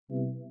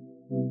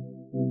Welcome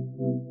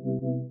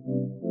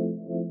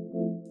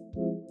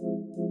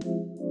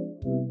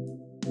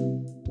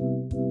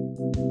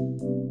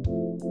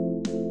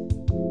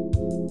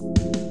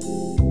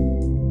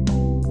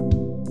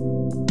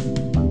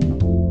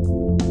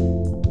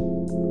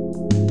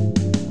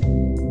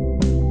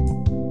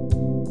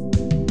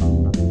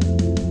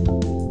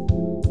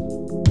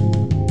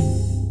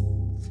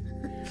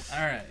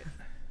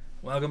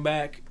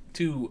back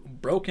to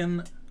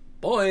Broken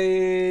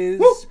Boys.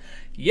 Woo!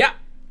 Yeah.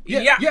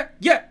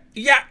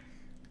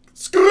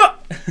 Screw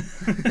up.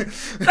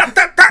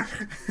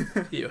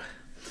 You.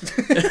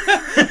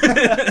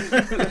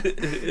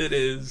 It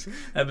is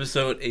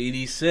episode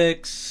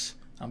 86.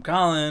 I'm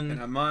Colin.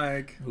 And I'm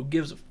Mike. Who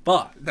gives a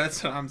fuck?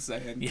 That's what I'm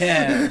saying.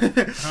 Yeah.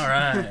 All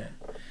right.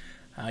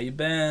 How you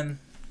been?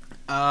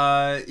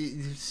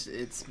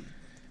 It's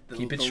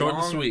Keep it short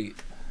and sweet.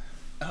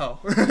 Oh.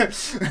 We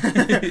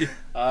don't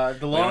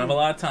have a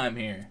lot of time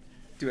here.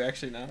 Do we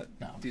actually not?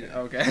 No.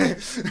 Okay.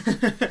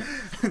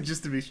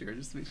 just to be sure.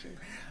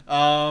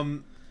 I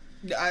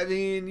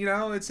mean,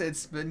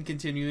 it's been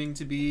continuing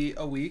to be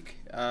a week.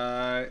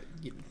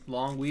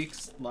 Long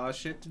weeks, a lot of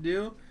shit to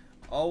do.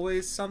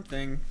 Always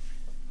something.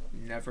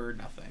 Never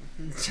nothing.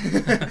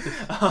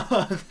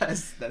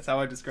 That's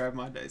how I describe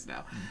my days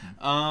now.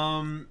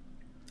 Mm-hmm.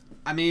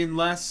 I mean,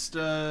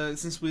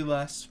 since we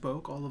last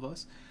spoke, all of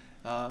us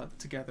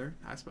together,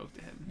 I spoke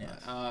to him. Yes.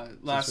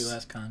 Since we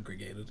last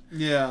congregated.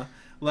 Yeah,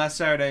 last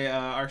Saturday,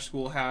 our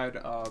school had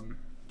a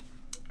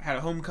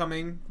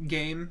homecoming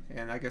game,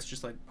 and I guess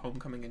just like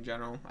homecoming in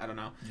general. I don't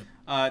know.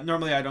 Yep.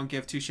 Normally, I don't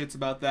give two shits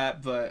about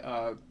that,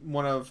 but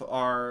one of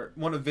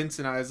Vince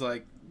and I's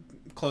like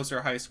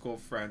closer high school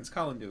friends,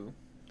 Colin knew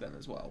them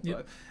as well.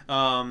 Yep.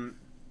 But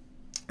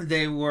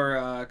they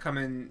were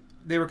coming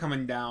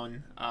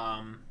down,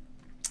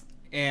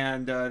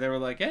 and they were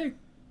like, "Hey,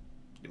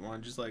 you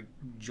want to just like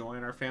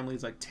join our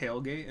family's like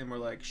tailgate?" And we're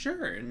like,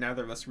 "Sure." And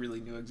neither of us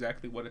really knew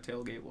exactly what a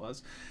tailgate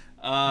was,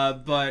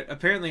 but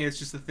apparently it's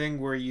just a thing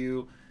where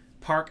you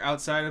park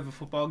outside of a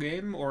football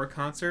game or a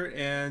concert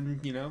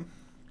and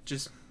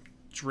just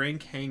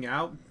drink, hang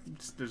out.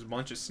 There's a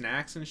bunch of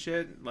snacks and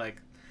shit.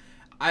 Like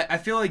I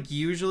feel like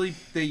usually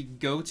they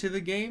go to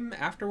the game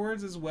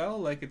afterwards as well.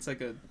 Like it's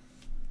like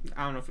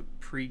I don't know if it's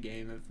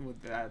pre-game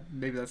with that.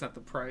 Maybe that's not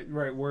the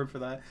right word for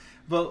that.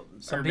 But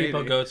some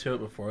people go to it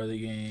before the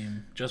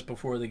game, just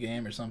before the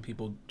game, or some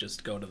people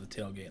just go to the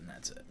tailgate and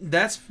that's it.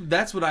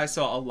 That's what I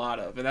saw a lot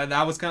of, and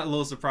I was kind of a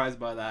little surprised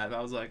by that.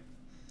 I was like,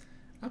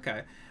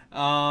 okay,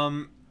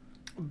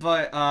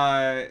 but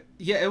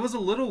yeah, it was a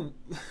little,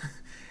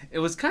 it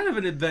was kind of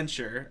an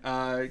adventure,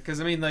 because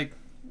I mean, like,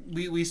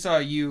 we saw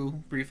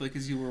you briefly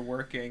because you were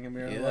working, and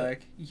we were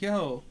like,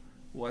 yo,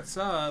 what's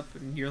up?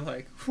 And you're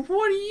like, what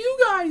are you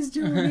guys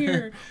doing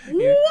here?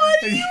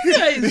 What are you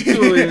guys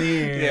doing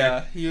here?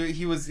 Yeah,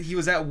 he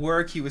was at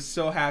work. He was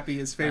so happy.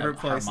 His favorite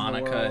place in the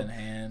world. Harmonica in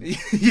hand.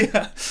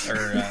 Yeah.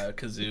 Or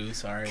kazoo,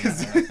 sorry.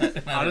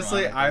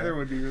 Honestly, either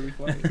would be really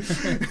funny.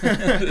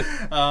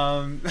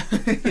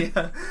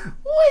 Yeah.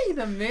 Wait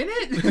a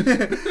minute.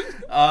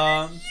 What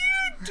are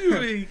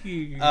you doing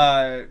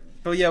here?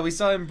 But yeah, we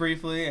saw him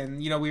briefly, and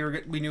we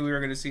knew we were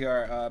going to see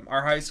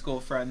our high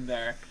school friend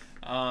there.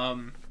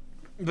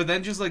 But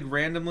then just like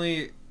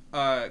randomly,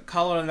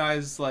 Colin and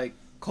I's like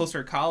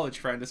closer college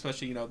friend,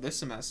 especially this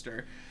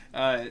semester,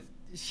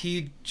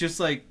 he just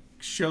like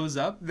shows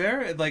up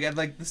there like at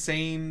like the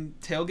same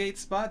tailgate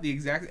spot, the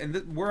exact, and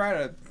we're at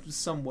a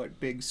somewhat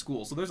big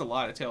school, so there's a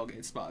lot of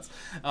tailgate spots.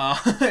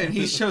 And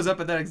he shows up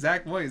at that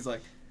exact one. He's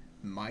like,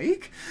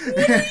 Mike?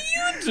 What are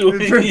you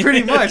doing?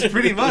 Pretty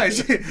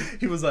much.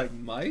 He was like,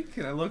 Mike?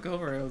 And I look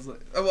over and I was like,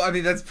 oh, well, I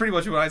mean, that's pretty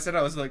much what I said.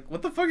 I was like,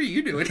 what the fuck are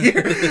you doing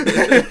here?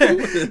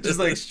 Just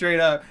like straight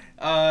up.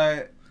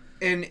 And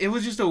it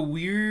was just a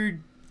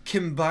weird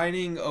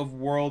combining of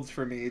worlds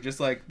for me. Just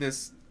like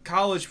this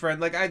college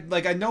friend.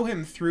 I know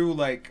him through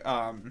like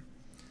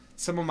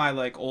some of my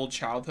like old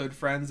childhood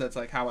friends. That's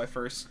like how I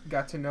first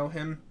got to know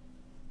him.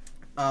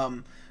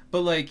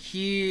 But, like,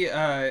 he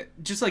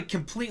just, like,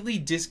 completely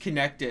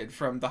disconnected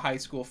from the high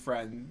school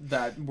friend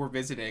that we're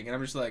visiting. And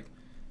I'm just like,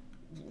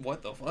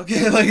 what the fuck?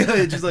 Like,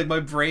 just, like,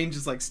 my brain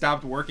just, like,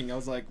 stopped working. I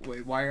was like,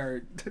 wait,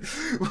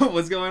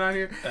 what's going on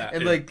here?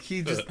 And, like,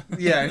 he just,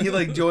 yeah, and he,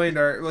 like, joined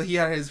he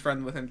had his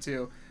friend with him,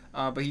 too.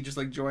 But he just,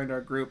 like, joined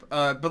our group.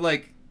 But,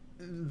 like,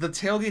 the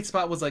tailgate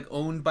spot was, like,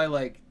 owned by,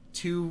 like,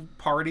 two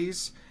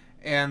parties.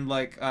 And,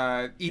 like,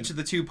 each of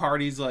the two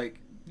parties, like,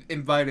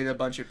 invited a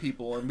bunch of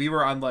people. And we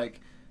were on,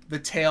 like, the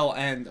tail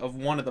end of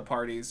one of the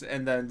parties,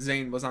 and then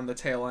Zane was on the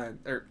tail end,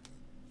 or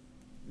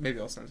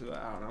maybe I'll send to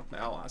that. I don't know.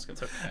 I'll ask him.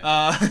 It's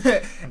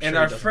okay. And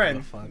our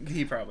friend,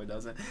 he probably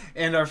doesn't.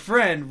 And our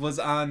friend was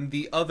on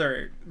the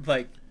other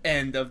like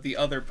end of the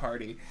other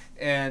party,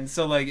 and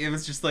so like it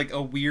was just like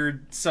a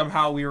weird.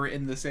 Somehow we were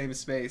in the same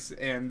space,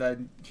 and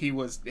then he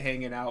was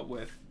hanging out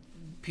with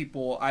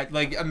people. I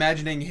like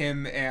imagining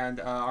him and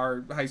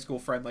our high school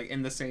friend like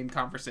in the same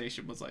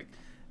conversation was like,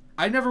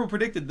 I never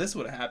predicted this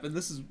would happen.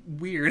 This is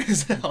weird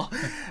as hell.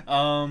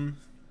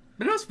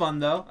 But it was fun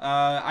though.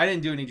 I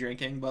didn't do any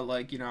drinking, but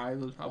like I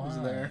was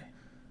there.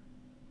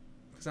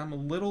 Because I'm a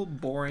little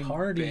boring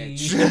Party.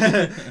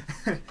 bitch.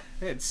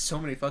 They had so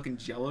many fucking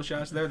Jello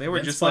shots there. They were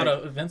Vince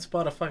just Vince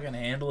bought a fucking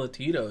handle of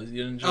Tito's.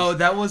 You didn't just, oh,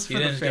 that was for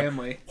the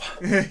family.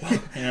 Go,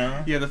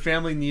 Yeah, the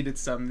family needed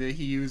some.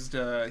 He used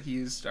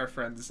our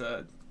friend's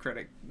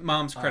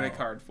mom's credit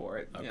card for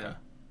it. Okay.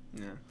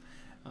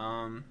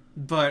 Yeah.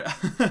 But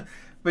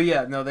but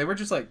yeah, no, they were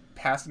just like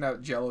passing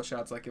out Jello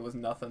shots like it was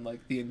nothing,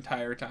 like the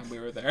entire time we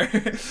were there.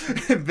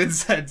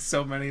 Vince had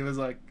so many, he was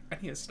like, I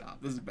need to stop.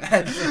 This is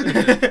bad.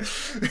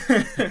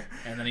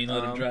 And then he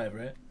let him drive,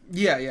 right?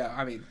 Yeah.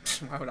 I mean,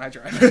 why would I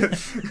drive?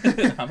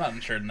 I'm not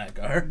insured in that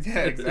car.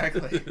 Yeah,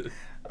 exactly.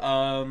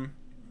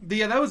 But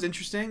yeah, that was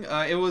interesting.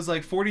 It was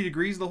like 40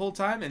 degrees the whole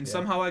time, and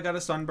somehow I got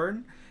a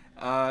sunburn.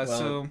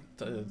 So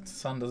the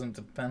sun doesn't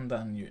depend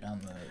on you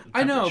on the.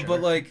 I know,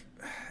 but like,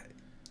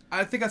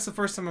 I think that's the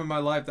first time in my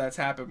life that's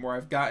happened where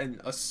I've gotten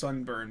a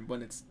sunburn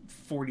when it's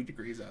 40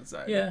 degrees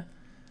outside. Yeah.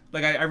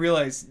 Like I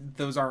realize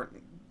those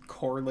aren't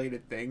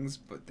correlated things,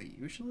 but they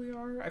usually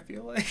are. I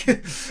feel like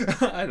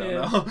I don't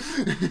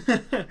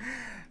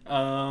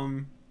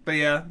know. But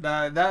yeah,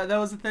 that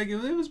was the thing.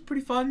 It was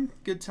pretty fun,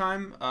 good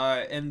time.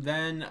 And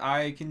then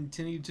I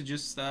continued to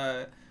just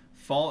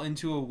fall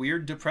into a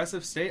weird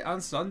depressive state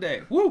on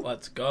Sunday. Woo!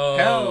 Let's go.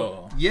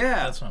 Hell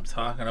yeah! That's what I'm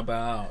talking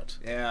about.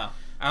 Yeah.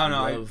 I don't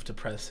know. I love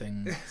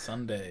depressing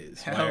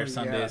Sundays. Why are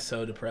Sundays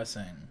so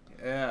depressing?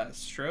 Yeah,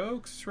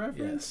 Strokes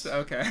reference? Yes.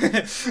 Okay.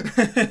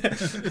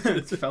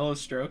 Fellow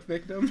stroke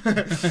victim.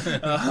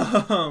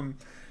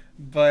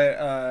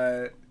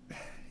 But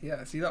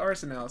yeah, see, the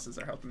arse analysis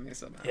are helping me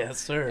somehow. Yes,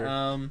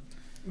 sir.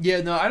 Yeah,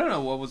 no, I don't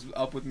know what was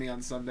up with me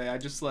on Sunday. I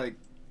just like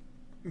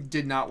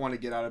did not want to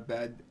get out of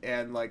bed,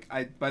 and like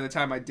by the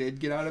time I did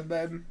get out of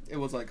bed, it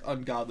was like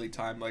ungodly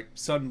time. Like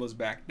sun was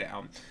back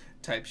down,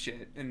 type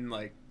shit, and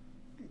like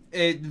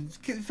it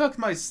fucked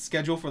my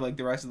schedule for like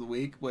the rest of the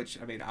week,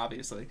 which I mean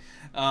obviously,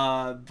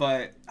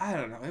 but I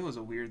don't know, it was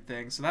a weird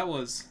thing. So that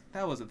was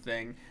a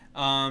thing.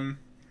 And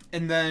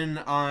then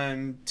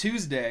on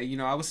Tuesday,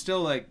 I was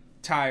still like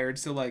tired,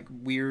 still like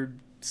weird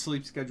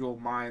sleep schedule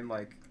of mine.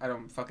 Like I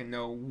don't fucking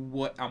know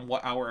what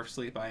hour of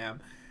sleep I am.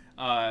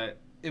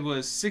 It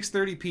was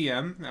 6:30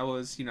 p.m. I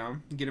was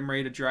getting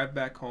ready to drive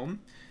back home.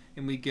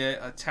 And we get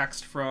a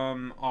text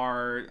from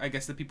I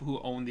guess the people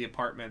who own the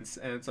apartments,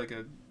 and it's like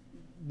a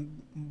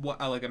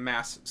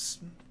mass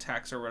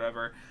text or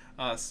whatever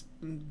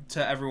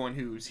to everyone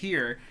who's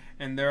here,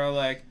 and they're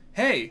like,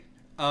 hey,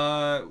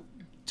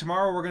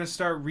 tomorrow we're going to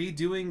start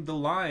redoing the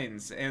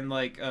lines and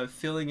like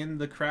filling in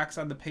the cracks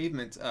on the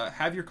pavement.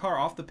 Have your car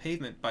off the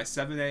pavement by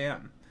 7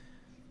 a.m.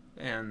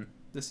 And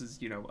this is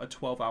a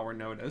 12-hour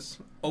notice,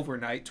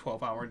 overnight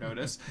 12-hour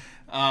notice.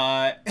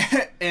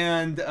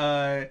 And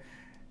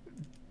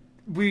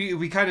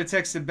we kind of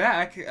texted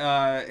back,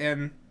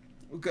 and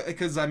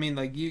because I mean,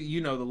 like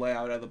you know the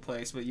layout of the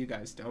place, but you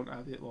guys don't.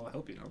 Well, I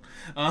hope you don't.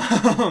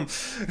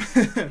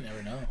 You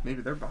never know.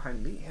 Maybe they're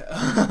behind me.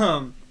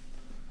 Okay,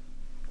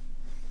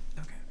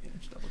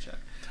 just double check.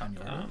 Tom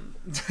Yorda.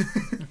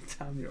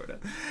 Tom Yorda.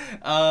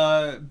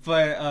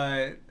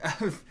 But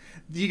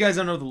you guys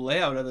don't know the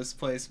layout of this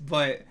place,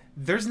 but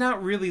there's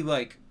not really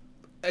like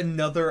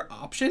another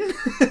option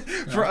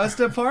for us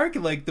to park.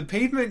 Like the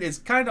pavement is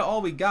kind of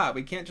all we got.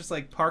 We can't just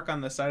like park on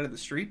the side of the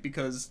street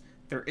because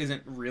there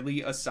isn't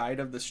really a side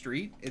of the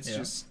street. It's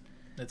just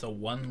it's a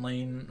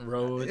 1-lane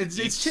road.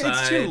 It's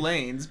 2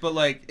 lanes, but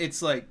like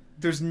it's like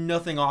there's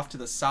nothing off to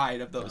the side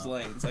of those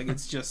lanes. Like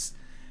it's just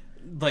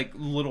like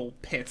little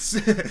pits.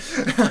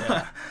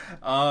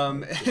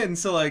 And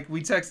so like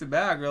we texted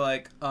back, we're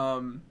like,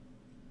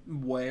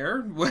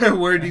 where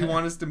do you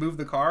want us to move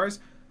the cars?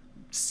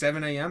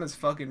 7 a.m. is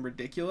fucking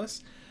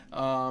ridiculous.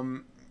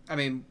 I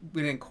mean,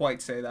 we didn't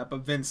quite say that,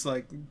 but Vince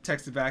like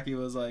texted back. He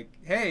was like,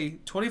 "Hey,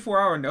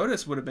 24-hour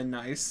notice would have been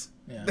nice."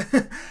 Yeah.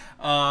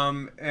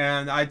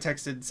 And I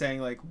texted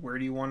saying like, "Where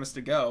do you want us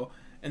to go?"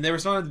 And they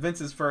responded to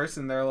Vince's first,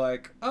 and they're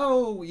like,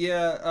 "Oh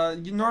yeah,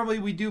 normally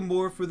we do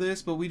more for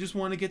this, but we just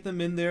want to get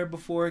them in there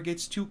before it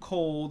gets too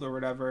cold or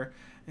whatever."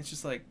 And it's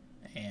just like,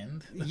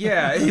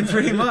 yeah,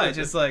 pretty much.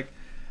 It's like.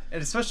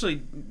 And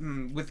especially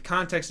with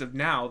context of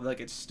now, like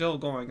it's still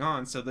going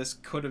on, so this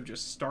could have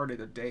just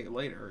started a day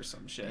later or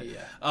some shit.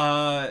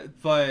 Yeah.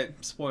 But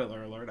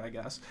spoiler alert, I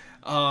guess.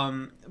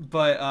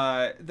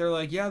 But they're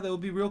like, yeah, they'll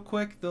be real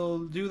quick. They'll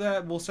do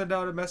that. We'll send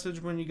out a message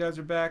when you guys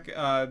are back.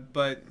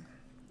 But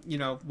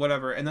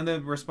whatever. And then they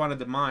responded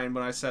to mine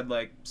when I said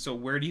like, so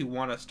where do you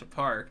want us to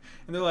park?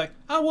 And they're like,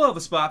 oh, we'll have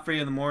a spot for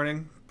you in the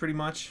morning, pretty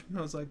much. And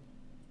I was like,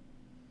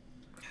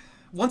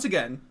 once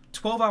again,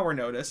 12-hour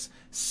notice,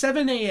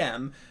 7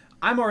 a.m.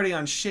 I'm already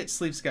on shit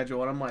sleep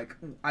schedule, and I'm like,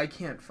 I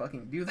can't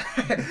fucking do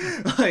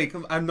that. Like,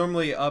 I'm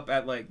normally up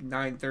at like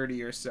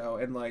 9:30 or so,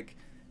 and like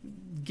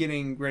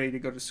getting ready to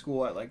go to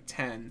school at like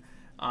 10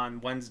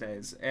 on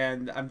Wednesdays,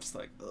 and I'm just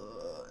like,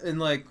 ugh. And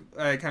like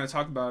I kind of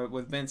talked about it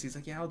with Vince. He's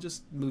like, yeah, I'll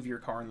just move your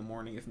car in the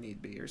morning if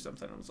need be or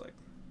something. I was like,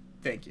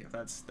 thank you.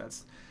 That's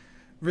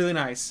really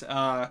nice,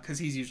 because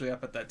he's usually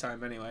up at that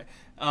time anyway.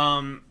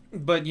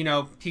 But you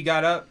know, he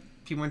got up,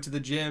 he went to the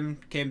gym,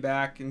 came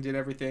back and did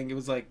everything. It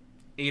was like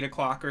 8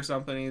 o'clock or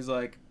something. He's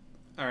like,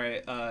 all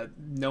right,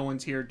 no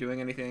one's here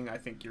doing anything. I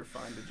think you're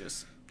fine to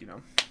just, you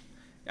know,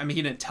 I mean,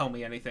 he didn't tell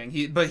me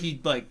anything. But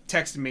he like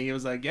texted me. He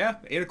was like, yeah,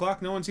 8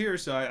 o'clock, no one's here,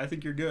 so I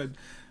think you're good.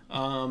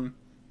 And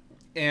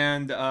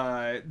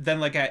then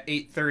like at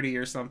 8:30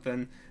 or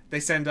something, they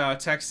send a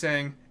text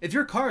saying, if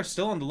your car is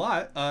still on the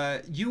lot,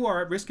 you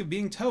are at risk of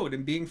being towed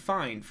and being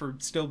fined for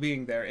still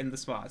being there in the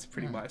spots,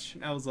 pretty much.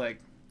 And I was like,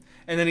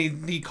 and then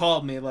he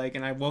called me, like,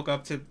 and I woke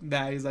up to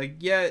that. He's like,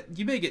 yeah,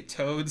 you may get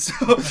towed,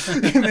 so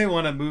you may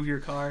want to move your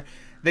car.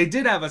 They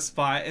did have a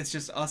spot. It's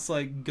just us,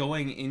 like,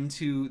 going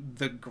into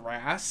the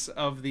grass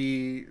of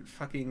the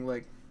fucking,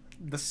 like,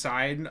 the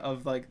side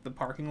of, like, the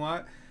parking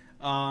lot.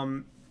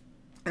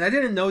 And I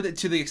didn't know that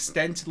to the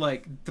extent,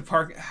 like,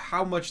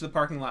 how much the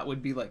parking lot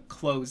would be, like,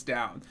 closed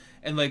down.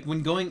 And, like,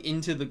 when going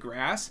into the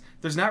grass,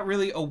 there's not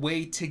really a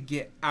way to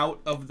get out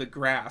of the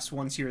grass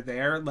once you're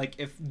there, like,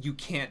 if you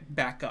can't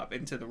back up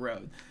into the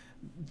road.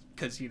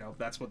 Because, you know,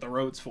 that's what the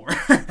road's for.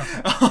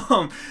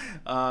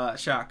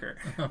 Shocker.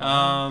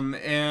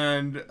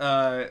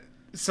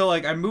 So,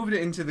 like, I moved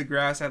it into the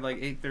grass at, like,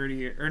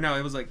 8:30, or no,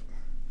 it was, like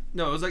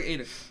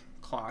 8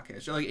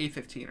 o'clock-ish, or, like,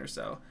 8:15 or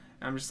so.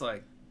 And I'm just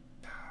like,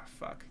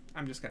 fuck.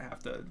 I'm just gonna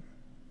have to,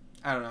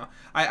 I don't know.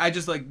 I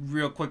just like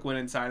real quick went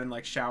inside and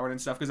like showered and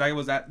stuff because I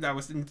was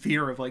in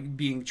fear of like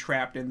being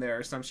trapped in there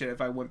or some shit if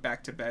I went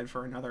back to bed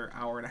for another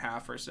hour and a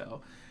half or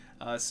so.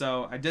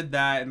 So I did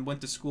that and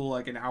went to school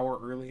like an hour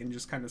early and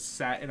just kind of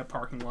sat in a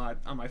parking lot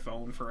on my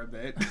phone for a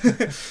bit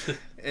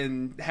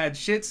and had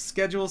shit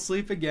schedule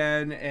sleep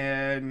again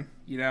and,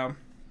 you know,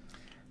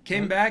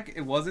 came back,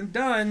 it wasn't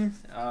done,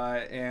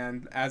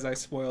 and as I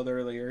spoiled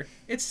earlier,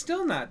 it's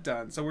still not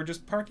done. So we're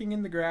just parking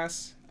in the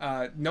grass.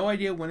 No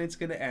idea when it's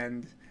going to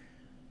end.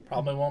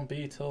 Probably won't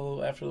be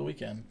till after the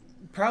weekend.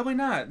 Probably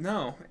not,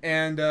 no.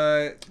 And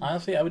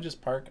honestly, I would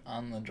just park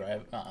on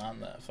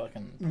the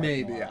fucking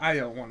maybe lot. I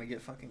don't want to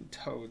get fucking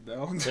towed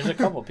though. There's a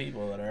couple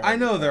people that are. I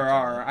know there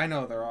are.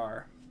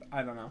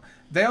 I don't know.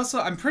 They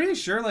also, I'm pretty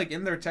sure, like,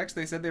 in their text,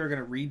 they said they were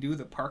going to redo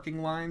the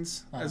parking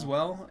lines as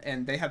well,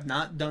 and they have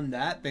not done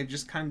that. They've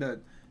just kind of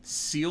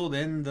sealed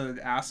in the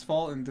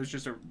asphalt, and there's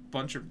just a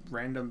bunch of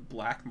random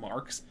black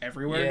marks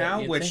everywhere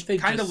now, which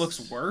kind of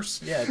looks worse.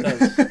 Yeah, it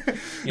does.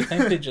 You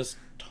think they just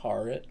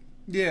tar it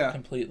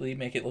completely,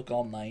 make it look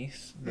all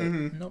nice, but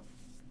nope.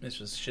 It's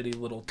just shitty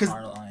little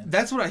tar lines.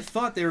 That's what I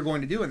thought they were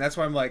going to do, and that's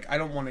why I'm like, I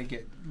don't want to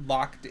get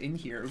locked in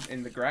here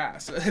in the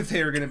grass if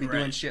they were going to be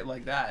doing shit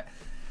like that.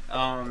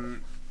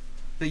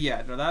 But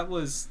yeah, no,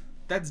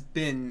 that's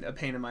been a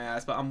pain in my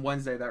ass. But on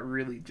Wednesday, that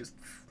really just,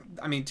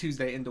 I mean,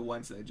 Tuesday into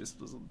Wednesday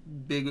just was a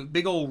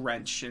big old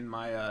wrench in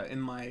my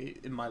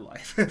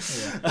life.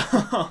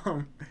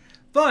 Yeah.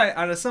 But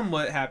on a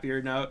somewhat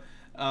happier note,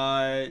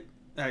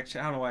 actually,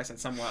 I don't know why I said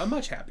somewhat, a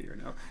much happier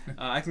note.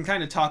 I can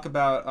kind of talk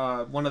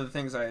about one of the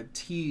things I had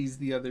teased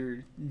the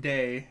other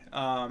day,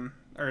 one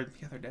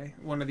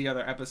of the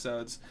other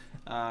episodes.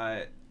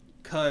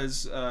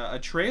 Because a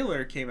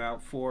trailer came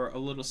out for a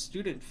little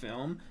student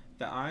film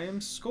that I am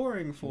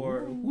scoring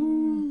for.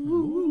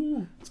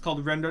 Woo. It's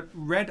called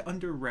Red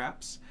Under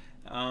Wraps.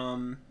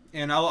 And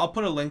I'll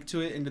put a link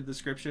to it in the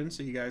description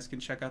so you guys can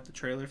check out the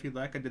trailer if you'd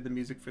like. I did the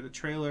music for the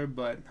trailer,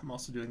 but I'm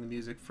also doing the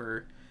music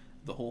for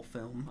the whole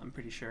film, I'm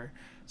pretty sure.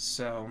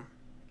 So,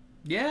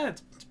 yeah,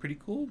 it's pretty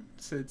cool.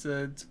 It's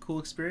a cool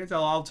experience.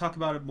 I'll talk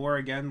about it more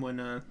again when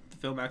the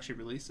film actually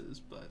releases,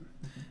 but...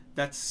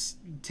 That's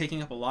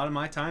taking up a lot of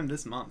my time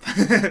this month,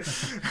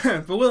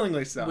 but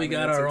willingly so. We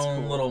got our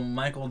own little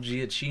Michael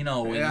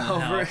Giacchino in the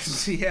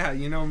house. Yeah,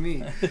 you know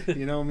me.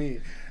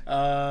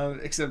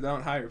 Except I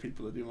don't hire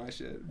people to do my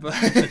shit. But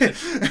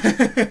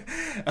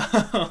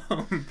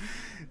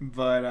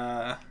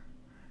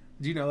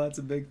do you know that's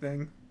a big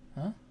thing?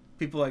 Huh?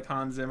 People like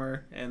Hans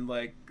Zimmer and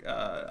like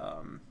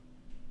oh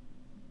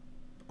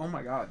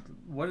my God,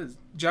 what is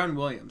John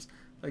Williams?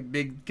 Like,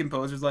 big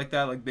composers like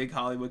that, like, big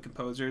Hollywood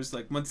composers,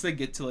 like, once they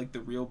get to, like, the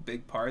real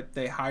big part,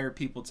 they hire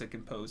people to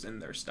compose in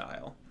their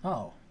style.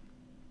 Oh.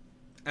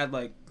 At,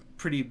 like,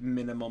 pretty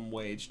minimum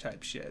wage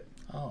type shit.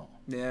 Oh.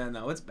 Yeah,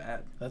 no, it's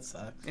bad. That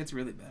sucks. It's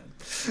really bad.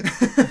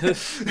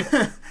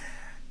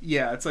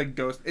 Yeah, it's like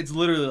it's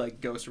literally like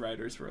ghost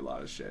writers for a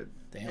lot of shit.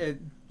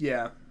 Damn.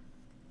 Yeah.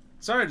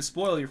 Sorry to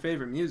spoil your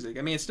favorite music.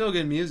 I mean, it's still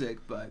good music,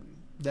 but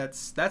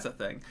that's a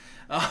thing.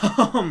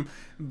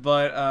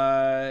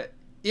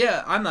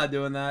 Yeah, I'm not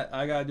doing that.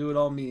 I gotta do it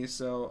all me,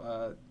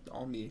 so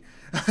all me.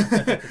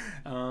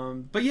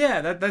 But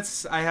yeah,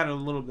 that's I had a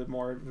little bit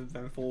more of an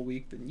eventful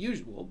week than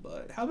usual.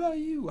 But how about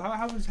you?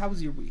 How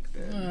was your week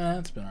then?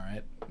 It's been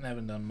alright. I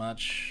haven't done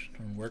much.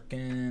 Been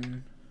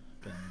working.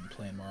 Been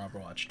playing more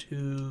Overwatch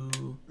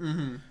 2.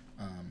 Mm-hmm.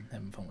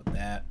 Having fun with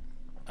that.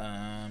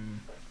 Let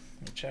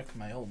me check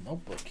my old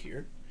notebook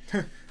here.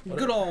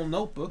 Good old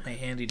notebook. My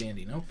handy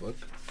dandy notebook.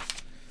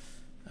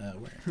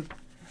 Where?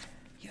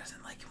 He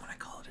doesn't like it when I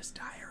call it his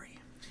diary.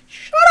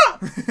 Shut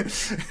up!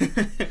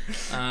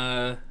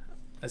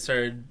 I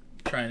started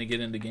trying to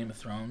get into Game of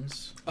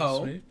Thrones this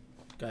week.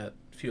 Got a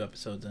few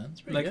episodes in.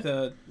 It's pretty good.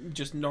 The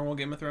just normal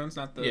Game of Thrones,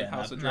 not the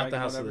House of Dragon. Not the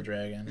House of the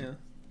Dragon. Yeah.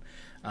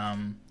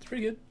 It's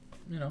pretty good.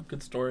 You know,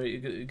 good story,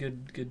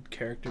 good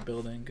character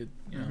building, good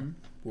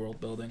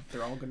world building.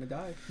 They're all gonna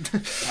die.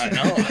 I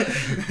know.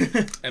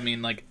 I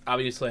mean, like,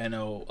 obviously, I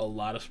know a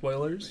lot of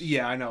spoilers.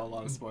 Yeah, I know a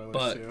lot of spoilers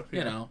but, too.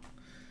 You know,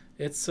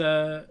 it's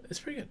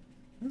pretty good.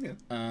 Okay.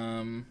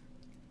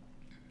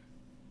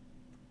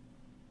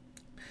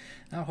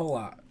 Not a whole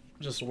lot.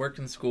 Just work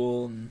and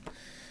school and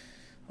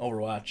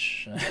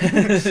Overwatch.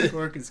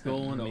 Work and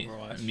school and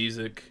Overwatch.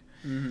 Music.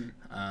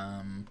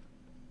 Mm-hmm.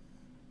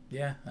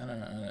 Yeah, I don't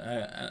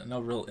know. No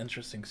real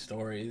interesting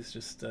stories.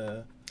 Just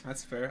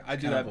that's fair. I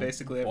do that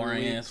basically every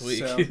week. Ass week.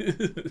 So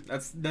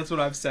that's what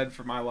I've said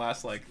for my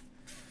last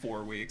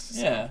 4 weeks.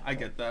 So yeah, I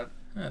get that.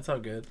 That's all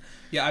good.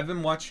 Yeah, I've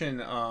been watching.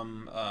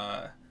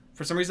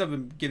 For some reason, I've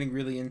been getting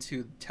really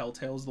into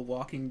Telltale's The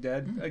Walking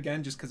Dead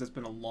again, just because it's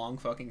been a long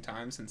fucking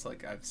time since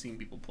I've seen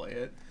people play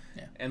it.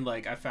 Yeah. And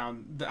I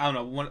found I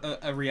don't know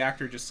a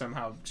reactor just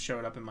somehow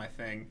showed up in my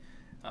thing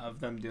of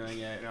them doing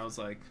it, and I was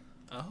like,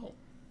 oh.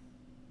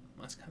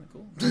 That's kind of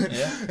cool.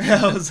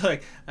 Yeah. I was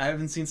like, I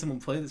haven't seen someone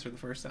play this for the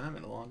first time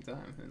in a long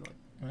time.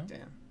 And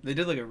damn. They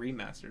did a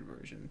remastered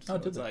version. So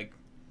it's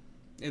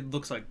it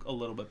looks like a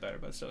little bit better,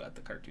 but still got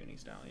the cartoony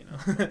style, you know?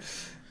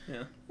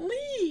 Yeah.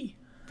 Lee!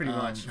 Pretty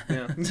much,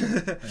 yeah.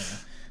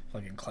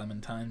 Fucking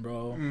Clementine,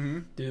 bro. Mm-hmm.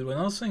 Dude, when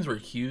those things were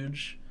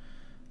huge,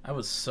 I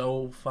was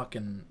so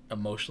fucking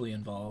emotionally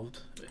involved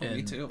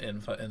me too.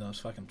 In those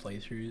fucking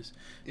playthroughs.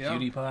 Yeah.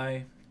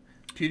 PewDiePie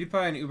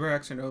and Uber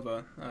X or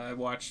Nova, I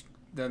watched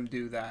them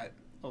do that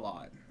a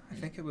lot. I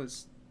think it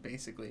was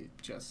basically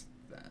just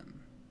them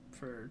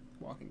for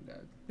Walking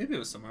Dead. Maybe it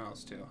was someone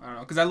else too. I don't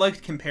know, because I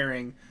liked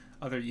comparing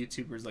other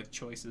YouTubers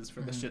choices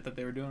for the shit that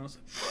they were doing. I was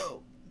like,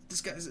 whoa,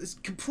 this guy's is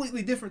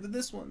completely different than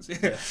this one's.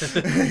 Yeah.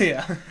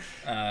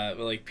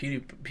 But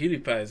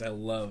PewDiePie's I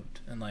loved,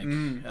 and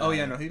oh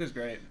yeah, no, he was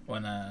great.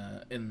 When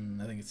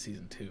in I think it's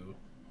season 2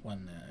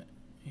 when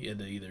he had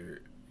to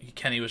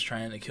Kenny was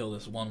trying to kill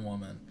this one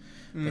woman,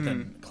 but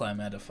then Clem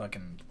had to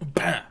fucking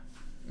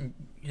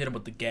hit him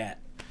with the gat.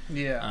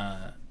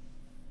 Yeah.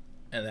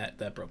 And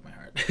that broke my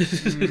heart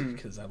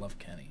because I love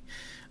Kenny.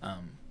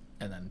 And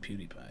then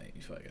PewDiePie,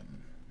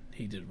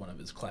 he did one of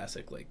his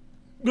classic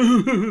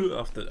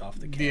off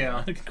the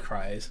camera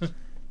cries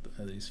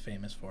that he's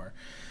famous for.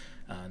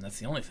 And that's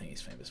the only thing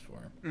he's famous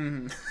for.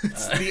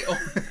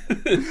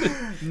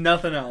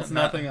 Nothing else.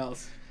 Nothing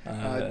else.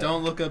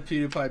 Don't look up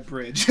PewDiePie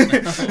Bridge.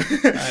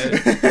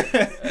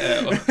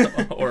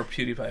 Or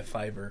PewDiePie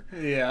Fiverr.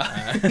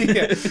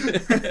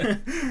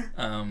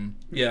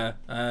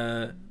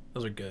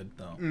 Those are good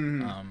though.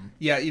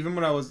 Yeah, even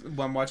when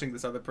I'm watching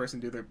this other person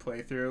do their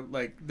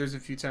playthrough, there's a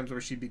few times where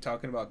she'd be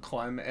talking about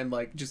Clem and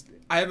I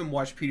haven't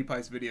watched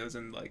PewDiePie's videos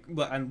on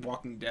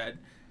Walking Dead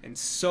in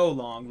so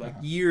long,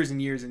 years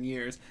and years and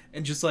years,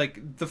 and just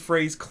the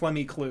phrase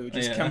 "Clemmy Clue"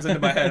 just comes into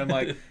my head. I'm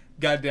like,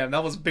 goddamn,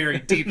 that was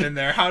buried deep in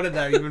there. How did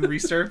that even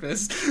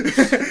resurface?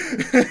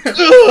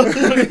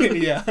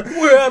 Yeah.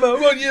 Where am I?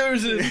 What year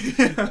is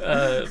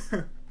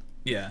it?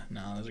 Yeah,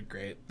 no, those are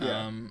great.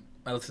 Yeah.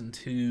 I listened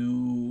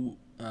to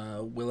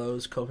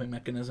Willow's Coping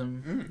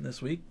Mechanism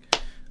this week.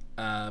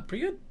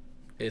 Pretty good.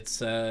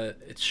 It's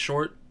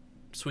short,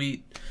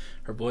 sweet.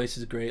 Her voice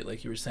is great,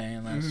 like you were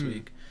saying last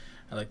week.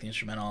 I like the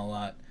instrumental a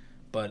lot,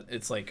 but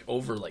it's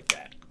over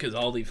that because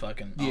all the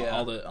fucking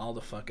all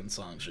the fucking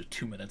songs are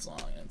 2 minutes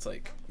long, and it's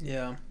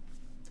yeah.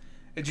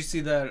 Did you see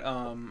that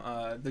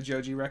the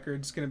Joji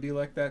record's gonna be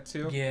like that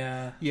too?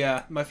 Yeah.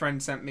 Yeah, my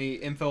friend sent me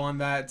info on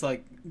that. It's I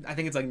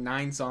think it's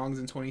 9 songs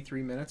in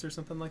 23 minutes or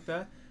something like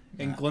that.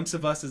 And Glimpse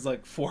of Us is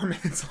 4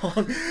 minutes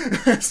long.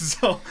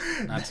 So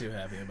not too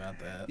happy about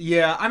that.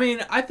 Yeah, I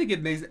mean, I think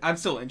it makes. I'm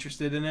still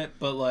interested in it,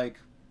 but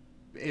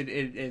it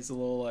is a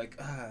little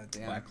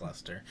damn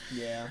lackluster.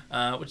 Yeah.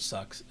 Which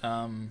sucks.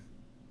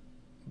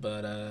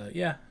 But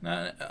yeah.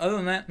 Other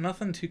than that,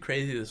 nothing too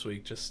crazy this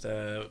week. Just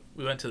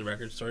we went to the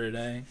record store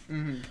today.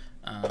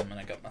 And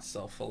I got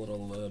myself a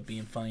little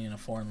Being Funny in a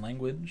Foreign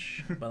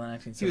Language by the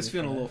 1975. He was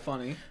feeling a little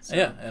funny. So.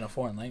 Yeah, in a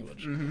foreign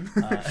language.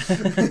 By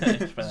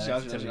the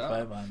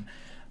 1975 on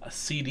a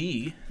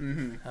CD.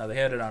 They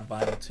had it on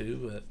vinyl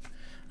too, but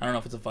I don't know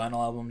if it's a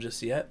vinyl album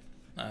just yet.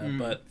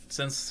 But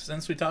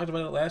since we talked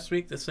about it last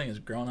week, this thing has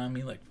grown on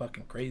me like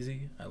fucking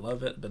crazy. I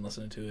love it. I've been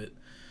listening to it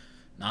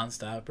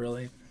nonstop,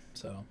 really.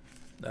 So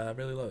I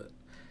really love it.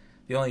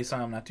 The only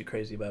song I'm not too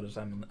crazy about is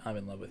I'm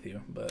in Love with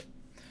You. But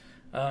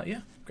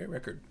yeah, great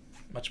record.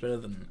 Much better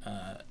than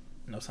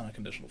No Sound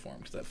Unconditional Form,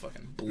 because that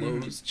fucking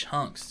blows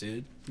chunks,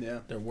 dude. Yeah.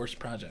 Their worst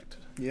project.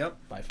 Yep.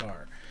 By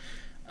far.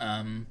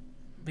 But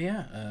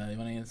yeah, you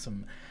want to get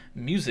some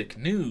music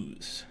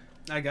news?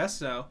 I guess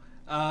so.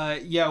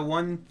 Yeah,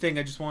 one thing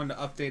I just wanted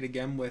to update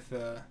again with,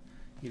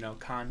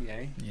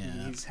 Kanye.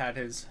 Yeah. He's had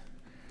his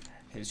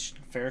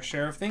fair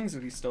share of things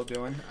that he's still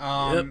doing.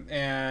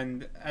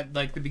 And at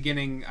the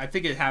beginning, I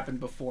think it happened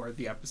before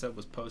the episode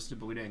was posted,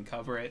 but we didn't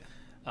cover it.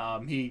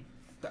 He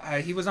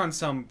He was on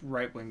some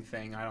right-wing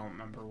thing. I don't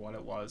remember what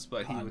it was,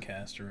 but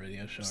podcast or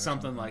radio show or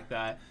something like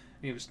that.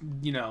 He was,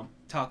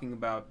 talking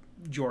about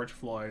George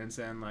Floyd and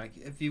saying, like,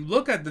 if you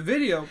look at the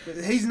video,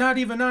 he's not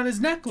even on his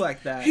neck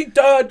like that. He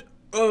died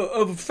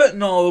of a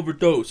fentanyl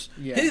overdose.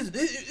 Yeah.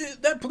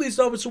 That police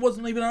officer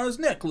wasn't even on his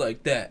neck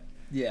like that.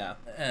 Yeah.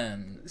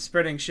 And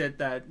spreading shit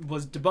that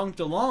was debunked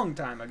a long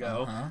time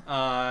ago.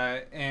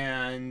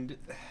 And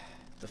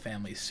the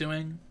family's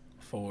suing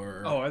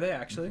for... Oh, are they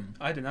actually?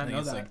 Mm-hmm. I did not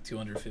know that. It's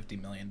like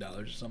 $250 million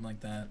or something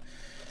like that.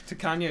 To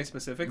Kanye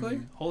specifically?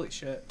 Mm-hmm. Holy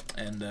shit.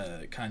 And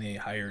Kanye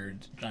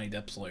hired Johnny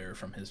Depp's lawyer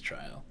from his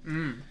trial.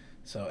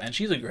 So, and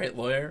she's a great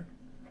lawyer,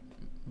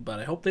 but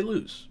I hope they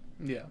lose.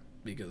 Yeah.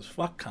 Because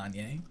fuck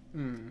Kanye.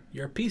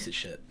 You're a piece of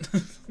shit.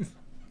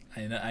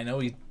 I know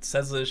he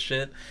says this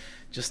shit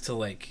just to,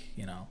 like,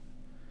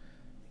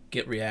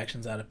 get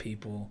reactions out of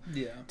people.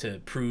 Yeah.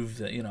 To prove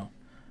that,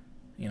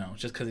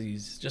 just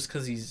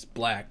because he's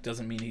black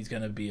doesn't mean he's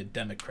going to be a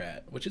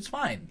Democrat, which is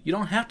fine. You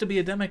don't have to be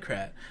a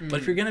Democrat.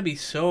 But if you're going to be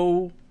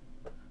so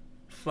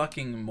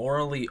fucking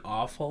morally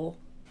awful,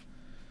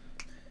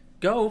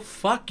 go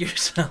fuck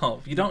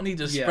yourself. You don't need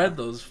to spread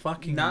those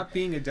fucking... Not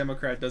being a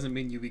Democrat doesn't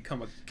mean you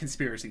become a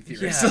conspiracy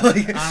theorist. Yeah,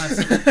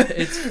 honestly,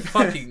 it's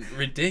fucking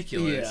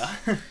ridiculous.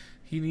 Yeah.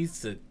 He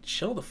needs to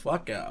chill the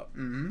fuck out.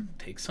 Mm-hmm.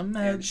 Take some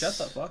meds. And shut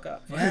the fuck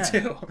up. Yeah.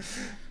 Too.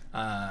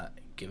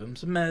 Give him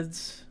some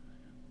meds.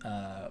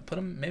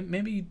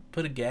 Maybe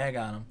put a gag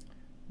on him.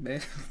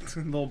 A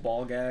little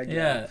ball gag.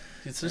 Yeah.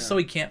 It's just so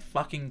he can't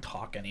fucking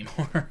talk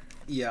anymore.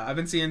 Yeah, I've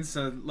been seeing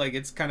some, like,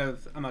 it's kind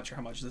of, I'm not sure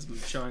how much this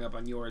is showing up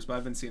on yours, but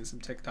I've been seeing some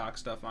TikTok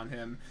stuff on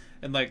him,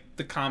 and, like,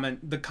 the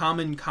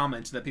common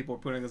comment that people are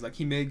putting is, like,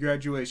 he made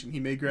graduation,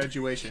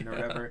 or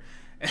whatever.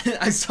 And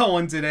I saw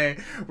one today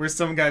where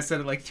some guy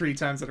said it, like, 3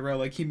 times in a row,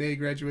 like, he made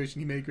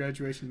graduation,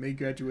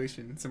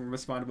 and someone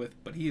responded with,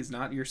 but he is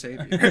not your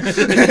savior. And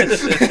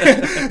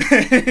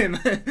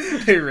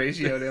they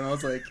ratioed him. I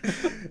was like,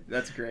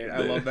 that's great. I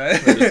love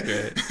that. That is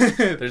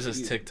great. There's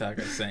this TikTok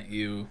I sent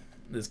you.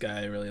 This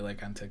guy I really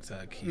like on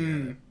TikTok.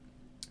 He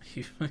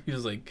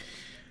was like,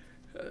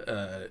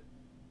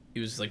 he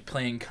was like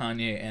playing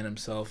Kanye and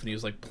himself, and he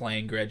was like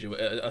playing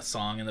a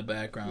song in the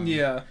background.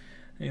 Yeah, and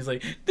he's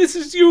like, "This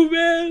is you,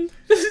 man.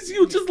 This is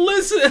you. Just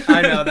listen."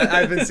 I know that.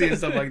 I've been seeing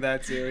stuff like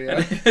that too.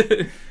 Yeah.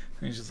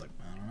 And he's just like,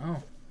 I don't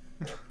know.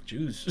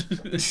 Jews.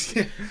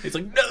 He's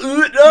like,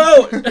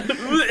 no.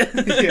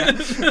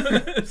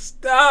 Yeah.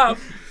 Stop.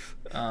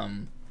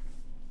 And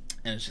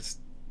it's just,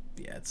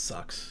 it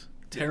sucks.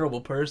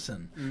 Terrible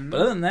person. Mm-hmm.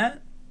 But other than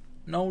that,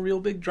 no real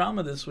big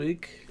drama this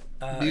week.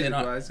 In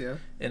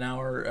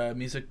our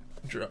music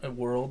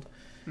world.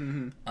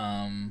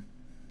 Mm-hmm.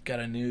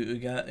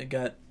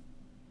 Got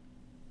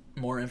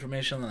more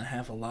information on the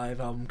Half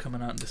Alive album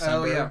coming out in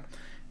December. Oh yeah.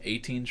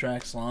 18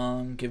 tracks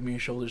long. Give Me Your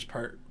Shoulders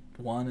Part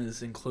 1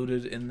 is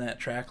included in that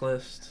track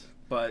list.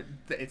 But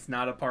it's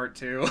not a part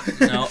 2.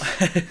 No.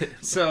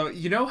 So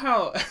you know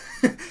how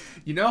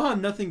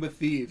Nothing But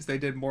Thieves, they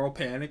did Moral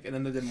Panic and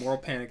then they did Moral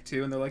Panic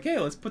 2 and they're like, hey,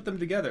 let's put them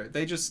together.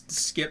 They just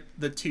skipped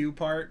the 2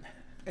 part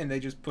and they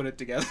just put it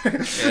together.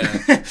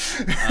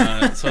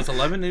 Yeah. So it's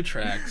 11 new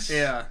tracks.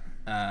 Yeah.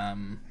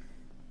 And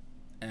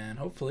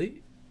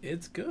hopefully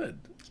it's good.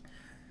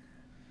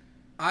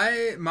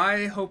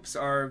 My hopes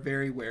are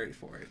very wary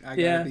for it. I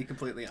gotta be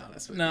completely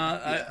honest with you.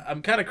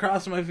 I'm kind of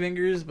crossing my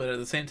fingers, but at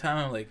the same time,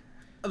 I'm like,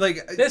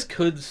 this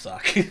could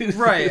suck.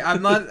 Right.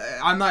 I'm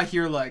not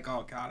here like,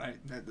 oh god,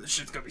 this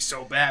shit's gonna be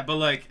so bad. But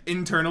like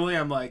internally,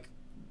 I'm like,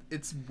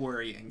 it's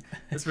worrying,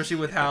 especially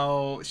with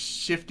how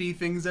shifty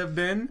things have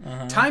been.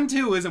 Uh-huh. Time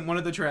 2 isn't one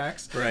of the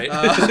tracks. Right.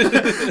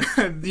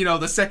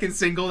 The second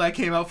single that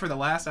came out for the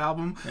last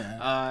album.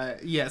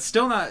 Yeah.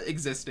 Still not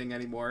existing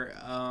anymore.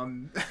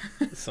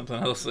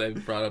 Something else I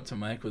brought up to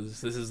Mike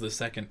was this is the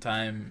second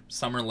time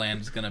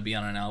Summerland is going to be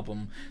on an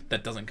album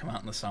that doesn't come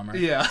out in the summer.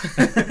 Yeah.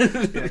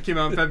 It came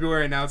out in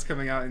February, and now it's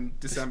coming out in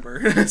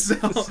December. So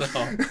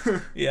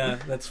yeah,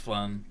 that's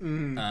fun.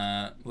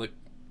 Mm-hmm. Look,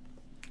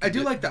 I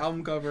do like the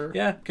album cover.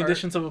 Yeah,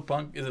 Conditions of a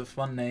Punk is a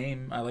fun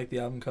name. I like the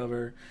album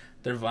cover.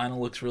 Their vinyl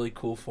looks really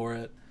cool for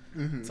it.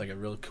 Mm-hmm. It's like a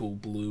really cool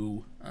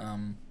blue.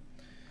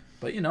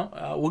 But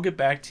we'll get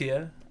back to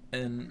you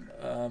in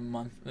a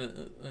month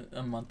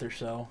or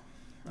so.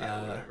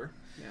 Yeah, whatever.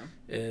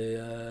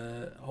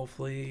 Yeah.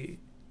 Hopefully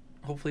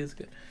it's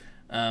good.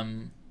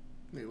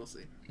 Maybe we'll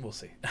see. We'll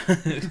see.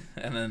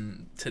 And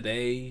then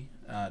today,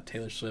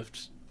 Taylor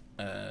Swift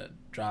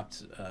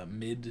dropped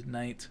Mid.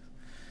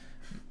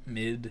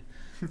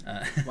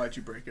 Why'd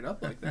you break it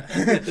up like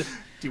that?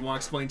 Do you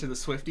want to explain to the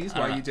Swifties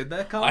why you did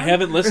that, Colin? I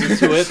haven't listened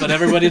to it, but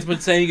everybody's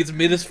been saying it's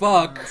mid as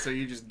fuck. So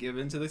you just give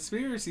in to the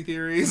conspiracy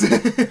theories.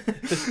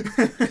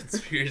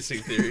 Conspiracy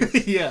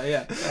theories.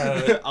 Yeah.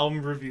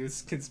 Album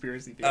reviews,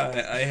 conspiracy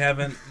theories. I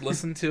haven't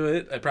listened to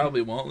it. I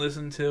probably won't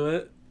listen to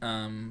it.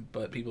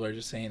 But people are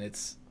just saying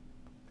it's...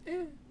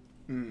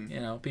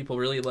 people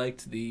really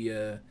liked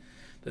the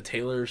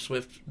Taylor's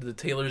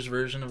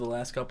version of the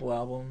last couple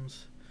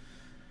albums.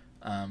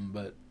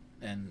 But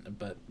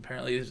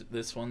apparently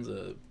this one's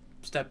a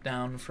step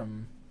down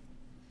from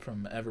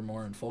from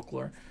Evermore and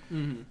Folklore,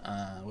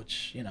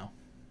 which, you know,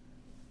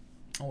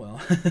 oh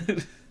well.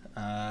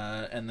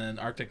 And then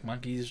Arctic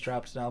Monkeys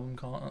dropped an album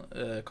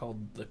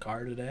called The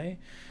Car today,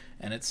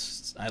 and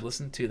I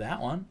listened to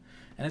that one,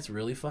 and it's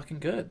really fucking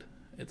good.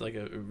 It's like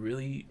a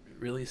really,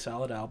 really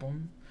solid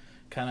album.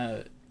 Kind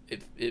of,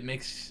 it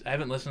makes... I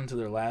haven't listened to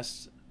their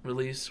last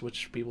release,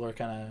 which people are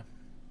kind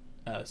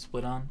of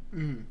split on.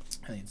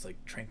 I think it's like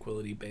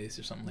Tranquility Base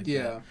or something like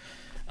that.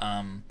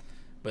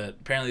 But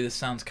apparently this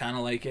sounds kind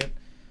of like it.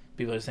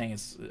 People are saying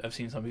I've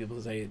seen some people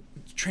say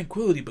it's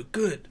Tranquility but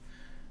good.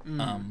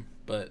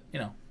 But you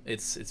know,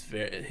 it's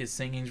very... His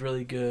singing's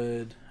really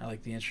good. I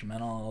like the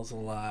instrumentals a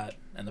lot,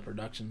 and the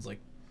production's like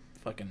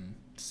fucking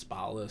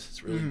spotless.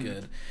 It's really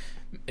good.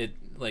 It,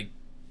 like,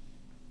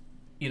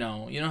 you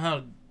know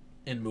how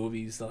in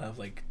movies they'll have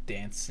like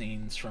dance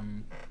scenes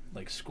from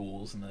like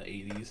schools in the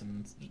 80s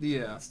and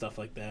stuff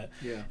like that.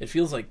 Yeah, it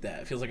feels like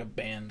that. It feels like a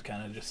band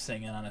kind of just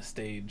singing on a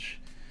stage.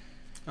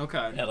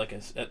 Okay. At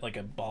like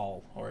a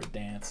ball or a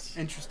dance.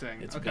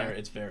 Interesting. It's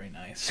very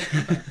nice.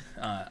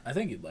 I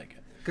think you'd like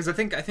it. Because I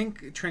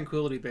think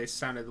Tranquility Base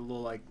sounded a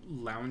little like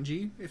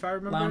loungy, if I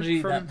remember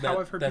from how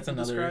I've heard people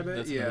describe it.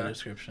 That's another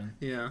description.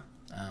 Yeah.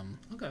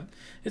 Okay.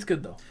 It's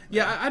good though.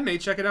 Yeah, I may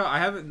check it out. I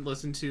haven't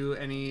listened to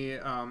any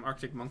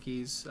Arctic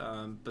Monkeys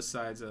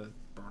besides yeah,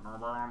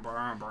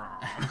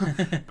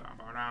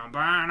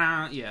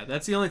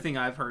 that's the only thing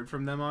I've heard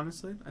from them,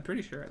 honestly. I'm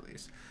pretty sure, at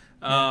least.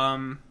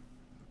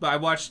 But I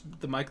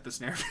watched the Mike the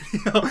Snare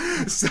video,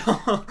 so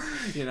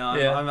you know,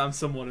 I'm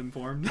somewhat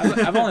informed.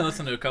 I've only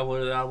listened to a couple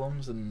of the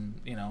albums,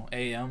 and you know,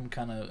 AM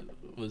kind of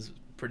was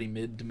pretty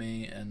mid to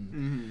me,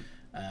 and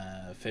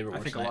Favorite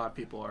Worst. I think a lot of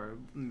people are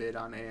mid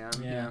on AM.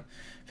 Yeah.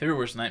 Favorite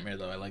Worst Nightmare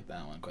though, I like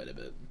that one quite a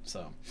bit.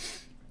 So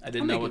I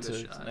didn't know what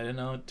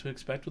to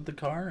expect with The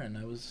Car, and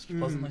I was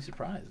pleasantly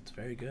surprised. It's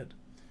very good.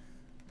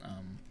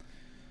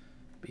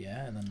 But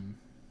yeah, and then.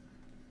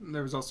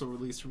 There was also a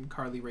release from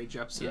Carly Rae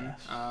Jepsen,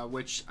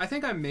 which I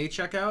think I may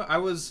check out. I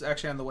was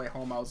actually on the way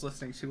home. I was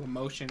listening to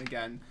Emotion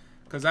again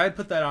because I had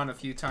put that on a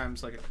few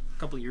times like a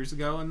couple of years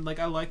ago, and like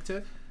I liked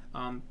it.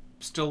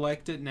 Still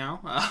liked it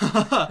now.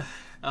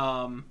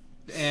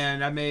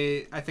 And I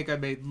think I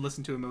may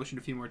listen to Emotion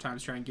a few more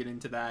times, try and get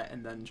into that,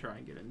 and then try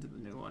and get into the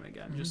new one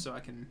again, just so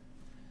I can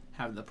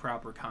have the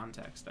proper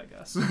context, I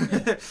guess.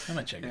 I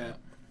might check it out.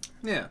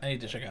 Yeah, I need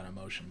to check out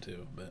Emotion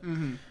too, but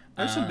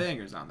there's some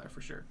bangers on there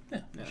for sure.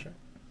 Yeah, for sure.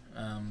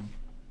 But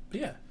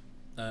yeah,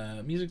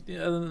 music.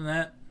 Other than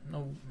that,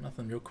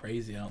 nothing real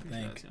crazy. I don't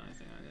think. That's the only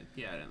thing I did.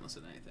 Yeah, I didn't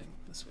listen to anything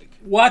this week.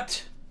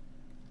 What?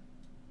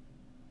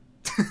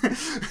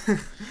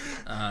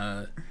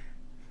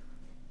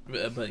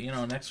 But you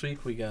know, next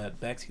week we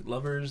got Backseat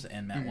Lovers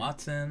and Matt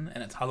Watson,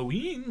 and it's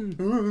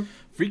Halloween.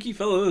 Freaky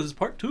Fellas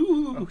Part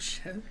 2. Oh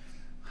shit!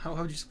 How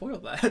would you spoil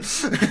that?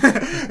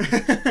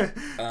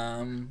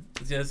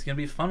 Yeah, it's gonna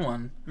be a fun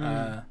one.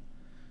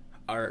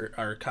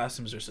 Our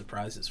costumes are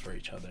surprises for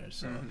each other,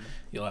 so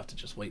you'll have to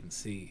just wait and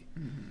see.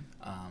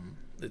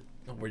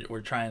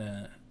 We're trying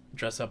to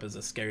dress up as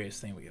the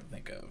scariest thing we can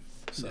think of.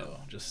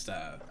 So just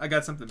I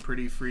got something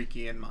pretty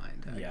freaky in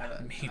mind.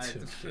 Me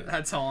too.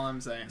 That's all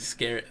I'm saying.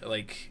 Scary,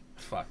 like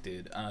fuck,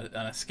 dude. On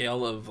a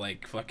scale of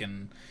like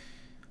fucking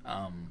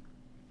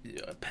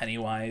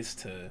Pennywise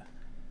to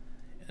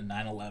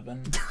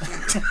 9/11.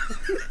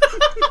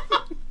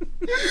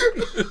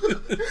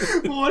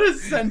 What a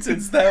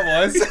sentence that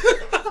was.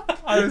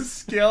 On a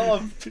scale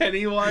of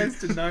Pennywise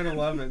to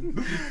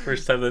 9/11.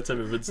 First time that's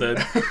ever been said.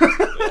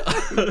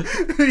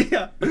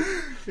 Yeah.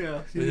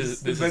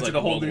 This is like a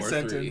whole new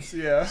sentence.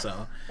 Yeah.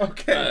 So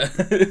okay.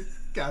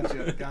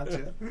 Gotcha.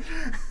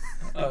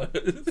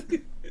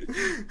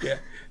 Yeah,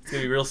 it's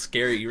gonna be real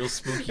scary, real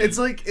spooky. It's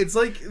like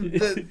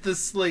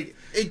this like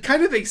it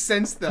kind of makes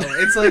sense though.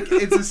 It's like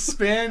it's a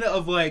span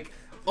of like,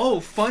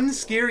 oh, fun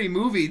scary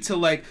movie to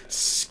like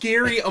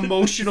scary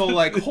emotional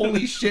like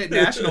holy shit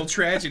national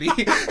tragedy.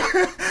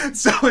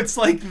 So it's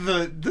like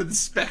the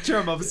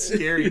spectrum of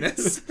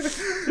scariness.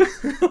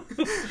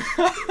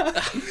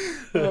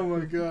 Oh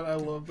my god, I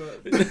love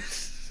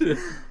that.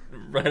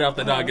 Right off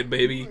the noggin,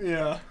 baby.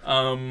 Yeah.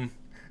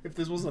 If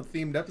this wasn't a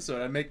themed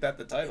episode, I'd make that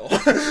the title.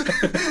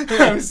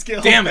 On a scale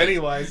of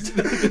Pennywise.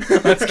 On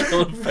a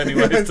scale of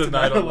Pennywise to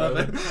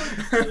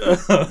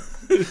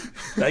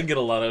 9/11. I get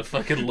a lot of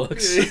fucking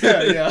looks.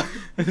 Yeah.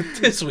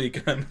 This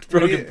week on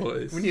Broken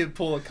Boys. We need to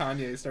pull a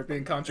Kanye, start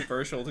being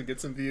controversial to get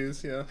some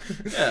views. Yeah.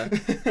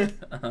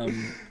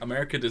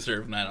 America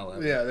deserved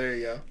 9/11. Yeah, there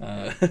you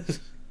go.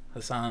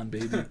 Hassan,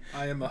 baby.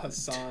 I am a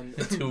Hassan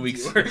 2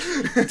 weeks.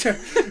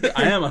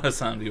 I am a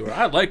Hassan viewer.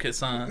 I like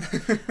Hassan.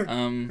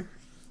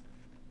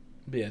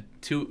 But yeah,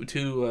 two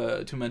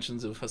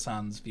mentions of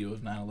Hassan's view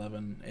of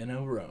 9/11 in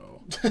a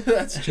row.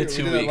 That's true.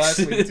 2 we weeks. Last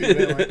week too,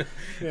 didn't we?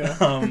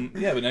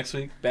 Yeah. But next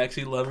week,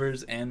 Backseat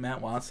Lovers and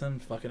Matt Watson.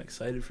 Fucking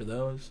excited for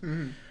those.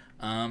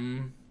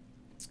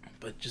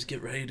 But just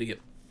get ready to get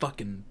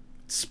fucking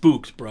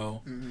spooked,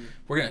 bro.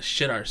 We're gonna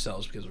shit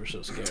ourselves because we're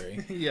so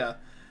scary. Yeah,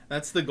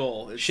 that's the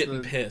goal. Shit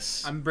and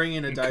piss. I'm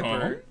bringing a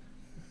diaper.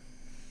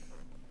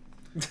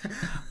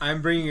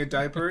 I'm bringing a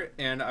diaper,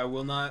 and I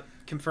will not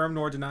confirm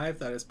nor deny if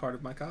that is part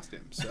of my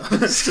costume. So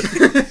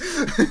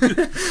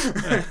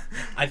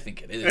I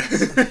think it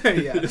is.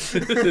 Yeah.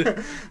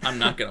 I'm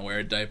not gonna wear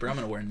a diaper. I'm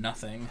gonna wear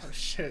nothing. Oh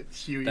shit,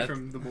 Huey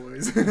from The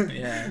Boys.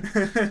 Yeah.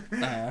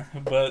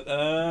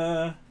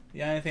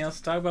 Yeah, anything else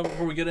to talk about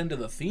before we get into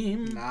the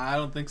theme? Nah, I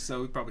don't think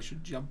so. We probably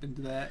should jump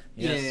into that.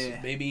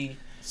 Yes, baby.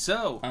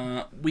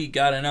 So, we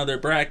got another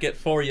bracket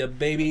for you,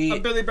 baby.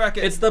 A Billy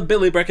bracket. It's the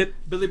Billy bracket.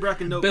 Billy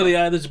bracket. No. Billie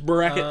Eilish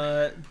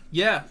bracket.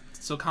 Yeah.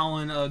 So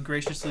Colin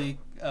graciously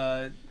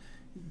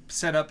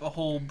set up a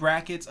whole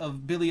bracket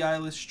of Billie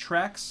Eilish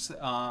tracks.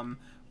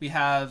 We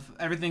have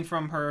everything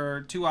from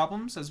her 2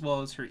 albums as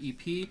well as her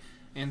EP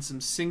and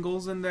some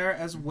singles in there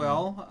as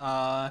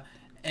well.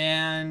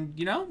 And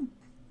you know,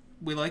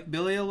 we like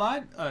Billie a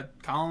lot.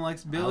 Colin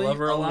likes Billie I love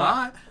her a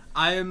lot.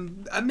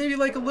 I'm maybe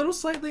like a little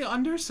slightly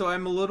under, so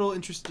I'm a little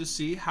interested to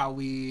see how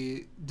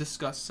we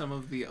discuss some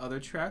of the other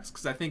tracks,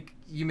 because I think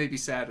you may be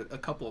sad at a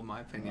couple of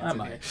my opinions. I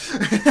might.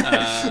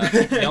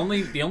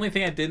 The only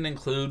thing I didn't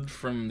include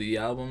from the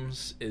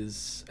albums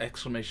is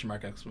exclamation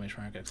mark.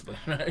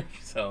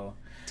 So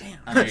damn.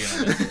 I know you're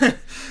gonna miss it.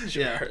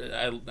 Sure.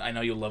 Yeah. I know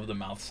you love the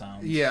mouth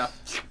sounds. Yeah.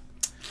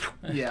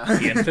 Yeah.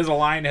 The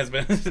Invisalign has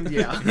been.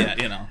 Yeah. Yeah.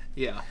 You know.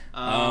 Yeah.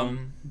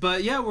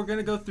 But yeah, we're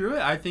gonna go through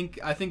it. I think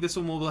this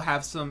one will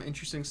have some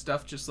interesting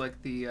stuff, just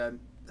like the.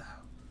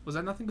 Was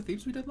that Nothing But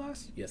Thieves we did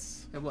last?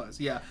 Yes. It was.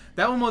 Yeah.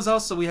 That one was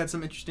also, we had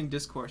some interesting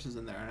discourses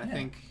in there, and I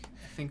think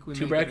we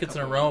 2 brackets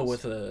in a row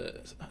with a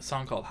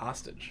song called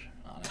Hostage.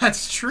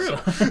 That's true.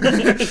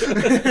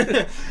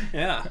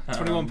 Yeah.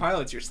 21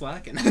 Pilots, you're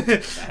slacking.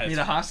 Need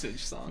a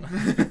hostage song.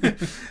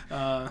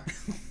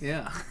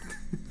 Yeah.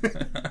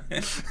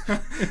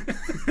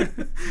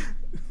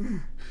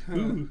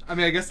 I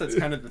mean, I guess that's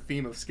kind of the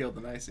theme of Skilled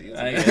and Icy,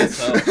 isn't it? I guess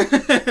so.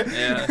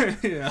 Yeah.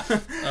 Yeah.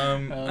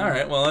 All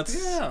right. Well,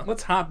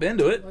 let's hop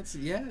into it.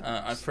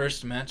 Our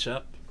first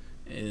matchup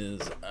is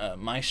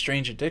My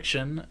Strange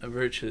Addiction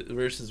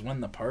versus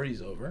When the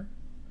Party's Over.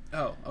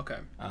 Oh, okay.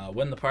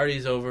 When the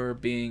Party's Over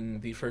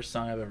being the first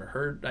song I had ever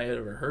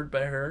heard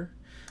by her,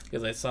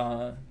 because I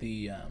saw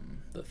the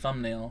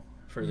thumbnail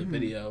for the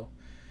video,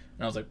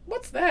 and I was like,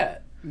 "What's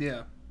that?"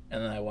 Yeah.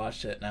 And then I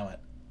watched it, and I went,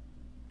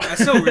 I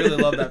still really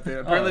love that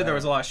video. Apparently there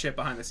was a lot of shit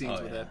behind the scenes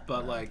with it,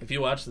 but like, if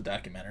you watch the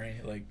documentary,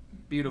 like,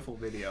 beautiful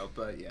video,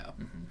 but yeah.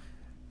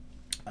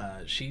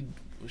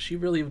 She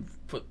really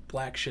put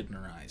black shit in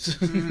her eyes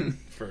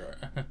for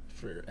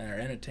our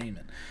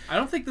entertainment. I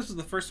don't think this was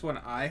the first one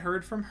I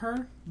heard from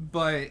her,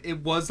 but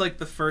it was like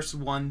the first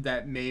one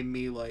that made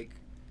me like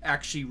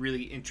actually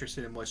really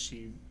interested in what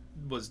she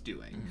was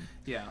doing.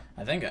 Yeah.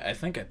 I think I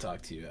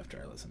talked to you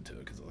after I listened to it,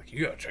 because I was like,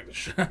 you gotta check this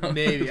shit out.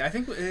 Maybe. I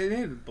think it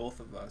needed both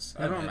of us.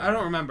 I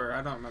don't remember.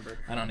 I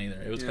don't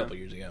either. It was a couple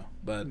years ago,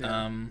 but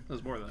it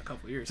was more than a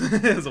couple years.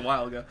 It was a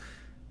while ago.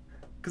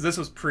 Because this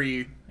was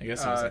pre. I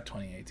guess it was like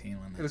 2018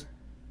 when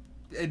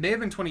it may have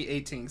been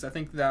 2018, because I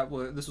think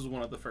this was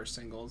one of the first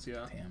singles.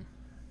 Yeah.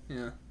 Damn.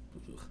 Yeah.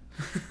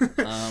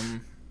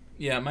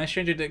 Yeah. My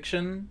Strange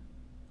Addiction.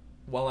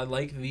 While I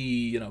like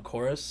the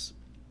chorus,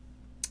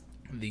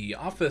 the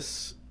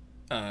Office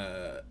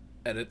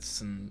edits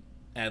and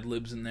ad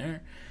libs in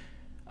there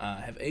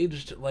have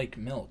aged like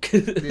milk.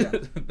 Yeah.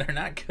 They're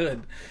not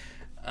good.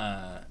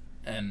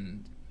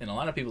 And in a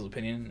lot of people's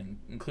opinion,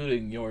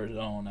 including yours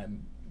own,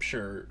 I'm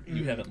sure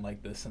you haven't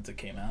liked this since it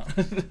came out.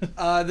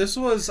 This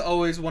was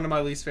always one of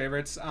my least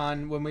favorites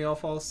on When We All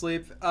Fall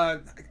Asleep.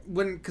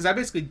 Because I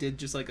basically did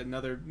just like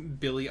another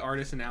Billie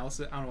artist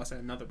analysis. I don't know why I said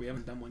another. We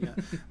haven't done one yet.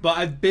 But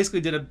I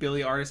basically did a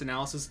Billie artist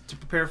analysis to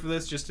prepare for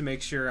this, just to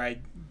make sure I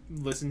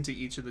listened to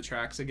each of the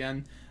tracks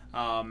again.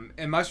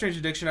 And My Strange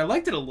Addiction, I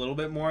liked it a little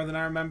bit more than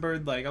I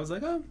remembered. Like, I was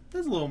like, oh,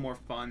 that's a little more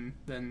fun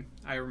than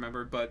I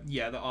remembered. But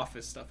yeah, the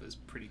Office stuff is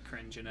pretty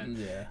cringe in it.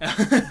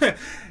 Yeah.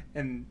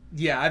 And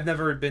yeah, I've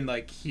never been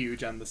like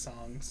huge on the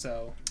song,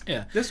 so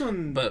yeah. This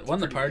one, but When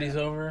the Party's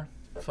Over,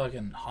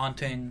 fucking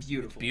haunting,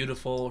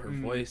 beautiful. Her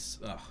voice,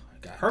 oh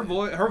god.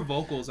 Her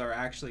vocals are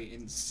actually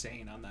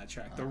insane on that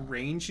track. The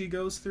range she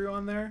goes through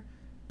on there.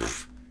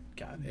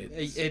 God,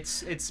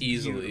 it's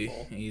easily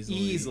beautiful.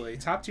 Easily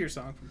top tier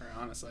song from her,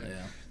 honestly.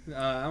 Yeah.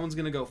 That one's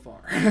gonna go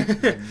far.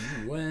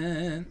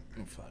 When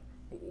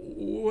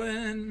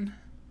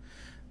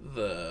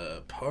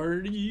the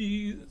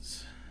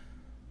party's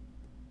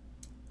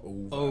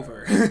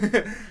over.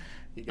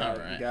 You got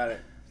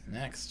it.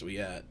 Next, we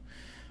got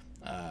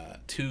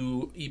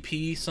 2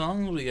 EP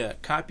songs. We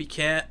got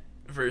Copycat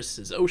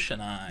versus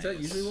Ocean Eyes. Is that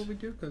usually what we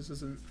do? Because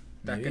isn't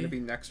that going to be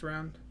next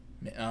round?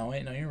 Oh,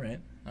 wait, no, you're right.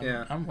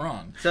 I'm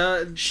wrong.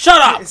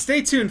 Shut up!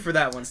 Stay tuned for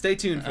that one.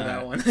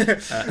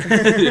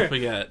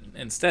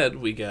 Instead,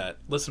 we got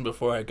Listen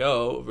Before I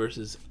Go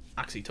versus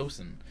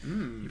Oxytocin.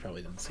 You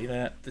probably didn't see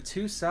that. The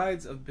 2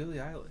 sides of Billie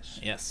Eilish.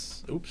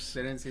 Yes. Oops.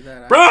 They didn't see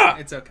that. Bruh!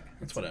 It's okay.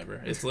 It's whatever.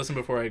 Okay. It's Listen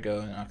Before I Go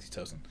and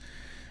Oxytocin.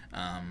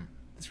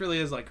 This really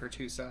is like her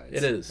 2 sides.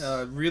 It is.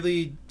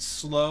 Really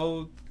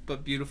slow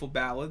but beautiful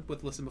ballad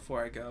with Listen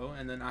Before I Go,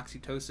 and then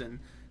Oxytocin,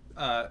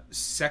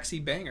 sexy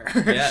banger.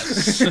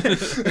 Yes.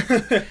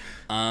 Billie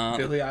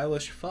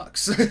Eilish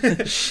fucks.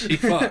 She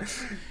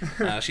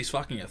fucks. She's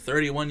fucking a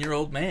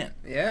 31-year-old man.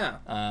 Yeah.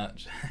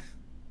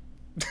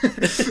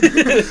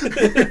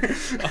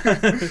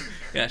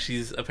 Yeah,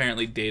 she's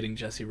apparently dating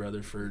Jesse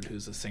Rutherford,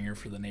 who's a singer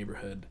for The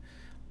Neighborhood.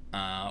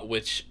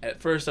 Which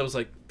at first I was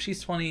like,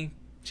 she's 20,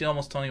 she's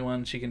almost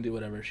 21, she can do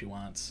whatever she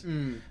wants.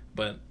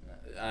 But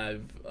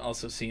I've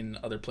also seen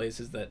other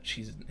places that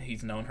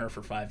he's known her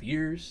for 5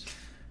 years.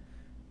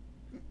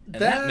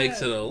 And that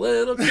makes it a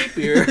little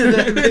creepier.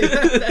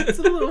 That's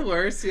a little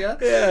worse, yeah.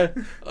 Yeah.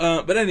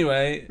 But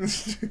anyway,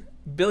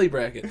 Billy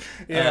Brackett.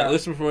 Yeah.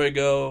 Listen Before I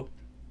Go.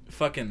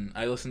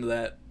 I listened to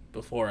that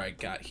before I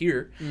got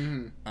here.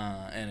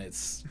 And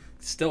it's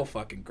still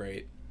fucking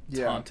great. It's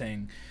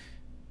haunting.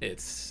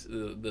 It's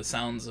the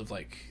sounds of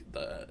like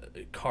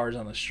the cars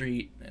on the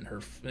street and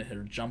her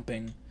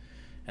jumping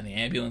and the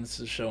ambulance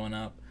is showing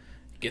up.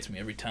 It gets me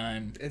every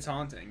time. It's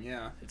haunting,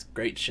 yeah. It's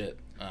great shit.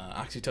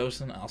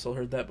 Oxytocin, I also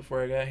heard that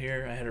before I got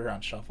here. I had her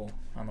on shuffle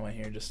on the way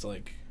here just to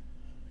like,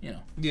 yeah,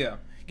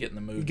 get in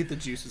the mood. Get the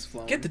juices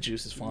flowing.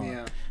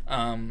 Yeah.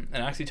 And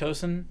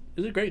Oxytocin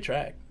is a great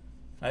track.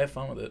 I have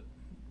fun with it,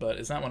 but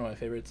it's not one of my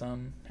favorites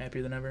on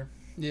Happier Than Ever.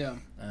 Yeah.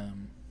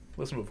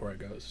 Listen Before I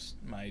Go is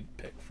my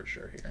pick for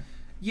sure here.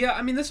 Yeah,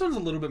 I mean, this one's a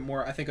little bit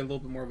more of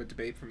a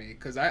debate for me,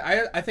 because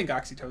I think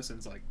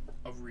Oxytocin's, like,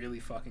 a really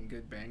fucking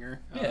good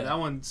banger. Yeah. That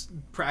one's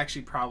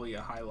actually probably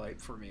a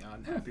highlight for me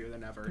on Happier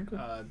Than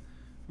Ever.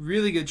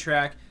 Really good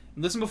track.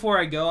 Listen Before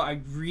I Go,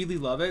 I really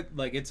love it.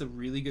 Like, it's a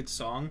really good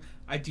song.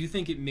 I do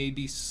think it may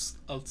be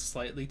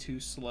slightly too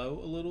slow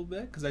a little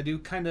bit, because I do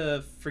kind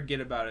of forget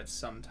about it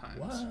sometimes.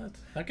 What?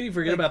 How can you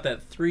forget about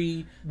that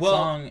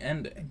song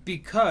ending?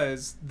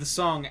 Because the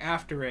song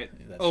after it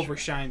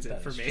overshines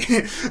it for me.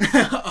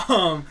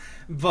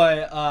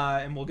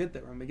 And we'll get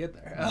there when we get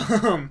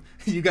there.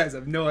 You guys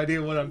have no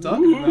idea what I'm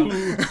talking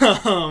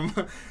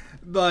about.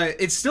 But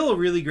it's still a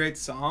really great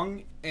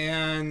song,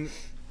 and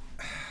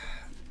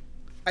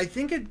I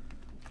think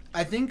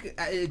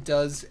it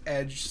does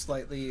edge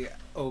slightly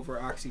over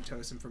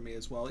Oxytocin for me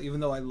as well,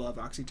 even though I love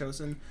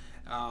Oxytocin.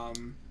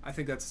 I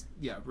think that's,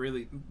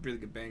 really, really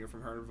good banger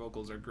from her. Her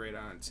vocals are great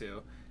on it,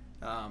 too.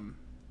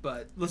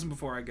 But Listen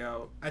Before I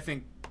Go, I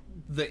think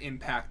the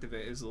impact of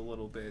it is a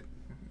little bit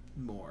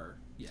more,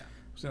 I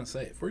was going to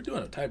say, if we're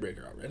doing a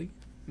tiebreaker already,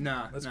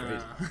 that's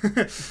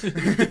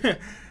crazy.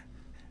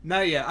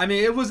 Not yet. I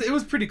mean, it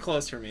was pretty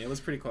close for me. It was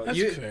pretty close.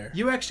 That's fair.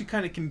 You actually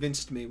kind of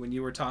convinced me when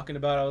you were talking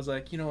about it. I was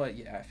like, you know what?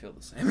 Yeah, I feel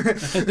the same.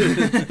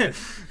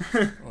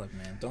 Look,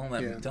 man, don't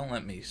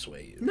let me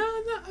sway you. No.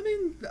 I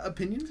mean,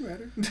 opinions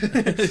matter.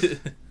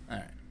 All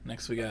right.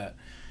 Next, we got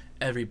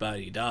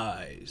Everybody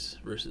Dies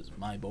versus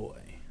My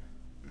Boy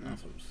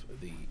off of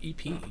the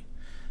EP.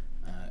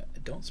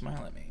 Don't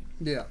Smile at Me.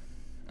 Yeah.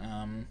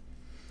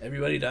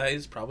 Everybody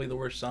Dies, probably the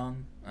worst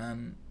song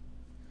on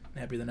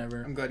Happier Than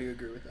Ever. I'm glad you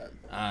agree with that.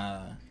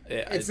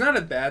 It's not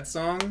a bad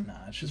song.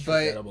 Nah, it's just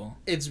forgettable.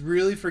 It's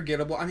really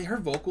forgettable. I mean, her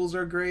vocals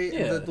are great.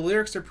 Yeah. The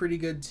lyrics are pretty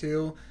good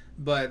too,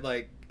 but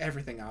like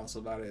everything else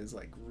about it is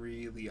like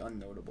really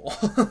unnotable.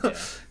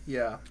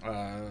 Yeah.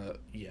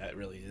 Yeah, it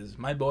really is.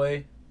 My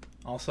Boy,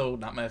 also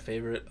not my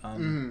favorite.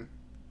 Don't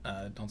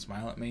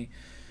Smile at Me,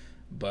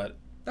 but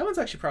that one's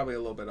actually probably a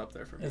little bit up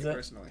there for me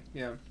personally.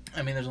 Yeah.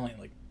 I mean, there's only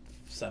like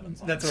 7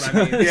 songs. That's what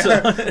I mean.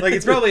 Yeah. Like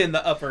it's probably in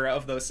the upper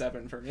of those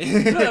 7 for me.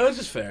 No, it's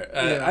just fair.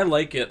 I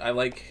like it. I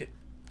like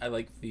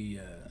the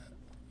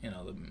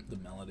the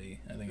melody.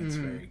 I think it's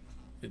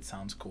it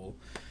sounds cool.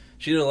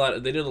 They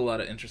did a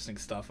lot of interesting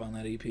stuff on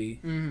that EP.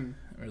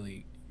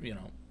 Really,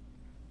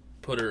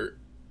 put her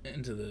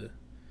into the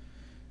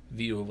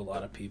view of a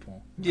lot of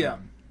people. Yeah.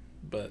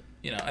 But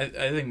I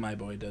think My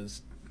Boy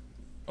does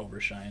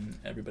overshine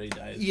Everybody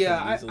Dies.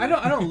 Yeah, I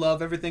don't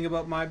love everything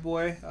about My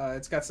Boy.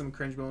 It's got some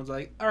cringe moments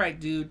like, all right,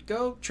 dude,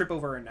 go trip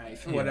over a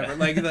knife or whatever.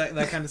 Like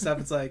that kind of stuff.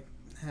 It's like,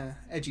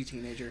 edgy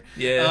teenager.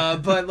 Yeah.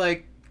 But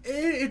like,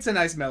 it's a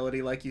nice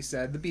melody, like you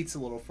said. The beat's a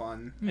little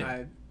fun.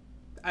 Yeah.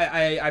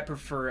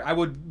 I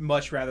would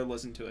much rather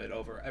listen to it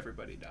over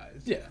Everybody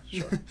Dies. Yeah,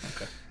 sure.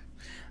 Okay.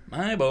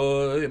 My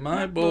boy,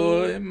 my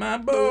boy, my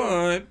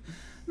boy.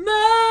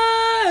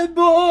 My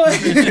boy.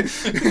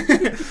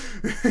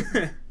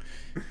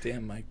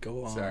 Damn, Mike,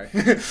 go on. Sorry.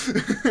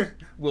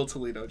 Will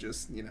Toledo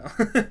just,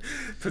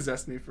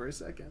 possessed me for a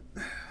second.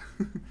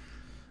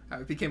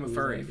 I became a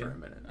furry for a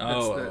minute.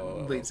 That's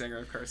the lead singer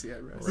of Car Seat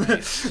Headrest.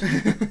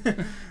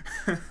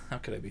 Right. How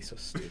could I be so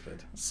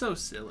stupid? So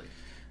silly.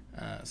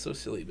 So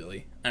silly,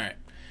 Billy. All right.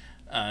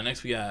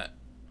 Next, we got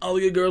All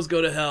the Good Girls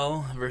Go to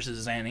Hell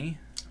versus Zanny.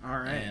 All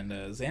right. And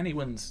Zanny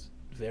wins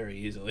very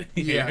easily.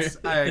 Yes,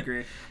 I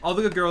agree. All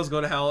the Good Girls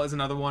Go to Hell is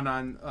another one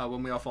on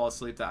When We All Fall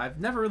Asleep that I've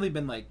never really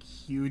been like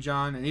huge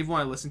on, and even when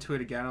I listened to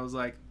it again, I was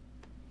like,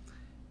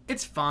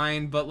 it's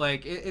fine, but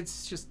like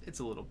it's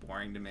a little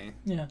boring to me.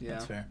 Yeah,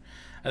 that's fair.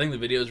 I think the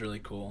video is really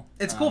cool.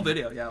 It's a cool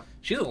video, yeah.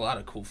 She has a lot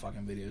of cool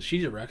fucking videos. She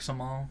directs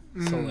them all,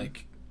 so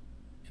like,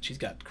 she's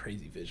got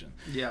crazy vision.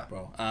 Yeah,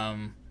 bro.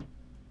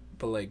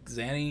 but like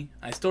Zanny,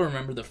 I still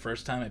remember the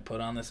first time I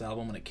put on this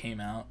album when it came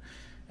out,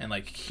 and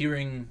like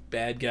hearing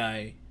Bad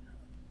Guy,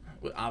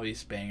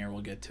 obvious banger.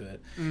 We'll get to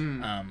it.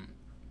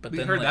 But we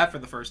heard that for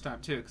the first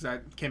time too, because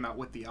that came out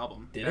with the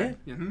album. Did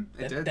it?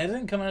 Mm-hmm. It did. That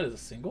didn't come out as a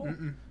single.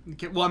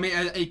 Well, I mean,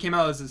 it came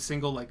out as a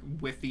single like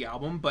with the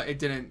album, but it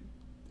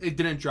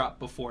didn't drop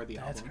before the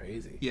album. That's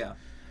crazy. Yeah.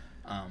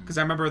 Because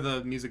I remember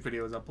the music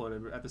video was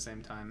uploaded at the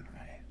same time.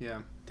 Right.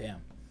 Yeah.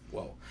 Damn.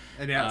 Whoa.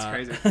 And yeah, it's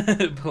crazy.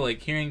 But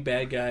like hearing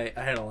Bad Guy,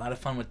 I had a lot of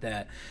fun with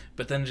that.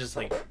 But then just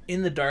like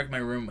in the dark, my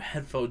room,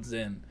 headphones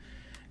in,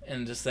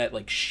 and just that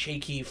like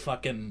shaky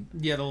fucking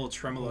the little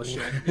tremolo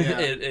shit.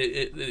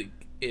 Yeah.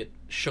 It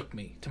shook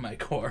me to my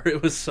core.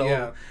 It was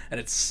so, and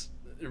it's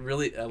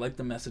really, I like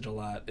the message a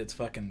lot. It's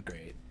fucking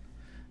great.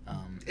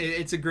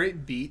 It's a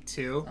great beat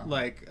too.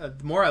 Like the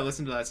more I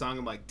listen to that song,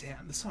 I'm like,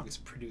 damn, this song is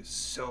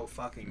produced so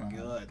fucking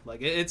good.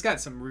 Like it's got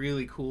some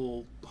really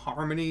cool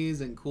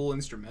harmonies and cool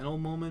instrumental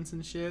moments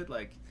and shit.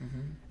 Like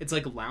it's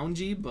like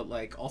loungy, but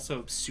like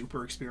also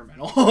super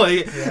experimental.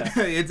 Like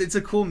it's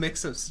a cool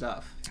mix of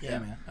stuff. Yeah,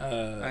 man.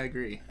 I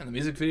agree. And the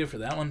music video for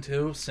that one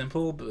too,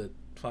 simple but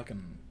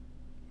fucking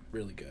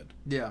really good.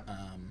 Yeah.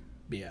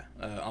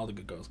 All the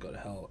good girls go to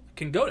hell.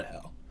 Can go to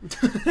hell.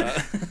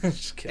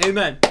 Just kidding.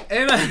 Amen.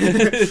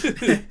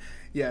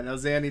 Yeah, no,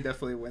 Zanny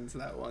definitely wins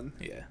that one.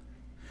 Yeah.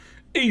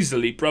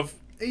 Easily, bruv.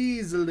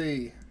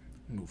 Easily.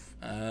 Move.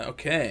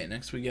 Okay,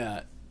 next we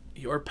got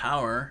Your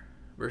Power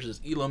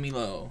versus Ilo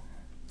Milo.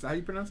 Is that how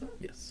you pronounce it?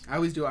 Yes. I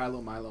always do Ilo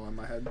Milo in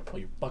my head. Well,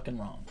 you're fucking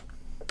wrong.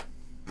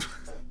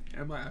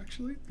 Am I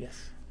actually?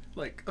 Yes.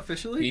 Like,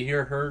 officially? You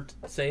hear her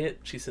say it,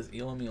 she says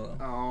Ilo Milo.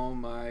 Oh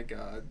my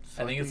god.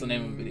 I think it's the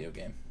name of a video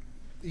game.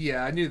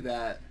 Yeah, I knew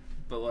that,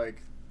 but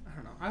like, I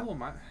don't know. Ilo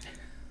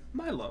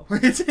Milo.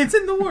 It's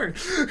in the word.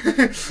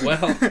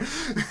 Well.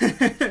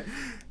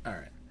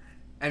 Alright.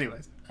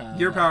 Anyways.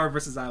 Your Power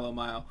versus Ilo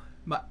Milo.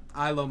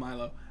 Ilo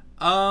Milo.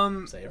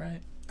 Say it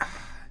right.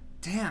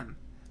 Damn.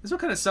 This one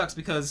kind of sucks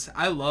because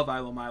I love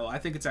Ilo Milo. I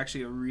think it's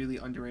actually a really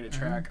underrated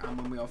track on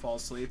When We All Fall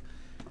Asleep.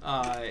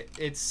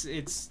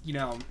 It's you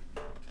know,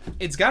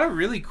 it's got a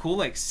really cool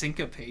like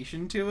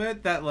syncopation to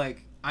it that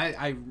like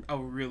I'm a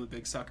really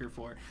big sucker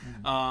for.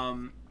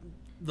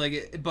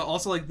 But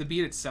also like the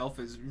beat itself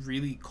is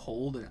really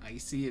cold and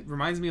icy. It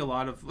reminds me a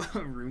lot of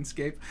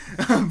RuneScape,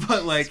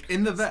 but like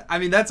I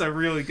mean that's a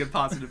really good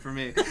positive for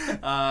me.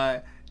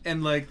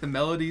 And like the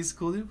melody's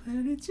cool.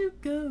 Where did you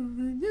go?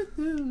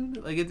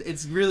 Like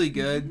it's really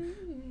good.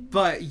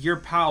 But Your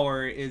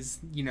Power is,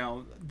 you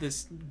know,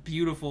 this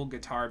beautiful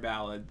guitar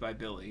ballad by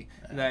Billy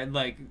that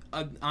like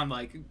on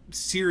like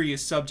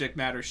serious subject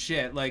matter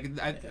shit. Like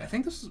I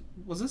think this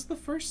was the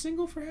first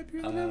single for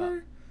Happier Than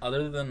Ever?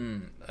 Other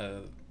than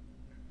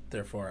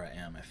Therefore I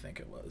Am, I think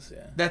it was.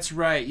 Yeah. That's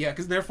right. Yeah,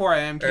 because Therefore I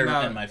Am came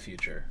out in My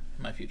Future.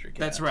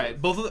 That's right.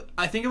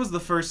 I think it was the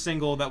first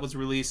single that was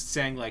released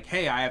saying like,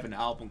 "Hey, I have an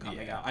album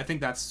coming out." I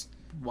think that's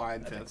why I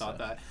thought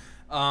that.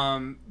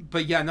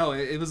 But yeah, no,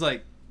 it was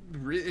like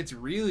it's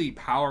really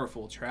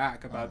powerful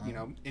track about you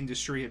know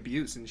industry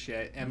abuse and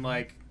shit, and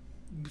like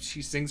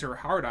she sings her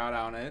heart out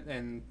on it,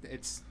 and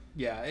it's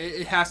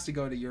it has to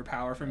go to Your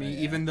Power for me,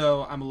 even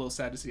though I'm a little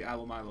sad to see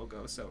Ilo Milo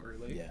go so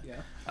early.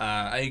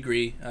 I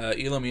agree.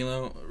 Ilo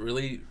Milo,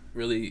 really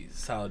really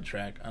solid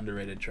track,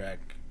 underrated track.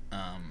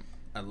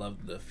 I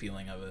love the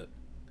feeling of it.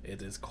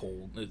 It is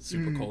cold. It's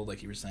super cold,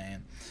 like you were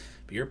saying.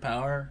 But Your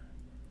Power,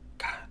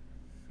 God,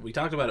 we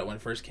talked about it when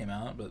it first came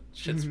out, but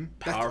shit's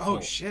powerful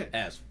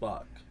as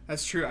fuck.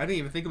 That's true. I didn't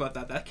even think about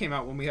that. That came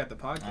out when we had the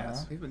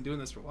podcast. We've been doing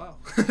this for a while.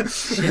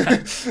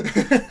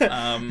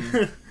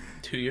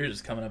 2 years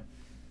is coming up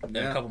in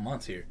a couple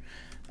months here.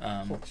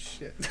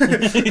 Shit.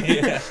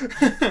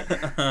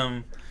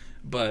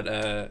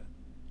 But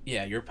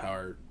Your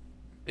Power,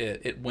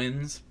 it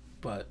wins.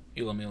 But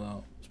Ilo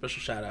Milo,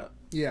 special shout out.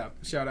 Yeah,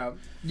 shout out.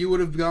 You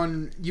would have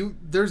gone.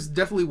 There's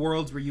definitely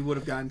worlds where you would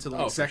have gotten to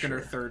like second or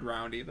third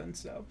round even.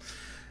 So,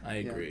 I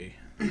agree.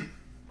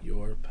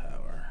 Your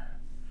Power.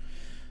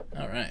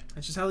 All right.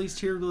 That's just how these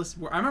tier lists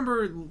were. I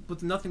remember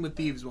with Nothing But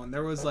Thieves one,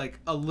 there was like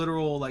a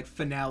literal like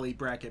finale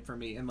bracket for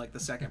me in like the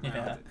second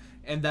round,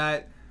 and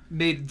that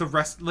made the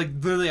rest like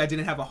literally I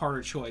didn't have a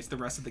harder choice the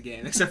rest of the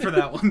game except for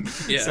that one.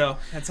 So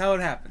that's how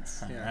it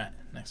happens. All right.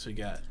 Next we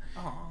got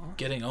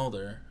Getting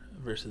Older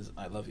versus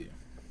I Love You.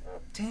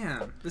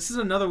 Damn, this is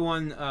another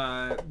one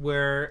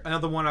where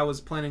another one I was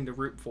planning to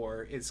root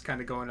for is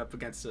kind of going up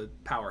against a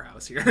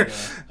powerhouse here.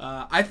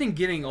 I think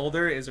Getting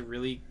Older is a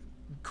really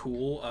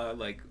cool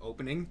like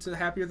opening to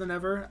Happier Than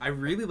Ever. I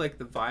really like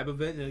the vibe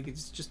of it. Like,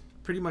 it's just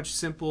pretty much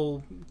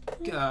simple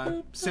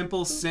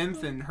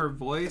synth and her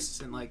voice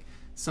and like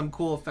some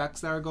cool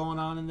effects that are going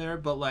on in there.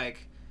 But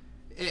like,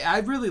 I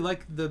really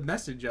like the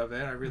message of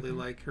it. I really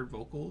like her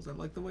vocals. I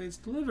like the way it's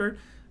delivered.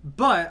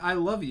 But I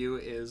Love You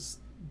is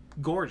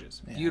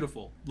gorgeous,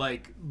 beautiful.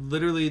 Like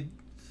literally,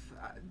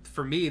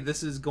 for me,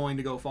 this is going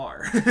to go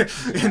far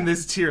in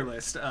this tier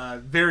list,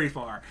 very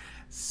far.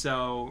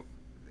 So,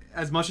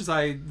 as much as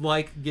I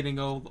like Getting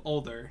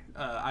Older,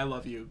 I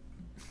Love You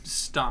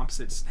stomps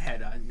its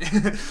head on.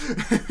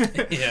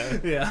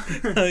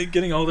 Yeah.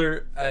 Getting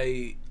Older,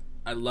 I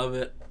love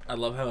it. I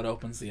love how it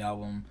opens the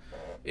album.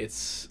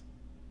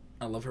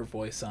 I love her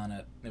voice on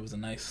it. It was a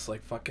nice,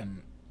 like,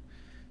 fucking,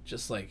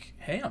 just like,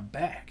 hey, I'm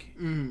back,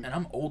 and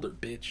I'm older,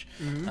 bitch.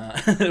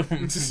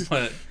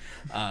 But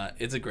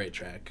it's a great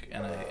track,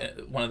 and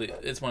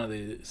it's one of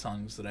the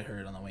songs that I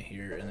heard on the way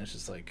here, and it's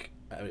just like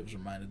I was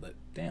reminded that,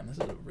 damn, this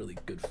is a really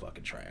good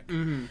fucking track.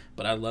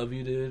 But I Love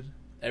You, dude.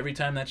 Every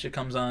time that shit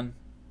comes on,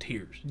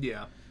 tears.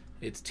 Yeah,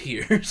 it's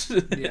tears.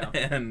 Yeah,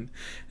 and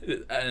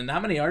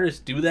not many artists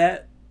do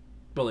that,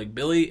 but like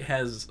Billie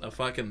has a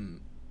fucking.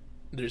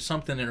 There's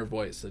something in her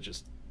voice that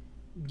just...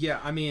 Yeah,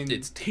 I mean...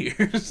 It's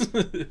tears.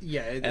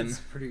 Yeah, it's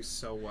produced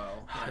so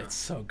well. Yeah. It's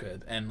so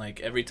good. And, like,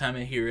 every time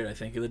I hear it, I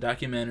think of the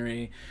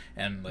documentary.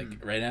 And,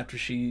 like, right after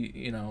she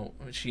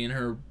and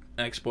her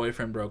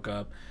ex-boyfriend broke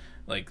up,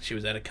 like, she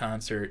was at a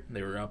concert.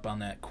 They were up on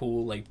that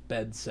cool, like,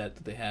 bed set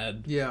that they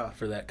had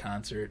for that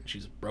concert. She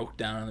just broke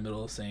down in the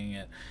middle of singing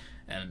it.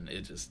 And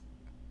it's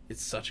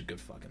such a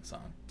good fucking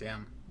song.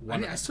 Damn.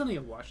 I still need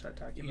to watch that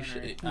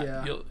documentary.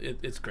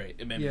 It's great.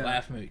 It made me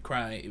laugh, it made me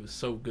cry. It was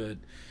so good.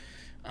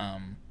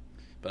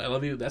 But I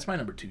Love You. That's my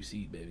number 2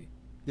 seed, baby.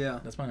 Yeah,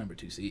 that's my number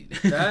 2 seed.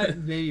 That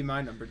may be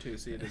my number 2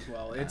 seed as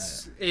well.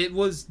 It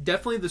was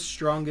definitely the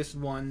strongest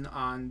one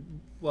on.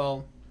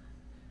 Well,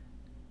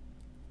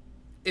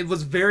 it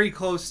was very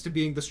close to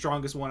being the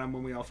strongest one on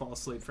When We All Fall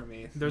Asleep for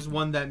me. There's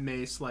one that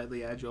may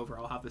slightly edge over.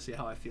 I'll have to see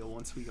how I feel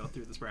once we go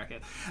through this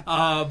bracket.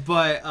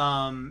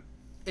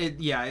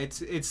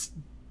 It's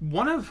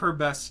one of her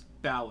best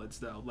ballads,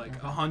 though, like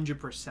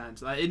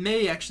 100%. It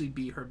may actually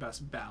be her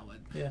best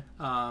ballad. Yeah.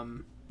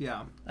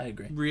 Yeah. I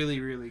agree. Really,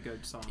 really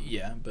good song.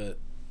 Yeah, but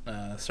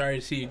sorry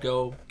to see you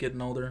go,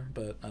 getting older,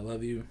 but I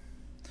love you.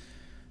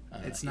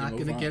 It's not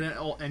going to get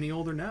any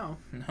older now.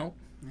 No.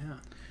 Yeah.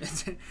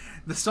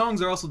 The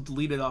songs are also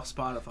deleted off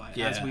Spotify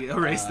as we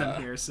erase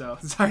them here, so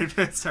sorry.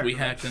 We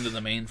hacked into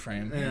the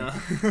mainframe.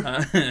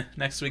 Yeah.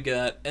 Next we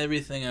got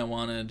Everything I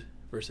Wanted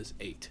versus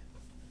 8.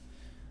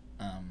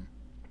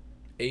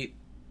 8,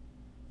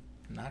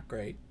 not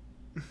great.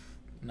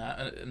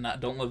 Not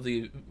don't love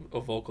the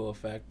vocal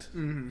effect.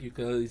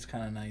 Ukulele's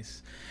kind of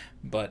nice,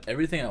 but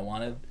Everything I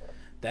Wanted,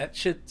 that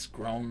shit's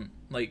grown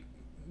like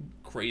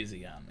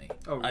crazy on me.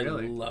 Oh,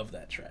 really? I love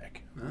that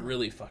track. Oh.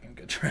 Really fucking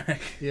good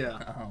track. Yeah.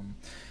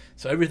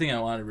 So Everything I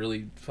Wanted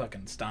really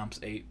fucking stomps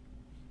 8.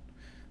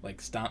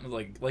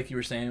 Like you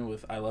were saying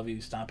with I Love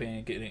You,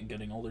 stomping and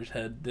getting older's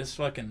head. This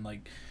fucking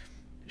like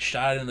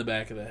shot in the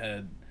back of the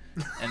head.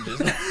 And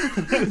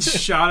just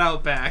shot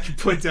out back,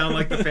 put down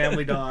like the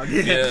family dog.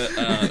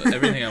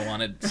 Everything I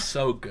Wanted,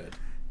 so good.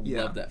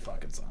 Love that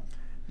fucking song.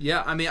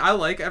 Yeah, I mean, I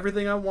like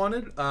Everything I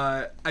Wanted.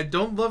 I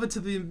don't love it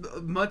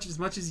as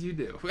much as you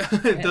do.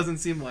 It doesn't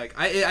seem like.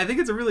 I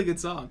think it's a really good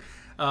song.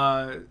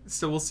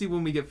 So we'll see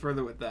when we get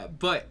further with that.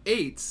 But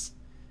 8's,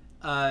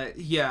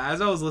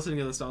 as I was listening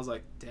to this, I was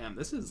like, damn,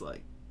 this is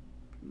like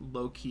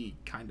low-key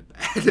kind of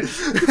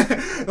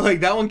bad. Like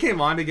that one came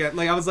on again,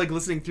 like I was like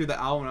listening through the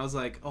album and I was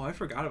like, oh, I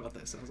forgot about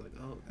this. And I was like,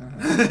 oh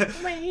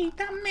wait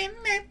a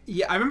minute.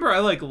 Yeah, I remember I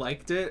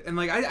liked it, and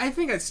like I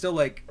think I still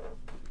like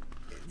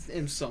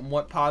am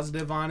somewhat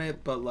positive on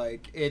it, but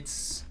like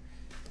it's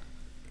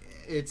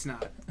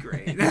not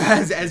great.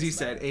 as you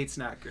said, 8's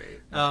not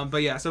great.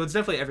 But yeah, so it's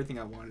definitely Everything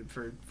I Wanted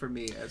for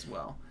me as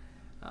well.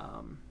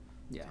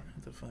 Yeah,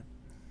 what the fuck.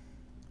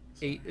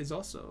 8 is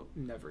also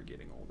Never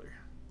Getting Older.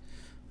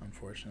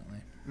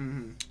 Unfortunately.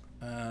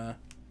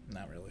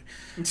 Not really.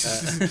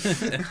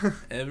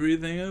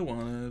 Everything I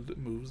Wanted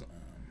moves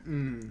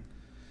on.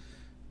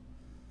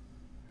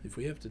 If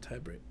we have to tie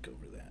break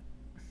over that.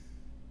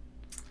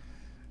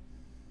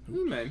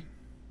 We may.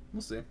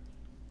 We'll see.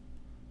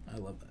 I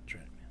love that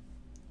track,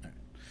 man. Alright.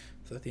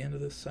 Is that the end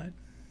of this side?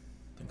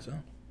 I think so.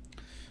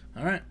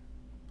 Alright.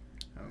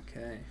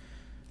 Okay.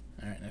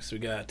 Alright, next we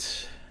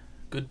got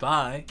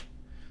Goodbye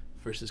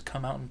versus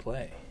Come Out and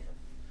Play.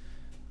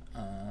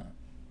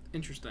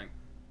 Interesting.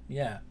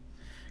 Yeah.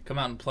 Come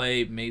Out and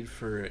Play, made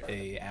for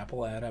a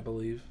Apple ad, I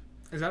believe.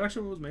 Is that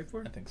actually what it was made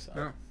for? I think so.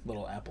 Oh.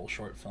 Little Apple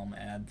short film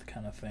ad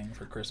kind of thing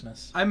for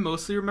Christmas. I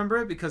mostly remember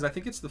it because I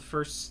think it's the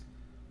first...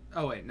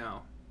 Oh, wait,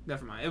 no.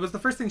 Never mind. It was the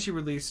first thing she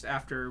released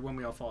after When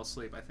We All Fall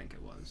Asleep, I think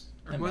it was.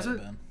 Or was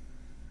it?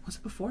 Was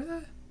it before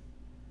that?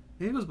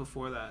 Maybe it was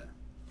before that.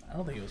 I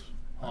don't think it was...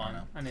 Hold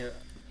on. I need it.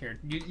 Here,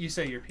 you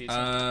say your piece.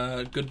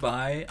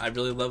 Goodbye. I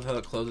really love how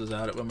it closes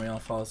out at When We All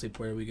Fall Asleep,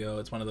 Where We Go.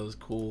 It's one of those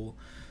cool...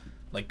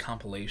 like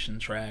compilation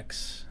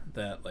tracks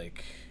that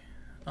like,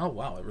 oh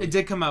wow, it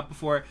did come out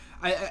before.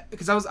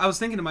 Because I was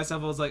thinking to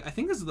myself, I was like, I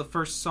think this is the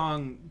first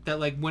song that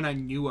like when I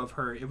knew of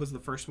her, it was the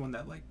first one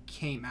that like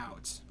came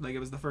out, like it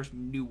was the first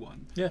new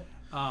one. Yeah.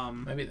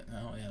 Maybe.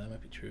 Oh yeah, that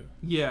might be true.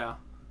 Yeah.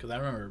 because I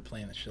remember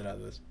playing the shit out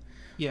of this.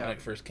 Yeah. When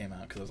it first came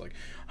out, because I was like,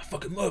 I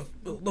fucking love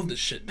this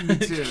shit. Me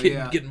too,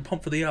 getting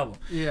pumped for the album.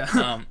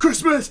 Yeah.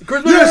 Christmas!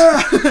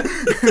 Yeah!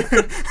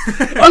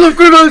 I love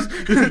Christmas!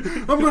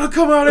 I'm gonna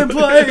come out and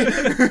play!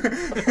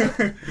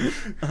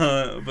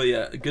 But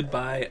yeah,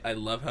 Goodbye, I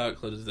love how it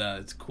closes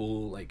out. It's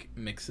cool, like,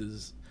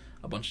 mixes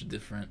a bunch of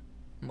different,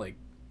 like,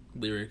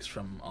 lyrics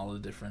from all the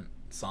different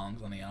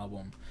songs on the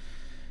album.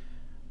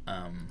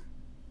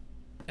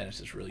 And it's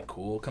just really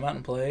cool. Come Out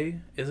and Play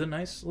is a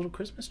nice little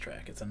Christmas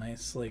track. It's a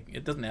nice, like,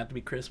 it doesn't have to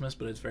be Christmas,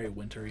 but it's very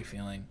wintry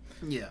feeling.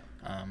 Yeah.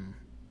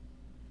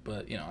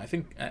 But you know, I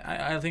think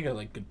I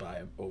like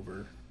Goodbye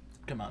over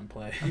Come Out and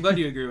Play. I'm glad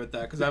you agree with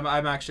that, because I'm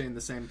actually in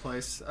the same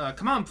place.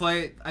 Come Out and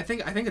Play, I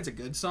think it's a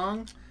good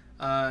song.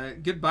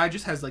 Goodbye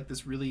just has like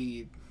this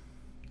really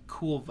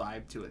cool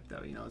vibe to it,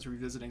 though. You know, it's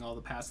revisiting all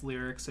the past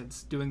lyrics.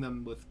 It's doing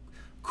them with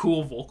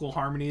cool vocal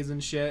harmonies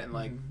and shit, and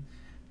like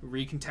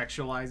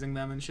recontextualizing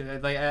them and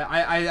shit. Like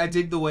I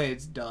dig the way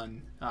it's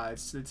done.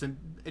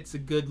 It's a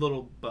good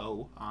little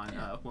bow on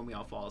When We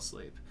All Fall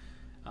Asleep.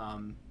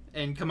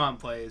 And Come Out and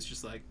Play is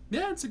just like,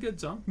 yeah, it's a good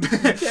song.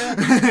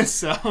 Yeah.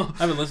 So I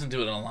haven't listened to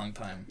it in a long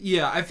time.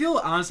 Yeah, I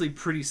feel honestly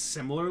pretty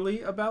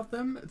similarly about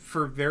them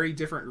for very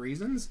different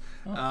reasons.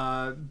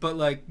 But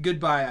like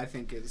Goodbye, I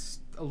think is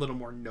a little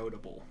more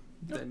notable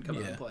than Come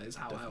Out and Play is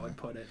how definitely. I would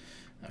put it.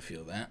 I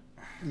feel that.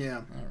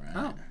 Yeah. All right.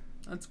 Oh,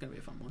 that's gonna be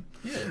a fun one.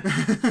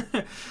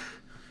 Yeah.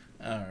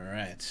 All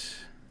right.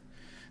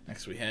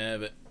 Next we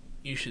have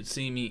You Should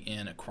See Me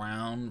in a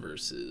Crown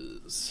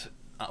versus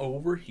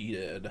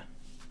Overheated.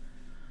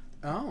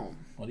 Oh.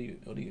 What are you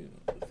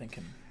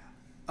thinking?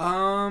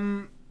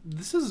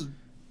 This is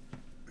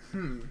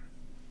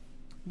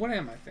what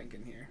am I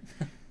thinking here?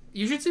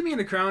 You Should See Me in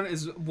a Crown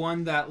is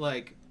one that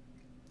like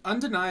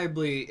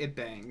undeniably it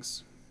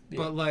bangs. Yeah.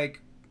 But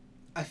like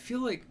I feel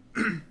like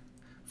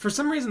for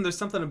some reason there's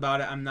something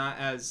about it I'm not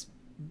as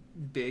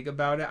big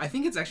about it. I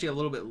think it's actually a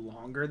little bit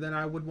longer than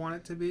I would want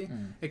it to be.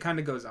 It kind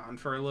of goes on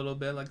for a little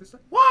bit, like it's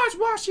like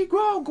wash she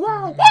grow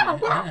wow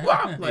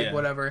like yeah.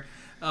 Whatever.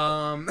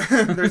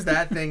 There's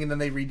that thing, and then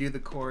they redo the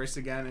chorus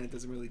again, and it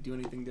doesn't really do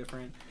anything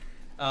different.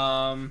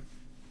 So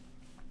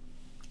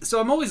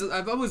I've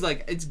always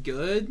like it's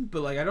good,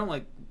 but like I don't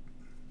like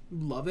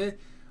love it.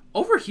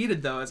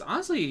 Overheated though is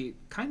honestly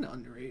kind of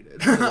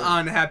underrated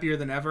on Happier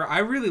Than Ever. I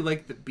really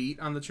like the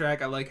beat on the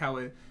track. I like how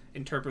it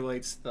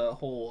interpolates the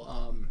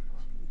whole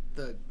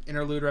the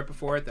interlude right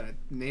before it. That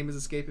name is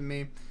escaping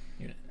me.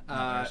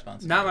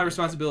 Not My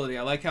Responsibility.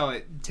 I like how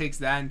it takes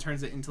that and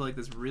turns it into like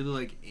this really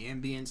like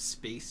ambient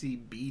spacey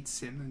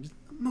beats and then just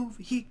move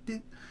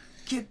heated,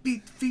 can't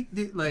beat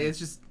defeated. Like it's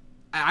just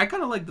I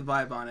kind of like the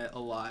vibe on it a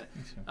lot.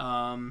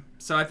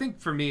 So I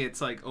think for me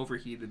it's like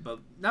Overheated, but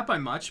not by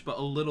much, but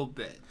a little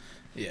bit.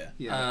 Yeah.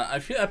 I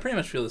pretty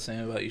much feel the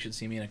same about You Should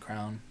See Me in a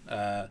Crown.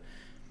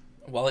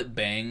 While it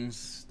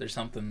bangs, there's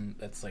something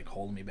that's like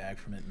holding me back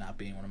from it not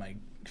being one of my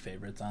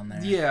favorites on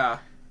there. Yeah.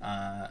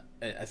 I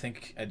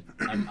think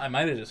I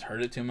might have just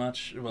heard it too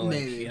much. Well, like,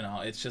 maybe. You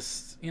know, it's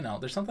just, you know,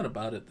 there's something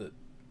about it that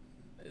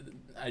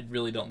I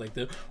really don't like.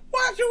 Watch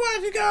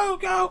you go.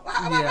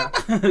 Yeah.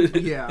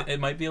 Yeah.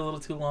 It might be a little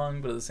too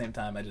long, but at the same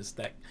time, I just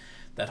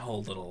that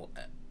whole little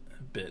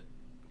bit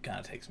kind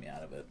of takes me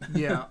out of it.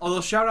 Yeah. Although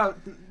shout out,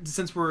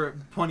 since we're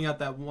pointing out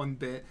that one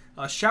bit,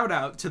 shout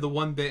out to the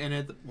one bit in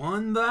it.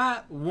 One.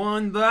 That's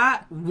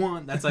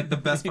like the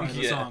best part of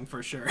the song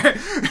for sure.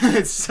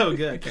 It's so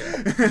good.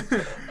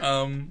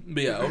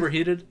 But yeah,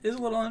 Overheated is a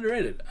little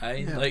underrated.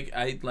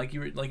 Like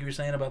you were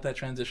saying about that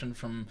transition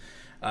from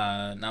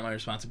Not My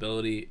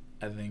Responsibility.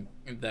 I think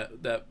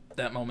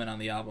that moment on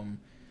the album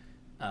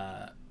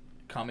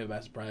caught me by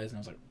surprise, and I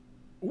was like,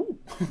 ooh.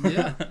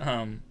 Yeah.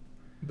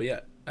 But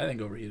yeah, I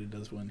think Overheated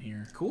does win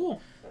here.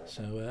 Cool.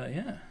 So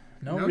yeah,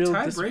 no real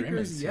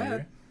disagreements yet.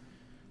 Here.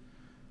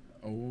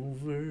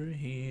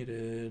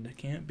 Overheated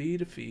can't be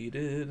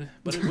defeated,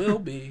 but it will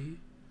be.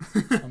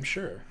 I'm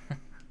sure.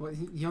 What,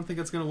 you don't think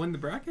it's gonna win the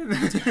bracket?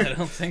 I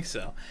don't think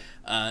so.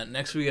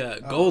 Next we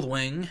got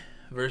Goldwing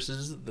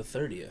versus The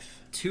 30th.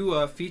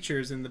 Two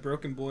features in the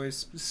Broken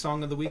Boys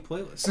Song of the Week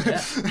playlist. Yeah.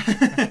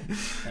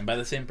 And by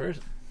the same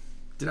person.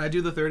 Did I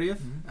do The 30th?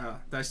 Mm-hmm.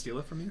 Did I steal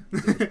it from you?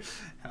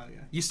 Hell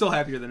yeah. You still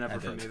Happier Than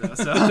Ever for me, though.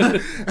 So.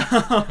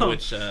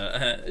 Which,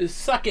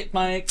 suck it,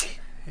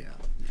 Mike. Yeah,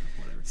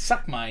 whatever.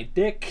 Suck my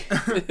dick.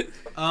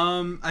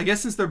 I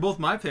guess since they're both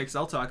my picks,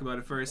 I'll talk about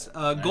it first.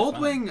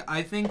 Goldwing, fine.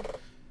 I think...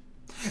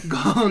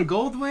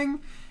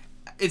 Goldwing,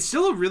 it's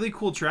still a really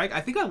cool track.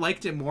 I think I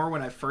liked it more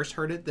when I first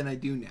heard it than I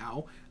do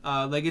now.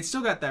 Like, it's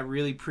still got that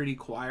really pretty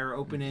choir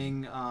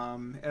opening,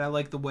 and I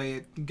like the way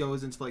it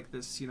goes into, like,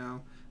 this, you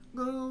know...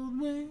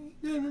 Goldwing,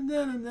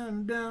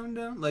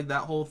 down, like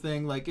that whole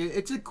thing. Like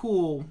it's a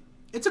cool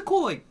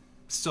like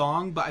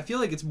song, but I feel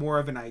like it's more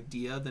of an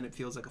idea than it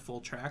feels like a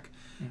full track.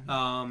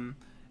 Mm-hmm.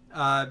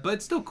 But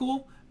it's still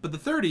cool. But the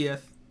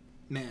 30th,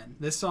 man,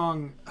 this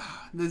song,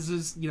 this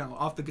is, you know,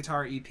 off the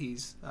Guitar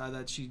EPs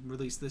that she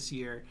released this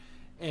year,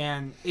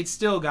 and it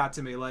still got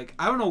to me. Like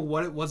I don't know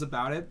what it was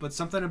about it, but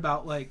something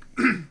about like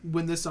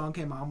when this song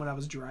came on when I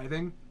was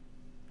driving.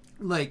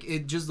 like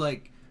it just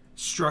like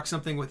struck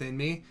something within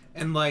me,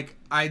 and like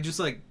I just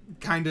like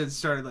kind of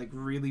started like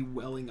really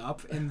welling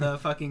up in the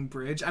fucking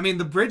bridge. I mean,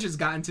 the bridge has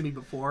gotten to me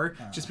before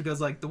just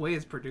because like the way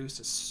it's produced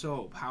is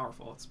so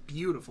powerful. It's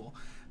beautiful.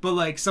 But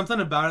like something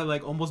about it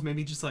like almost made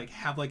me just like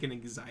have like an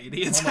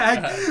anxiety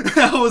attack.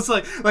 I was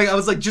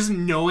like just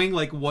knowing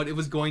like what it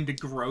was going to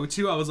grow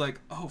to. I was like,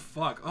 oh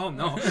fuck, oh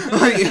no.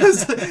 Like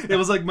it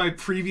was like my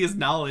previous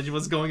knowledge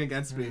was going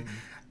against me.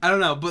 I don't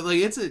know, but like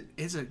it's a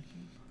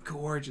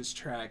gorgeous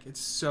track.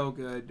 It's so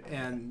good,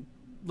 and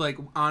like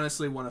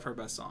honestly one of her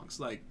best songs,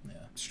 like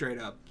straight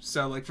up.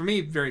 So like for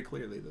me, very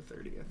clearly the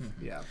 30th.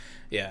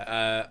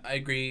 I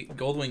agree.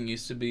 Goldwing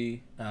used to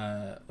be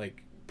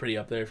like pretty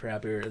up there for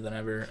Happier Than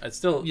Ever. It's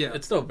still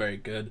very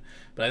good,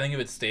 but I think if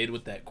it stayed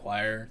with that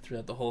choir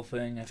throughout the whole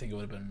thing, I think it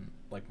would have been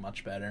like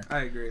much better.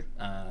 I agree.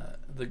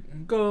 The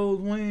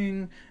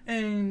Goldwing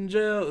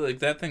Angel, like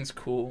that thing's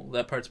cool.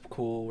 That part's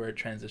cool where it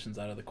transitions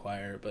out of the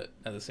choir, but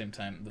at the same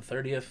time, the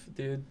 30th,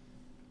 dude,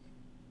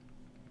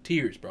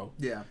 tears, bro.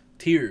 Yeah.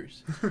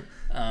 Tears.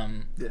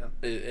 Yeah.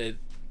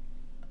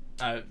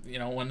 You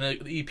know, when the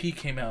EP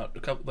came out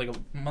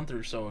a month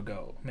or so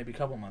ago, maybe a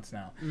couple months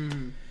now,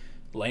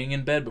 laying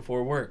in bed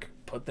before work,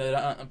 put that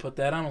on.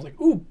 I was like,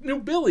 ooh, new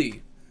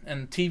Billy.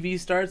 And TV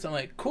starts. I'm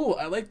like, cool,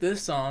 I like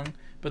this song.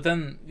 But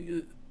then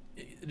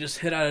it just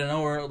hit out of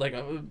nowhere, like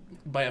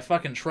by a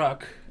fucking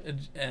truck,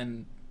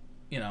 and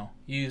you know,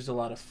 used a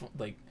lot of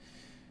like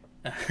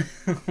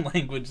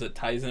language that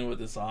ties in with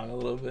the song a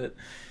little bit.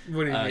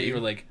 What do you mean? You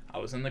were like, I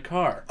was in the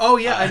car. Oh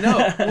yeah, I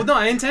know. Well, no,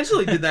 I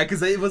intentionally did that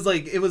because it was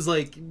like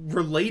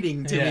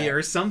relating to me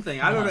or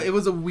something. I don't know. It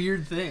was a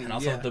weird thing. And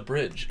also the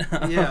bridge.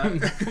 Yeah.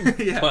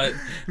 But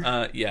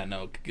no,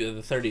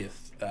 the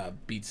 30th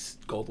beats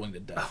Goldwing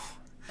to death.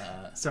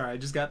 Sorry, I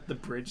just got the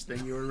bridge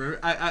thing. You were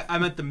I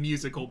meant the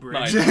musical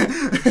bridge. The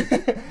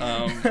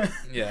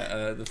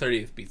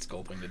 30th beats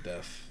Goldwing to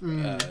death.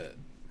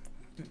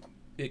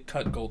 It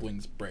cut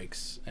Goldwing's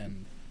brakes,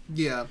 and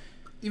even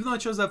though I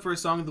chose that for a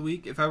song of the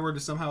week, if I were to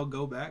somehow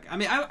go back, I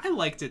mean, I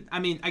liked it. I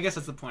mean, I guess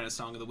that's the point of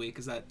song of the week,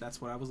 is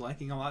that's what I was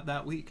liking a lot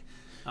that week.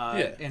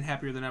 And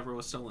Happier Than Ever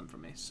was still in for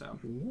me. So.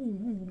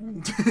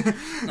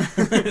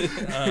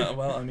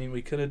 Well, I mean,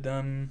 we could have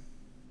done.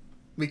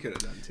 We could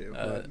have done too.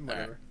 But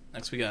whatever. Right.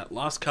 Next, we got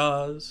Lost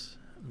Cause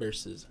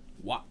versus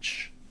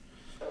Watch.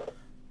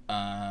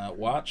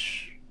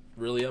 Watch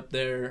really up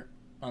there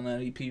on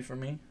that EP for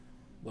me.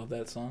 Love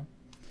that song.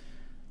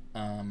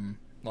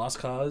 Lost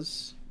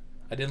Cause,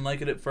 I didn't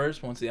like it at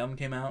first. Once the album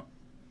came out,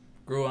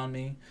 grew on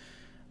me.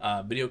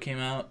 Video came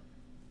out.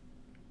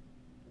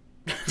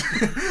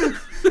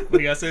 What do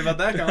you gotta say about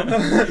that,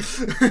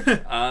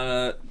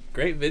 Colin?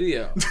 Great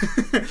video.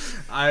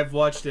 I've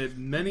watched it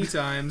many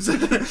times.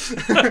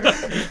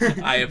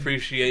 I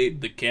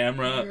appreciate the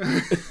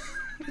camera.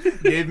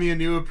 Gave me a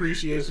new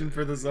appreciation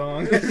for the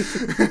song.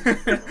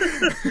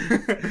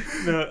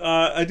 No,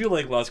 I do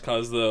like Lost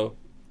Cause though,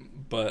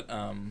 but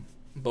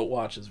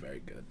Watch is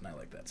very good, and I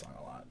like that song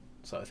a lot.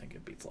 So I think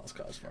it beats Lost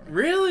Cause for me.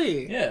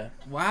 Really? Yeah.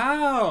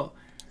 Wow.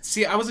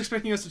 See, I was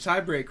expecting us to tie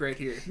break right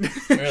here.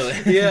 Really?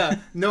 Yeah.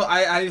 No,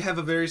 I have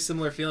a very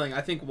similar feeling.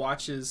 I think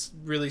Watch is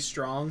really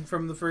strong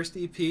from the first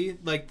EP.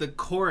 Like, the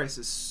chorus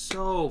is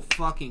so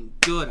fucking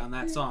good on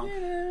that song.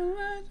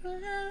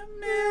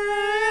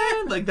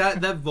 Like,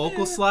 that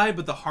vocal slide,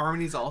 but the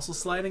harmony's also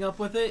sliding up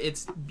with it.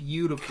 It's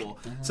beautiful.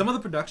 Some of the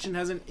production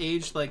hasn't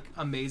aged, like,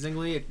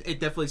 amazingly. It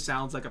definitely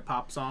sounds like a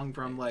pop song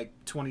from, like,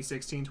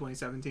 2016,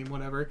 2017,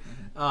 whatever.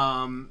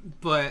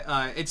 But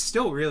it's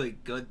still really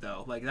good,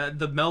 though. Like,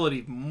 the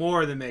melody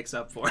more than makes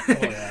up for it. Oh,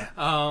 yeah.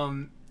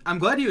 I'm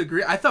glad you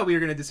agree. I thought we were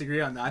going to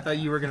disagree on that. I thought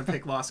you were going to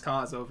pick Lost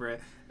Cause over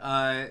it.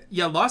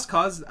 Yeah, Lost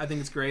Cause, I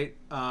think it's great.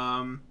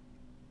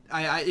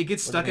 It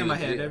gets stuck in my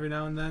head every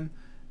now and then.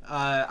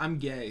 I'm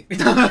gay. You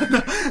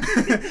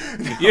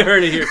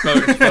heard it here,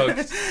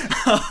 folks.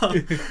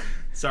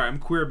 Sorry, I'm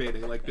queer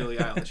baiting like Billie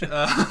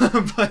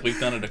Eilish. But we've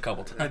done it a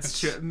couple times. That's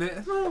true.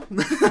 Well,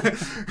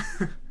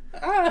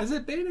 is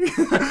it baiting?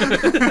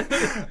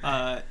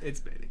 It's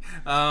baiting.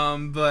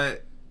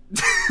 But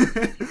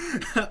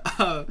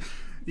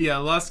yeah,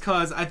 Lost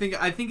Cause. I think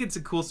it's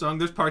a cool song.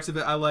 There's parts of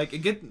it I like.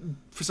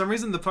 For some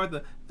reason the part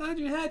that thought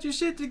you had your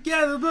shit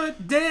together,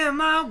 but damn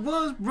I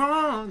was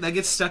wrong. That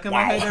gets stuck in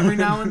my head every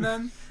now and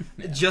then,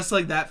 just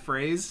like that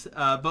phrase.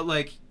 But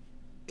like,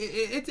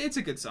 it's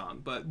a good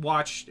song. But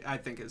Watch, I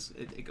think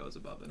it goes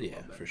above it.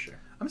 Yeah, for sure.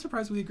 I'm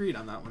surprised we agreed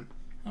on that one.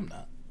 I'm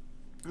not.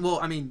 Well,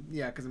 I mean,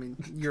 yeah, because I mean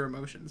your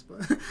emotions,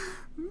 but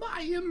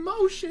my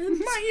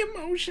emotions.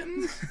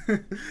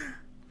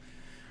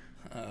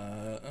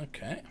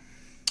 Okay.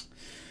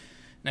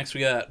 Next,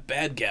 we got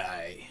Bad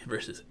Guy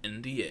versus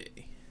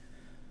NDA.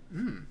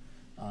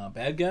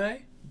 Bad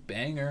Guy,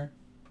 banger,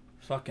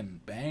 fucking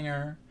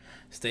banger.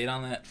 Stayed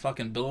on that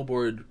fucking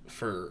Billboard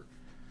for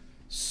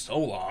so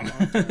long.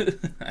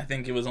 I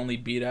think it was only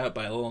beat out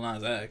by Lil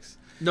Nas X.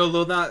 No,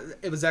 Lil Nas.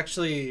 It was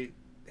actually.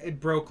 It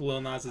broke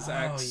Lil Nas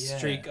X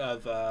streak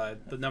of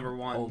the number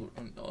one.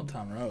 Old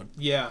Town Road.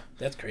 Yeah,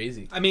 that's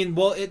crazy. I mean,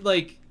 well, it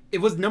like it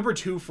was number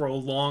 2 for a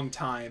long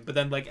time, but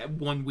then like at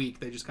 1 week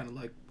they just kind of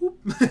like, whoop.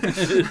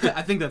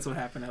 I think that's what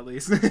happened at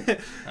least.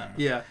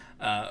 Yeah.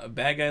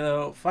 Bad Guy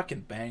though,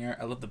 fucking banger.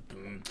 I love the.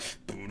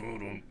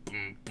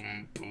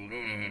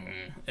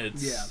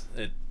 It's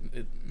it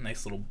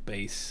nice little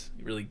bass.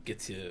 It really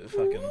gets you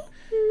fucking.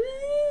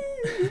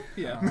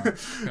 Yeah.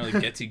 Really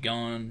gets you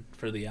going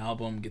for the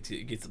album. Gets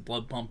the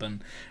blood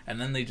pumping,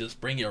 and then they just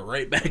bring you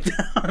right back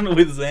down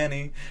with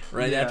Zanny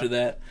right after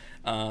that.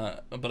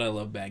 But I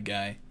love Bad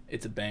Guy.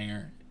 It's a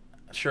banger.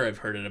 Sure, I've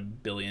heard it a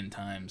billion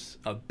times.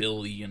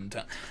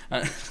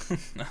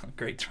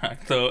 Great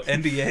track though.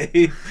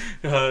 NDA,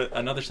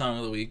 another song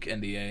of the week.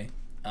 NDA.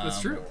 That's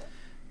true.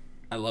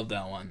 I love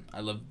that one. I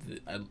love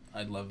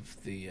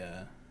the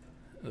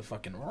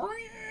fucking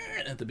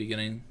at the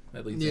beginning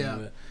that leads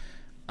into it.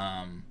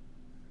 And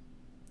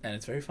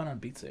it's very fun on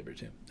Beat Saber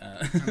too.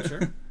 I'm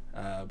sure.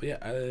 But yeah,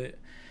 I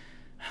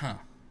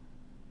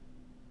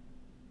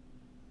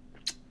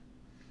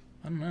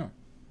don't know.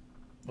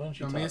 Why don't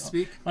you talk? Want me to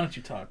speak? Why don't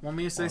you talk? Want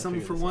me to say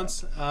something for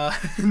once? Yeah,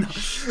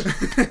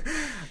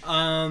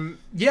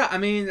 I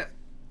mean,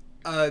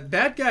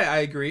 Bad Guy, I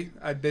agree.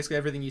 Basically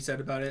everything you said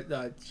about it.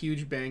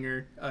 Huge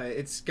banger.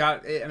 It's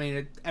got,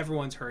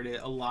 everyone's heard it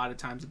a lot of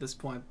times at this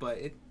point, but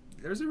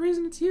there's a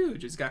reason it's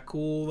huge. It's got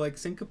cool, like,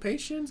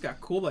 syncopation. It's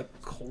got cool,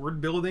 like,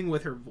 chord building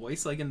with her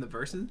voice, like, in the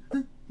verses.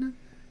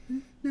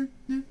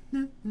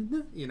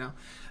 You know?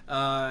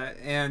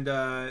 And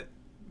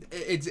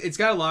it's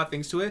got a lot of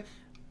things to it.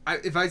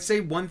 If I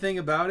say one thing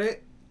about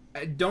it,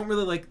 I don't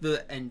really like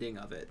the ending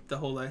of it. The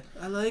whole, like,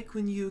 I like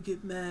when you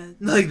get mad.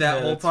 Like,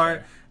 that whole part.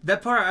 Fair.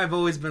 That part I've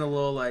always been a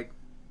little, like,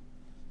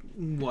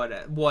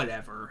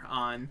 whatever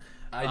on.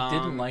 I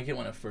didn't like it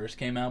when it first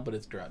came out, but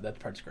that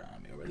part's grown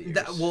on me over the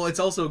years. Well, it's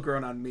also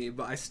grown on me,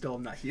 but I still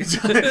am not huge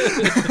on it.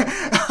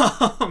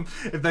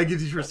 If that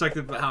gives you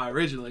perspective of how I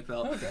originally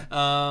felt. Okay.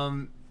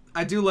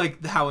 I do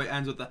like how it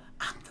ends with the,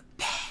 I'm the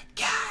bad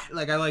guy.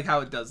 Like, I like how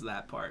it does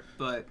that part,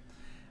 but...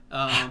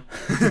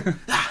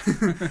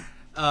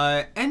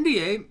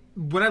 NDA,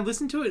 when I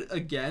listened to it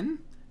again,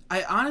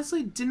 I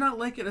honestly did not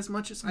like it as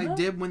much as I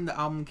did when the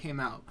album came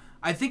out.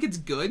 I think it's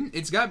good.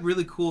 It's got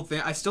really cool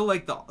things. I still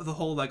like the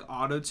whole like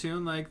auto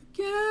tune, like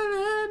 "Can't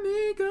Let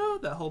Me Go,"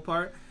 that whole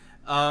part.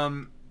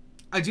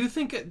 I do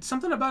think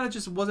something about it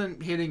just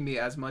wasn't hitting me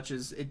as much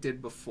as it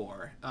did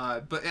before.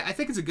 But I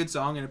think it's a good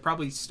song, and it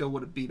probably still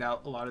would have beat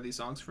out a lot of these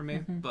songs for me.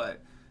 Mm-hmm.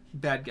 But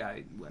Bad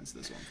Guy wins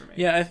this one for me.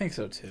 Yeah, I think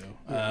so too.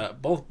 Yeah.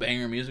 Both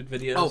banger music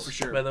videos. Oh, for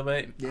sure. By the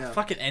way,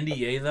 fucking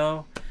NDA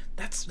though.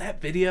 That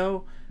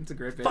video. It's a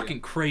great video.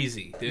 Fucking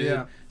crazy, dude.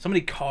 Yeah. So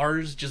many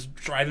cars just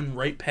driving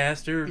right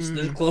past her,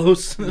 this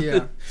close.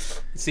 Yeah.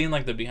 Seeing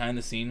like the behind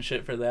the scenes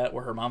shit for that,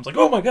 where her mom's like,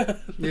 "Oh my god."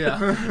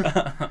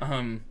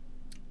 Yeah.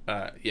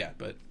 Yeah,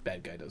 but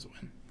Bad Guy does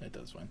win. It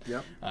does win.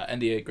 Yep.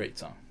 NDA, great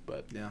song,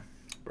 but yeah,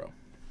 bro,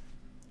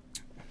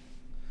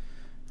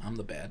 I'm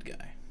the bad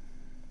guy.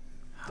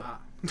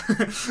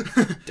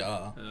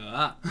 Duh.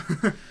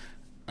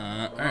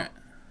 All right.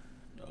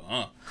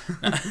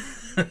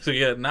 So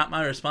yeah, Not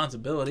My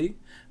Responsibility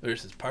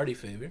versus Party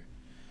Favor.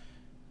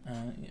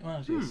 Why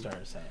don't you start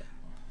us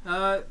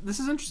out? This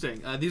is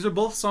interesting. These are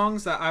both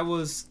songs that I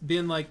was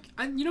being like,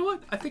 you know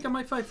what? I think I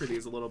might fight for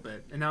these a little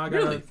bit, and now I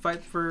gotta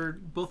fight for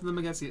both of them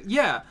against you.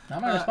 Yeah.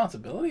 Not My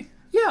Responsibility.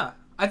 Yeah,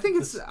 I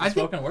think it's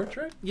spoken word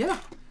track. Yeah.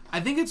 I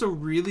think it's a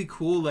really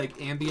cool,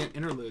 like, ambient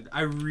interlude.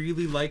 I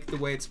really like the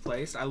way it's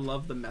placed. I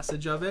love the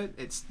message of it.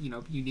 It's,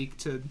 unique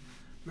to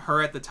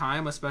her at the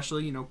time,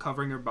 especially,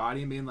 covering her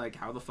body and being like,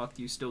 how the fuck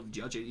do you still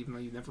judge it even though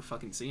you've never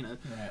fucking seen it?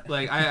 Right.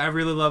 Like, I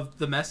really love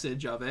the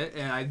message of it,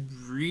 and I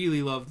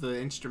really love the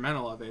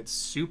instrumental of it. It's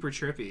super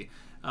trippy.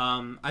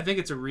 I think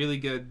it's a really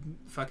good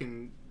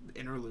fucking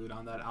interlude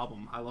on that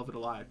album. I love it a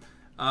lot.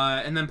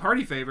 And then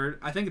Party Favor,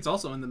 I think it's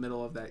also in the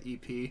middle of that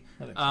EP.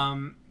 I think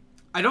so.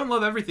 I don't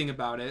love everything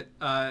about it,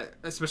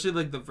 especially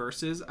like the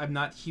verses. I'm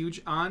not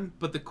huge on,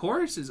 but the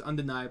chorus is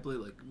undeniably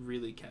like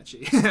really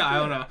catchy. I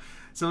don't know,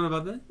 something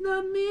about the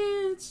 "not me,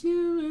 it's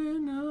you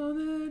and all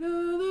that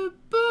other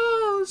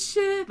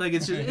bullshit." Like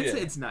it's just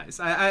it's nice.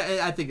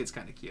 I think it's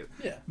kind of cute.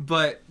 Yeah.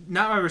 But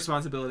Not My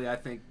Responsibility, I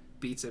think,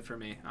 beats it for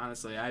me.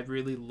 Honestly, I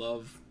really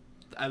love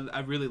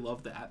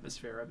the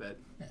atmosphere of it.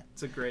 Yeah.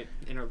 It's a great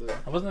interlude.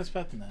 I wasn't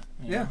expecting that.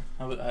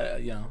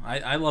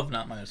 I love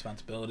Not My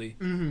Responsibility.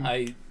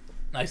 Mm-hmm.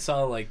 I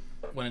saw like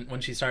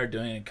when she started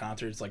doing it in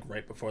concerts like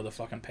right before the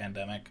fucking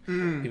pandemic.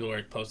 People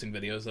were posting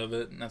videos of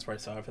it, and that's where I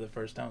saw it for the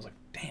first time. I was like,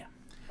 damn.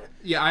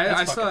 Yeah,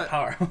 I saw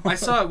it. I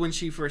saw it when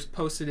she first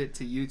posted it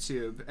to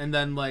YouTube, and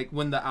then like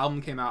when the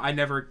album came out, I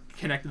never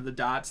connected the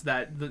dots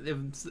that it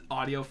was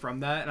audio from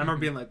that, and I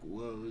remember being like,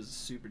 "Whoa, this is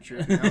super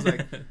trippy." I was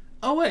like,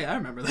 "Oh wait, I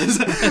remember this."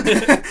 But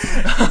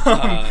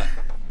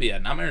yeah,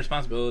 Not My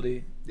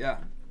Responsibility. Yeah.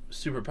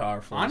 Super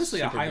powerful.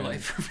 Honestly, a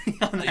highlight for me.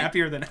 I'm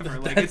happier than ever.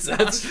 Like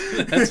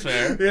that's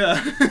fair.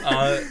 Yeah.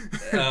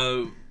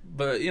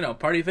 But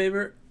Party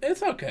Favor,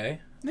 it's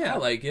okay. Yeah, I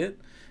like it.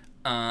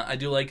 I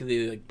do like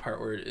the part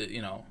where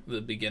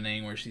the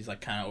beginning where she's like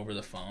kind of over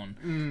the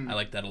phone. I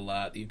like that a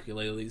lot. The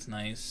ukulele's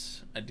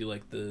nice. I do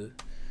like the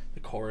the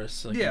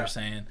chorus, like you were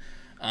saying.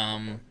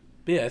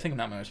 But yeah, I think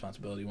Not My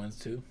Responsibility wins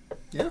too.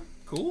 Yeah,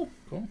 cool.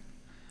 Cool.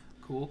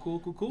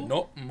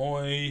 Not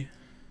me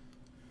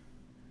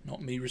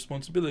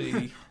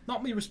responsibility.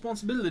 Not me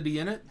responsibility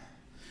in it.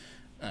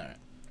 Alright.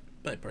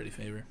 By party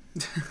favor.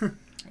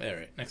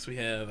 Alright, next we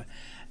have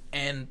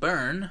And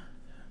Burn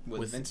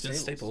with Vince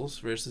Staples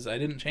versus I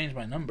Didn't Change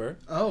My Number.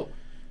 Oh.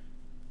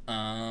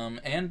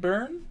 And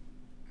Burn,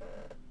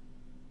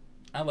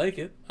 I like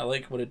it. I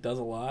like what it does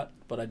a lot,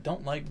 but I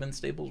don't like Vince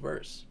Staples'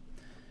 verse.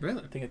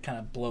 Really? I think it kind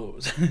of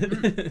blows.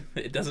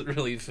 It doesn't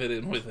really fit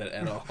in with it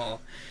at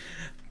all.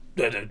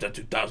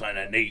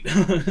 2008.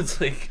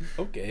 It's like,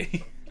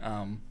 okay.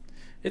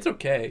 It's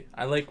okay.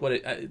 I like what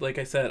it... like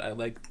I said, I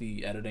like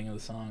the editing of the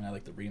song. I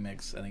like the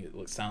remix. I think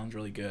it sounds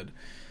really good.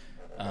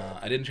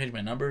 I Didn't Change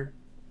My Number.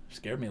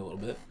 Scared me a little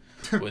bit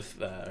with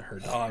her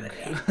dog.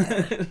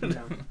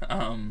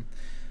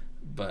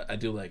 But I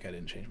do like I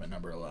Didn't Change My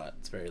Number a lot.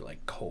 It's very,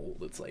 like, cold.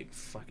 It's like,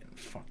 fuck you,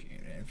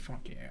 man.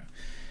 Fuck you.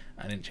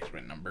 I didn't change my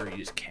number. You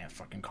just can't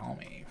fucking call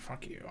me.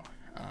 Fuck you.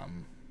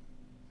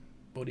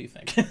 What do you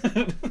think? I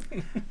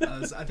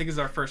think it's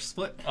our first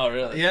split. Oh,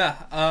 really? Yeah.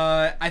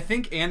 I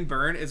think And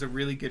Burn is a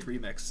really good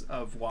remix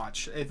of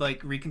Watch. It,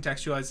 like,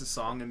 recontextualizes the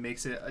song and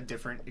makes it a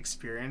different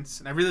experience.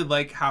 And I really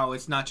like how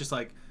it's not just,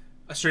 like,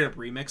 a straight-up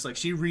remix. Like,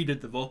 she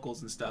redid the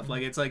vocals and stuff.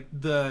 Like, it's, like,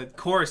 the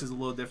chorus is a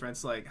little different.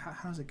 It's, like,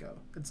 how does it go?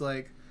 It's,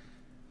 like...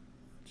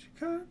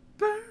 Burn.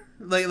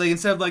 Like,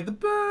 instead of, like, the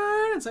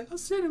burn, it's, like, I'll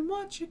sit and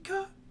watch your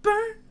car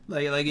burn.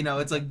 Like you know,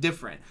 it's, like,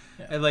 different.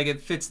 Yeah. And, like, it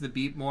fits the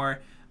beat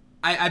more.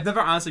 I've never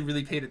honestly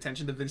really paid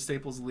attention to Vince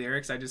Staples'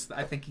 lyrics. I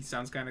think he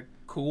sounds kind of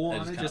cool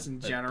on it, just in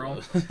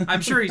general.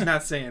 I'm sure he's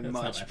not saying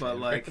much, but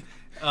like, it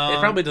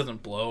probably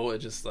doesn't blow. It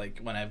just like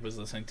when I was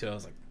listening to it, I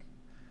was like,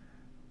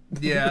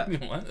 yeah,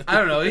 I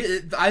don't know.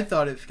 I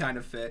thought it kind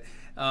of fit,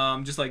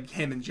 just like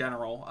him in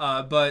general.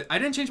 But I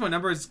Didn't Change My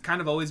Number has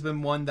kind of always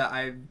been one that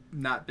I've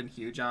not been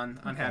huge on.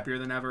 Okay. Happier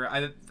Than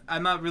Ever.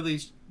 I'm not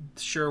really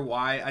sure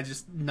why.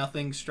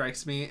 Nothing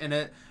strikes me in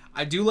it.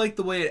 I do like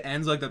the way it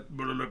ends, like the...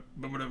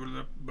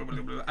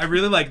 I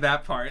really like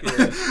that part.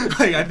 Yeah.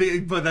 Like, I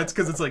think, but that's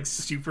because it's, like,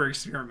 super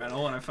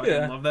experimental, and I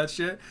fucking love that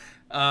shit.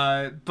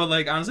 But,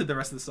 like, honestly, the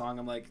rest of the song,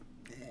 I'm like,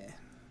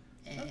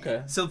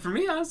 Okay. So, for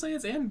me, honestly,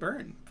 it's And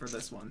Burn for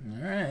this one.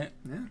 All right.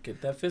 Yeah.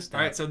 Get that fist out.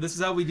 All right, so this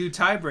is how we do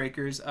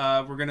tiebreakers.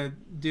 We're going to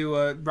do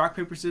rock,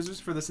 paper, scissors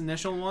for this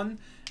initial one,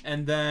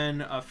 and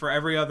then for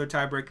every other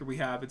tiebreaker we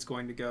have, it's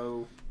going to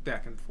go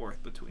back and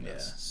forth between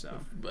us. So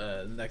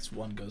the next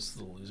one goes to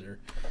the loser.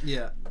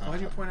 Yeah.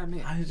 Why'd you point at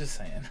me? I was just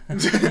saying.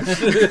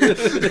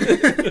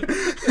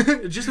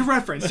 Just a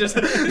reference. Just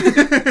it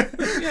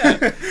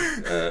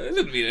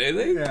didn't mean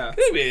anything. Yeah. It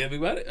didn't mean anything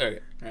about it. Okay.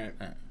 All right.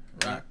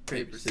 Rock,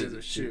 paper,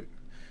 scissors, shoot.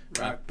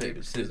 Rock,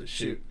 paper, scissors,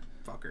 shoot.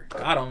 Fucker.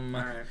 Got him.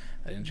 All right.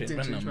 I didn't change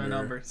my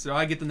number. So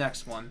I get the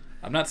next one.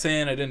 I'm not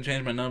saying I didn't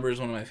change my number is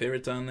one of my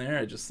favorites on there.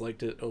 I just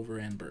liked it over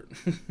And Burn.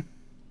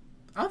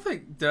 I don't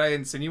think... Did I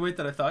insinuate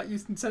that I thought you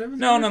said it was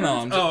No.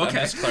 I'm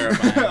just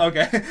clarifying.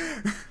 Okay. I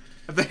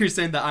thought you were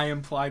saying that I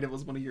implied it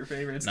was one of your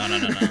favorites. No.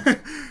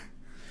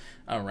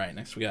 All right,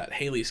 next we got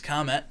Halley's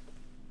Comet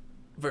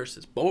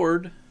versus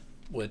Bored,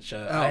 which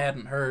I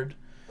hadn't heard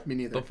Me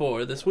neither.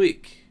 before this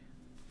week.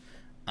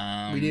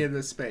 We needed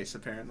this space,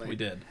 apparently. We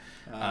did.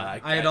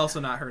 I had also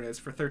not heard it. It's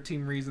for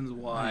 13 Reasons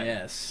Why.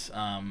 Yes.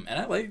 And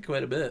I like it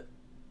quite a bit.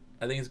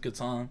 I think it's a good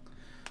song.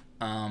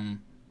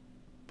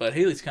 But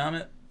Halley's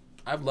Comet,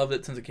 I've loved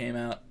it since it came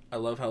out. I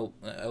love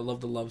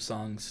the love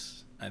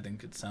songs. I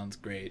think it sounds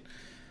great.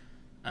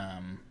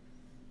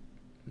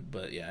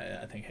 But yeah,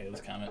 I think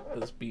Halley's Comet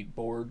was beat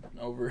Bored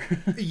over.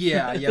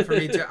 yeah, for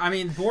me too. I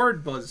mean,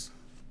 Bored was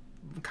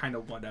kind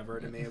of whatever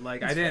to me.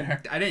 Like I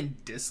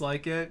didn't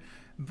dislike it,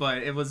 but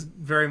it was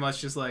very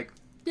much just like,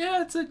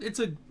 yeah, it's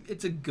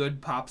a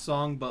good pop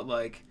song, but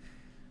like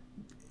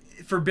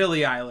for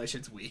Billie Eilish,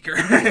 it's weaker.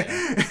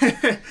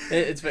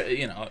 It's very,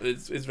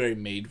 it's very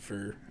made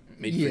for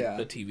the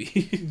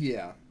TV.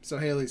 Yeah. So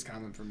Halley's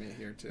Comet for me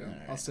here too.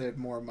 Right. I'll save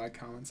more of my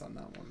comments on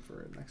that one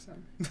for next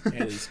time.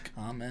 Halley's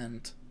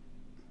Comet.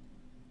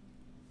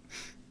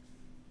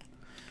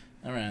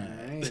 All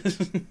right.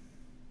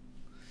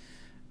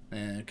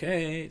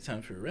 Okay,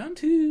 time for round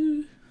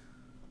 2.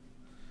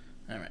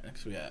 All right,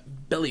 next we got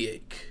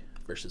Bellyache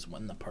versus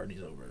When the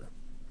Party's Over.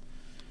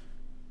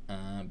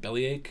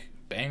 Bellyache,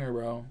 banger,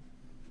 bro.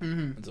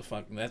 Mm-hmm.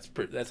 It's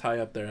that's high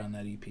up there on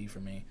that EP for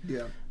me.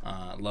 Yeah.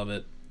 Love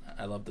it.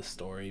 I love the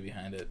story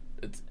behind it.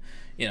 It's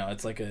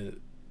like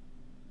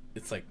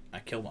I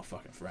killed my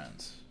fucking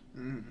friends.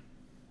 Mm.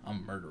 I'm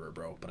a murderer,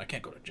 bro, but I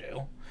can't go to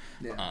jail.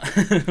 Yeah.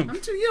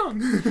 I'm too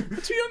young.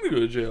 I'm too young to go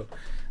to jail.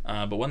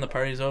 But When the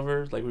Party's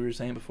Over, like we were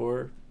saying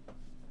before,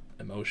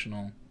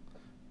 emotional,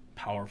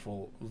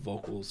 powerful,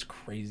 vocals,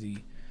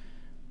 crazy.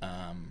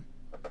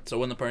 So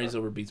When the Party's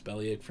Over beats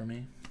Bellyache for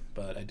me,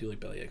 but I do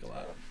like Bellyache a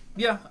lot.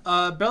 Yeah,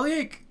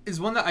 Bellyache is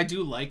one that I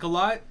do like a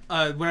lot.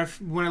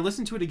 When I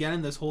listened to it again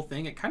in this whole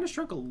thing, it kind of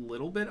struck a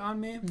little bit on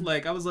me. Mm-hmm.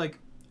 Like, I was like, I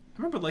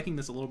remember liking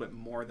this a little bit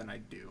more than I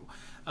do.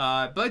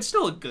 But it's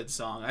still a good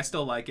song. I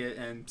still like it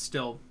and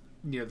still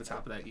near the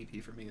top of that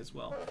EP for me as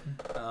well.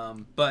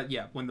 But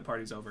yeah, When the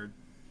Party's Over,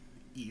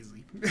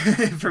 easily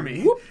for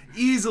me. Whoop.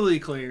 Easily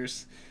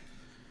clears.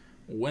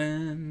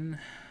 When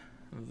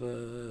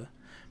the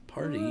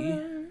party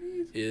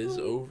is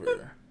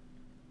over.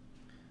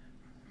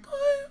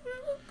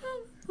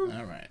 All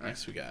right,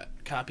 next we got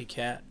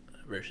Copycat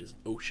versus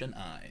Ocean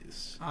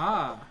Eyes.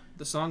 Ah,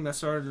 the song that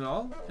started it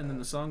all, and then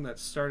the song that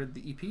started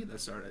the EP that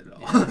started it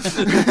all.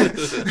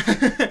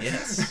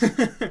 Yes.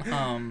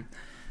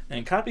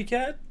 And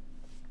Copycat,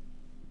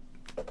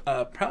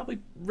 probably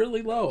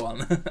really low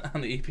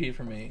on the EP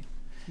for me.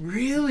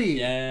 Really?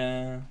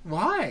 Yeah.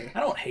 Why? I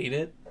don't hate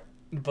it,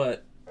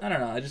 but I don't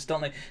know. I just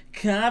don't like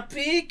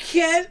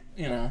Copycat.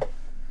 You know,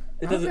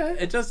 it doesn't.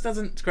 Okay. It just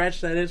doesn't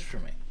scratch that itch for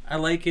me. I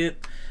like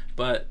it,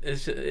 but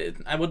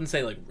I wouldn't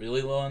say like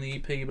really low on the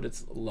EP, but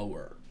it's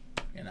lower.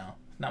 You know,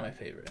 not my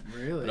favorite.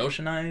 Really? But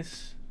Ocean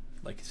Eyes,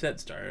 like you said,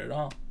 started it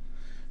all.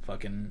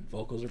 Fucking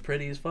vocals are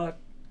pretty as fuck.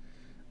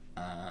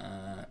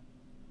 I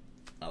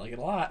like it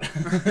a lot.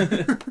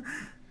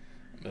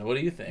 But what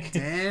do you think?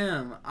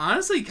 Damn.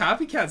 Honestly,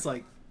 Copycat's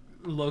like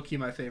low-key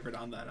my favorite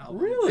on that album.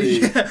 Really?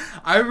 Yeah.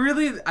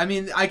 I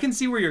mean, I can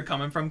see where you're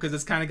coming from because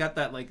it's kind of got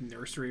that like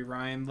nursery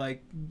rhyme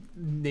like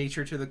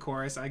nature to the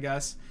chorus, I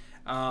guess.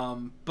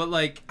 But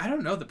like, I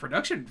don't know, the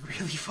production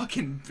really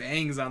fucking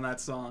bangs on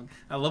that song.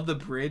 I love the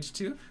bridge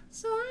too.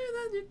 Sorry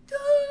that you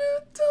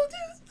told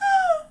you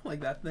so.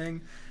 Like that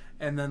thing.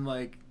 And then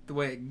like the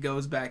way it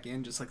goes back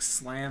in just like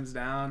slams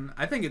down.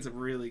 I think it's a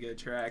really good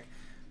track.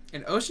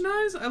 And Ocean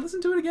Eyes, I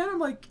listened to it again. I'm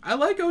like, I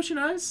like Ocean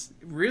Eyes.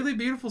 Really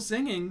beautiful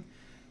singing.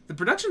 The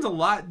production's a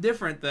lot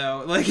different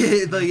though. Like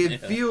it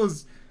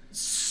feels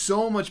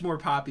so much more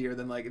poppier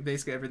than like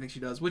basically everything she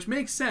does, which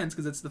makes sense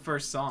because it's the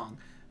first song.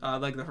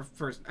 Like the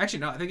first. Actually,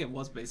 no, I think it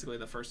was basically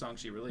the first song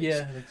she released.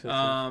 Yeah, I think so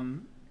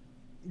too.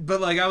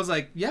 But like I was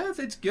like, yeah,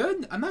 it's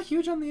good. I'm not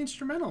huge on the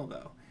instrumental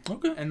though.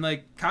 Okay. And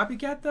like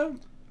Copycat though,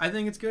 I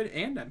think it's good,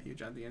 and I'm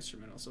huge on the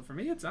instrumental. So for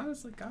me, it's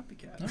honestly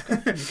Copycat.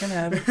 Okay, you can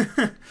have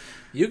it.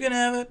 You can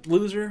have it,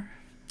 loser.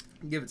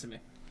 Give it to me.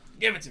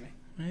 Give it to me.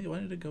 Hey, why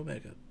did it go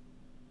back up?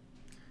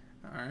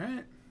 All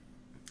right.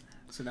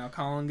 So now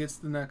Colin gets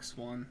the next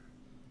one.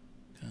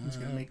 He's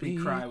gonna make me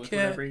cry with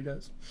whatever he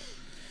does.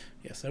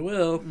 Yes, I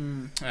will.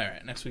 All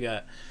right. Next, we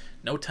got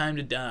No Time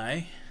to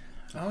Die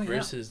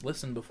versus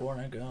Listen Before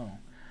I Go.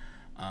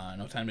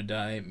 No Time to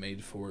Die,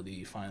 made for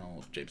the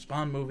final James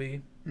Bond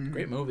movie. Mm-hmm.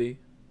 Great movie.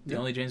 The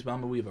only James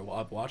Bond movie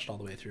I've watched all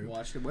the way through.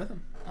 Watched it with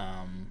him.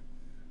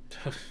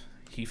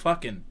 He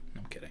fucking...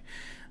 I'm kidding.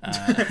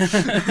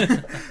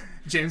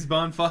 James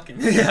Bond fucking.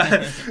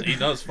 Yeah. He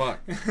does fuck.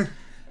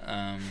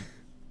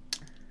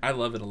 I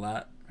love it a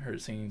lot. Her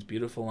singing's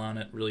beautiful on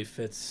it. Really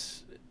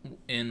fits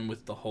in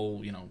with the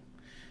whole, you know,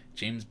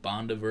 James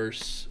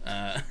Bondiverse.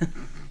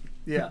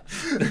 Yeah.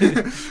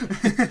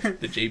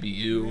 The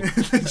JBU.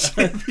 The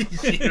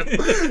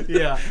JBU.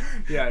 Yeah.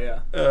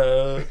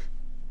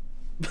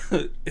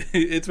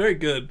 It's very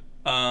good.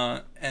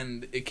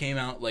 And it came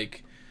out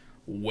like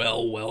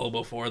well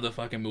before the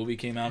fucking movie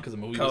came out because the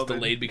movie was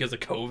delayed because of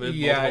COVID.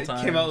 Yeah, it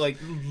came out like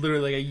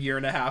literally like a year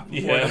and a half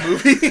before the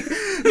movie.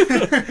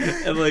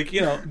 And like,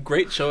 you know,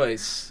 great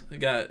choice. We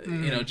got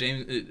you know,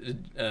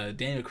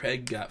 Daniel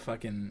Craig got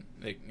fucking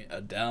like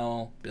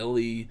Adele,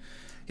 Billy.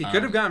 He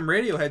could have gotten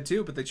Radiohead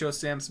too, but they chose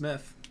Sam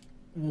Smith.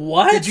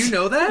 What? Did you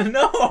know that?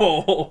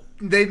 No.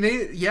 They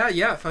made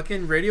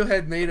fucking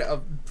Radiohead made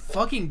a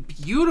fucking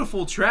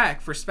beautiful track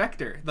for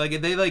Spectre.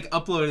 Like they like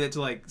uploaded it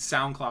to like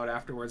SoundCloud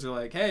afterwards. They're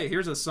like, hey,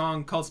 here's a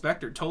song called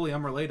Spectre, totally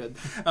unrelated.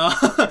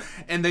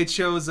 And they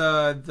chose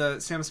the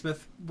Sam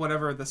Smith,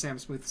 whatever the Sam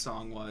Smith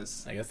song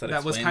was. I guess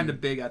that was kind of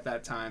big at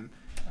that time.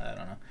 I don't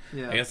know.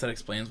 Yeah. I guess that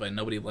explains why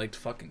nobody liked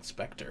fucking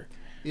Spectre.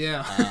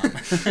 Yeah.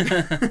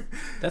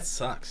 That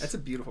sucks. That's a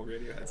beautiful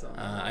Radiohead song.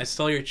 I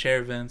Stole Your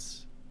Chair,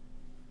 Vince.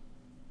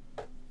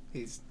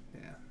 He's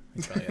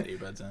probably got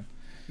earbuds in.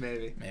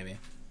 Maybe.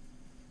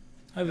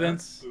 Hi,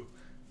 Vince.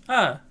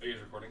 Are you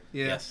guys recording?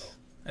 Yeah. Yes. Oh.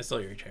 I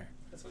stole your chair.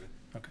 That's okay.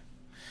 Okay.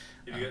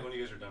 When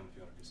you guys are done, if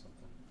you want to do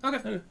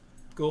something. Okay.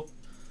 Cool.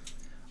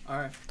 All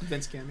right.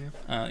 Vince cameo.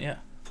 Yeah.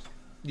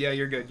 Yeah,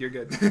 you're good.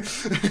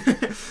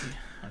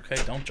 Okay,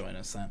 don't join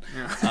us then.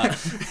 Yeah.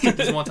 He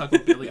doesn't want to talk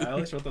about Billie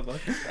Eilish? What the fuck?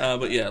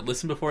 But yeah,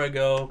 Listen Before I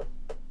Go.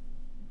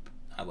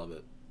 I love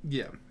it.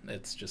 Yeah.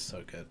 It's just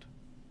so good.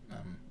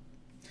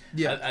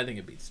 Yeah, I think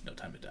it beats No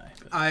Time to Die.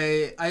 But.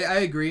 I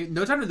agree.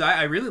 No Time to Die,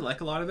 I really like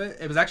a lot of it.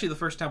 It was actually the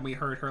first time we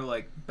heard her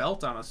like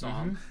belt on a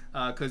song,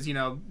 because you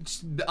know,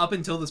 up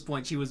until this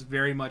point, she was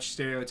very much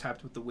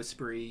stereotyped with the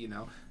whispery, you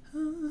know,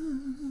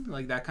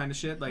 like that kind of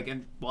shit. Like,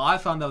 and well, I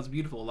found that was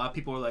beautiful. A lot of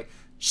people were like,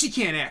 she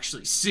can't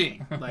actually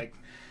sing, like.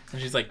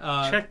 And she's like,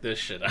 check this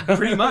shit out.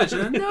 Pretty much.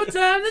 And then, no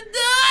time to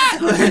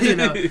die. You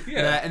know,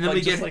 and then like,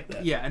 we get like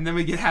that. and then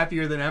we get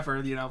Happier Than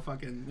Ever. You know,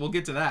 fucking. We'll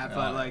get to that,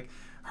 but like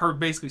her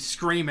basically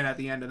screaming at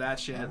the end of that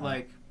shit,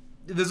 like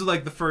this is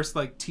like the first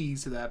like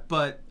tease to that.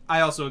 But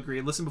I also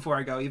agree. Listen Before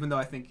I Go, even though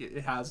I think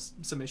it has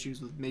some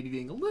issues with maybe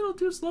being a little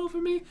too slow for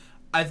me,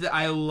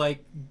 I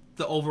like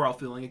the overall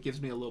feeling. It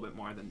gives me a little bit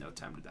more than No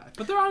Time to Die.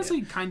 But they're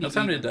honestly kind of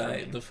No Time to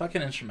Die. The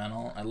fucking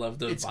instrumental. I love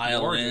the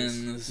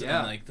violins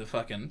and like the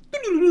fucking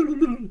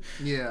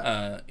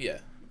yeah.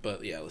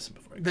 But yeah, Listen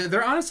Before I Go.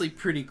 They're honestly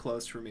pretty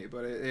close for me,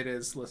 but it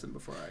is Listen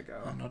Before I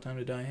Go. No Time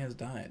to Die has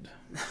died.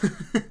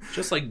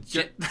 Just like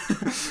James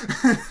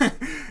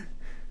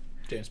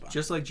Bond.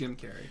 Just like Jim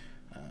Carrey.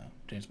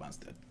 James Bond's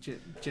dead.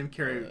 Jim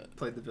Carrey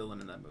played the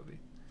villain in that movie.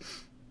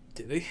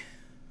 Did he?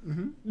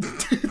 Mm-hmm.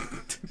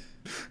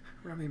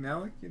 Rami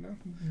Malek, you know?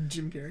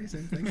 Jim Carrey,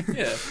 same thing.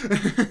 Yeah.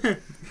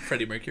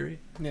 Freddie Mercury.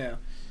 Yeah.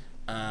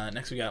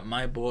 Next we got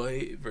My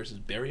Boy versus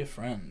Bury a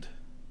Friend.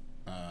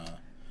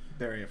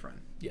 Bury a Friend.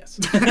 Yes.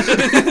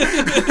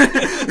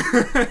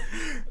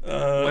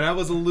 When I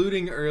was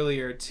alluding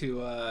earlier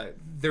to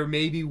there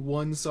may be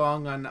one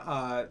song on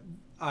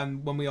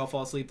When We All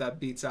Fall Asleep that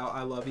beats out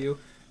I Love You.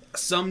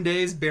 Some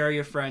days Bury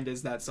a Friend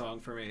is that song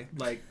for me.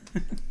 Like,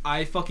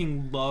 I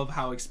fucking love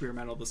how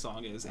experimental the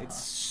song is.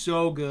 It's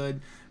so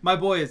good. My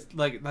Boy is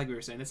like we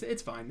were saying,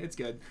 it's fine, it's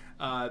good.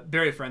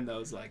 Bury a Friend though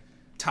is like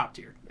top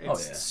tier.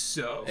 It's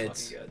so fucking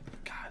good.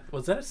 God,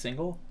 was that a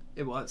single?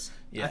 It was.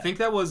 Yeah. I think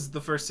that was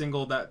the first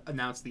single that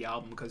announced the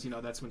album because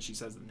that's when she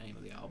says the name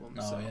of the album.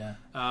 Oh so, yeah.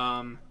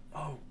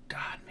 Oh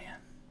God, man.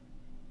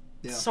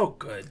 Yeah. So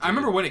good. Dude. I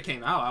remember when it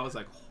came out. I was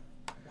like,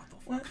 what the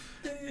fuck?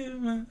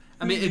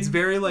 I mean, it's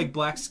very like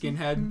Black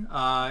Skinhead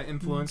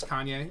influenced,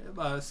 Kanye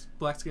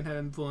Black Skinhead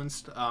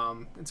influenced.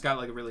 It's got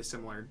like a really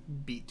similar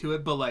beat to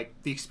it, but like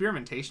the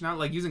experimentation on it,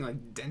 like using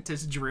like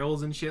dentist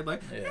drills and shit,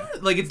 like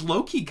like it's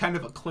low key kind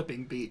of a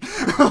clipping beat.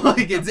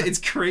 Like it's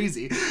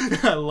crazy.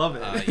 I love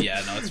it.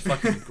 Yeah, no, it's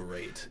fucking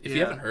great. If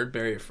you haven't heard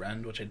Bury a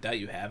Friend, which I doubt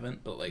you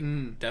haven't, but like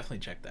definitely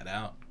check that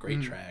out.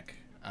 Great track.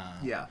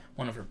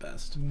 One of her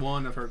best.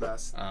 One of her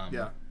best.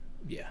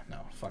 Yeah,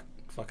 no,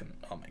 fucking,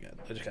 oh my God.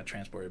 I just got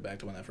transported back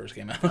to when that first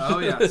came out. Oh,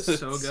 yeah.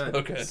 So good. So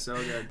good. So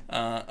good.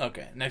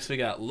 Okay, next we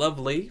got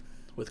Lovely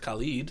with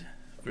Khalid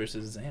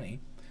versus Zanny.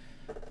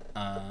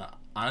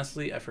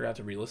 Honestly, I forgot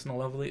to re-listen to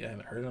Lovely. I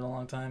haven't heard it in a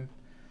long time.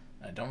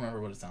 I don't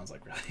remember what it sounds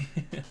like, really.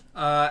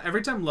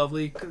 Every time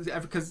Lovely,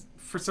 because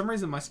for some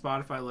reason my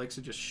Spotify likes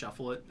to just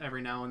shuffle it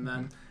every now and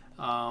then.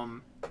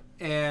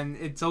 And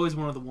it's always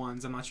one of the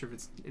ones. I'm not sure if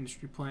it's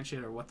industry plant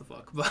shit or what the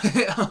fuck, but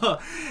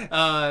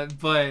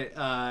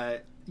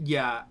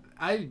yeah,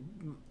 I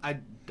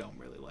don't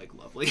really like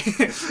Lovely.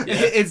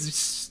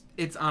 It's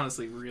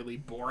honestly really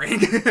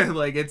boring.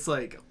 Like it's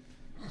like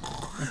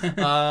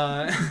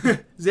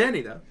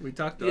Zanny though. We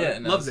talked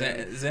about love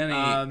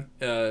Zanny.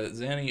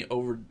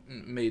 Zanny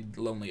made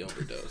Lovely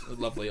overdose. I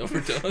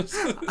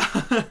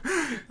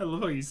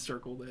love how you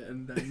circled it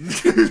and then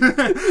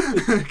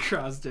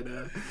crossed it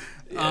out.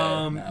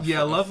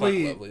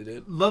 Lovely,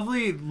 dude.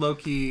 Lovely,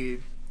 low-key,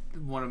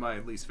 one of my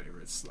least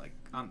favorites, like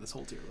on this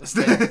whole tier list.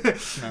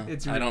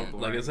 It's really I don't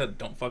boring. like I said,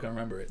 don't fucking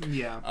remember it.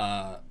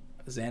 Yeah.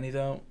 Zanny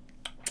though.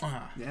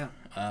 Yeah.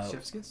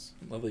 Chef's kiss.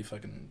 Lovely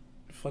fucking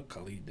fuck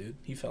Khalid, dude.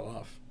 He fell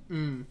off.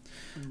 Literally.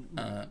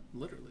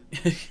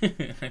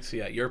 Next we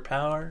got Your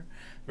Power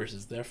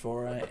versus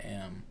Therefore I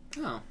Am.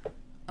 Oh.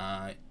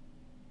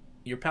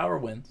 Your Power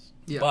wins.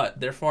 Yeah.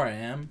 But Therefore I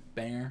Am,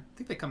 banger. I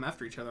think they come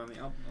after each other on the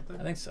album, don't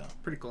they? I think so.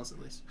 Pretty close, at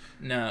least.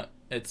 No,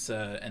 it's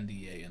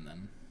NDA and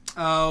then.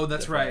 Oh,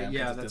 that's right.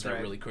 Yeah, that's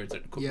right. Really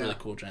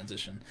cool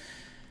transition.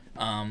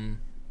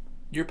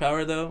 Your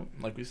Power, though,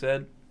 like we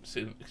said,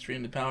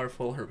 extremely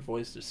powerful. Her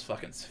voice is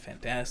fucking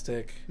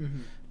fantastic.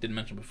 Mm-hmm. Didn't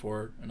mention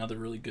before, another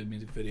really good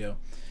music video.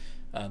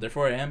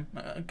 Therefore I Am,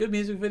 a good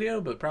music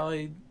video, but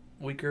probably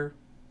weaker.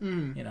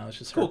 It's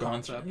just cool her going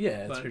concept, through.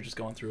 Yeah, it's her just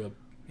going through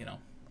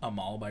a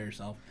mall by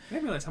herself. I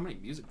didn't realize how many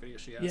music videos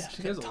she has. Yeah,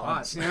 she has a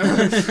lot.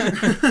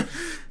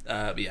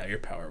 But yeah, Your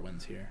Power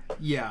wins here.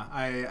 Yeah,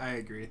 I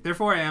agree.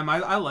 Therefore I Am.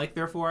 I like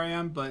Therefore I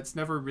Am, but it's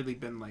never really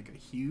been like a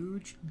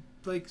huge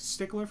like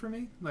stickler for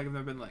me. Like I've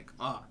never been like,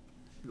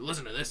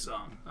 listen to this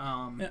song.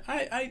 Yeah,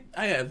 I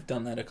have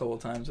done that a couple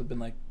of times. I've been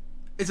like,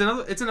 it's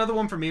another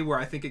one for me where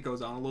I think it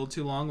goes on a little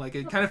too long. Like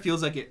it kind of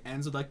feels like it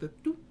ends with like the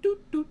doot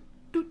doot doot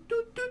doot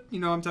doot doot. You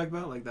know what I'm talking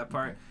about? Like that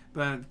part.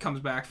 But then it comes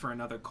back for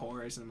another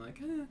chorus, and I'm like,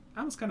 I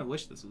almost kind of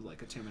wish this was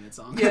like a 2-minute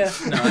song. Yeah,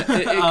 no, it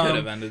could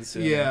have ended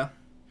soon. Yeah.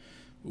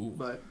 Ooh.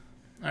 But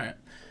all right.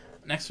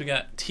 Next we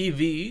got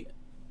TV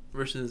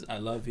versus I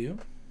Love You.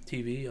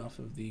 TV off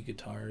of the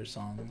Guitar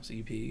Songs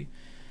EP,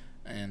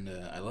 and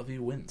I Love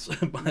You wins.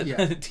 But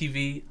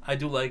TV, I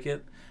do like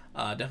it.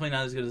 Definitely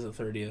not as good as the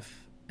 30th,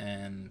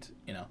 and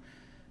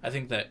I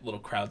think that little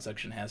crowd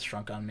section has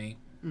shrunk on me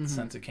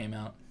since it came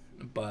out.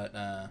 But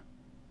I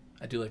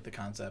do like the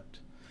concept.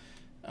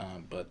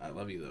 But I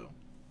Love You though.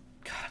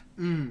 God.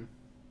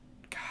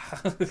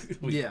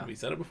 We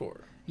said it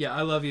before. Yeah,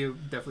 I Love You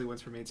definitely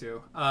wins for me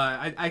too.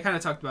 I kind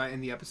of talked about it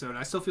in the episode.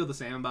 I still feel the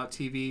same about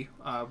TV.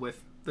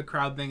 With the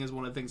crowd thing is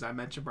one of the things I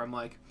mentioned where I'm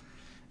like,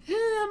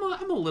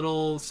 I'm a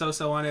little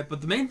so-so on it.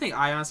 But the main thing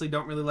I honestly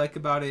don't really like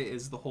about it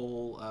is the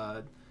whole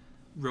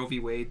Roe v.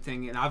 Wade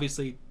thing. And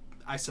obviously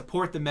I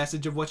support the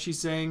message of what she's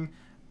saying.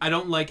 I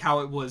don't like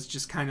how it was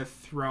just kind of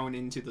thrown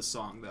into the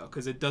song, though,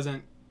 because it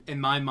doesn't, in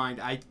my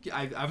mind, I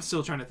was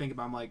still trying to think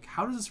about, I'm like,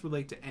 how does this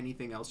relate to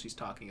anything else she's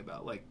talking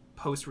about? Like,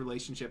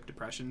 post-relationship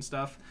depression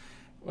stuff.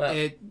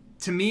 Well,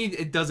 to me,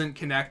 it doesn't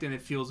connect, and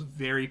it feels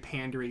very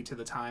pandery to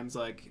the times,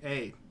 like,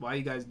 hey, why are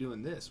you guys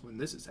doing this when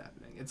this is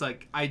happening? It's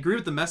like, I agree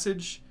with the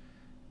message.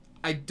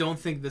 I don't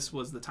think this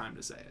was the time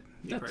to say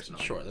it,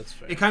 personally. Sure, that's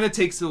fair. It kind of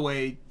takes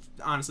away,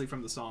 honestly,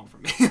 from the song for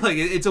me. Like,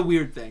 it's a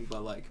weird thing,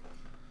 but, like,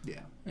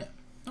 yeah. Yeah.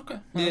 Okay,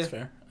 well, that's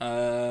fair.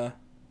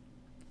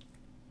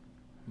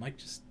 Mike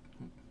just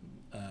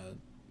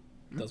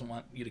doesn't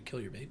want you to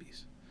kill your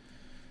babies.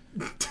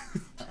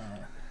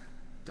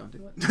 Don't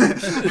do it.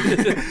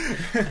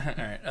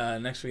 All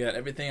right. Next, we got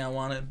Everything I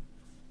Wanted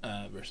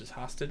versus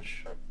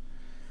Hostage.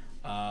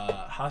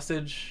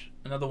 Hostage,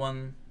 another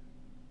one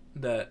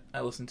that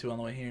I listened to on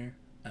the way here.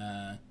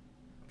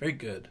 Very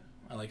good.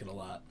 I like it a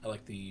lot. I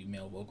like the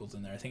male vocals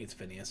in there. I think it's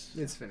Phineas.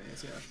 It's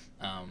Phineas, yeah.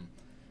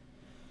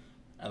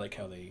 I like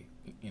how they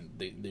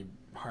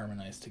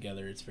harmonize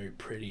together. It's very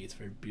pretty. It's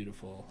very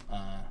beautiful.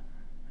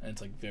 And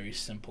it's like very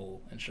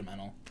simple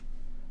instrumental.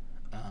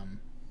 And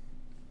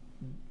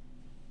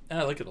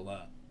I like it a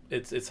lot.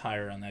 It's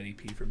higher on that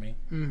EP for me.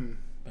 Mm-hmm.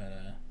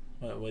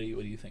 But what do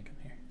you think in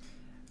here?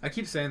 I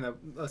keep saying that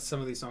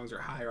some of these songs are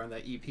higher on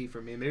that EP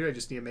for me. Maybe I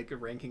just need to make a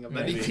ranking of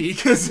that EP,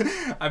 because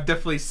I've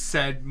definitely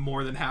said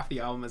more than half the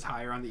album is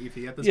higher on the EP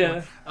at this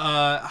point.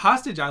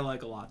 Hostage I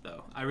like a lot,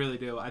 though. I really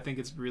do. I think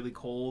it's really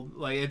cold.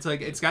 Like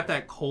it's got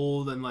that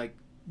cold and like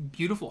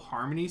beautiful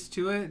harmonies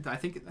to it. I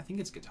think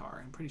it's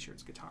guitar. I'm pretty sure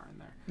it's guitar in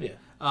there. Yeah.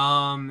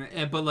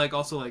 But like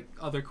also like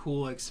other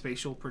cool like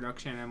spatial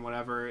production and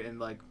whatever, and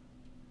like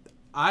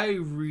I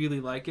really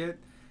like it.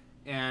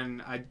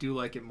 And I do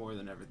like it more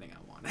than Everything I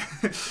Wanted.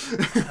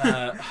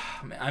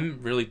 I'm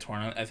really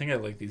torn on. I think I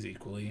like these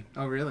equally.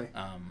 Oh, really?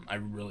 I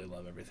really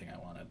love Everything I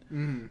Wanted.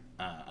 Mm-hmm.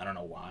 I don't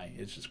know why.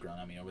 It's just grown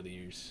on me over the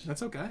years.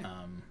 That's okay.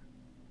 I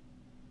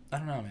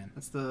don't know, man.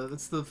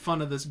 That's the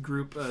fun of this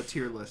group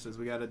tier list, is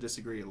we got to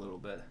disagree a little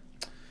bit.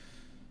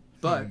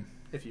 But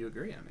if you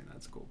agree, I mean,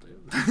 that's cool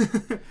too.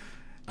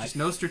 Just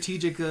no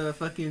strategic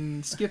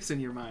fucking skips in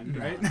your mind,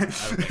 right? I don't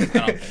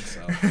think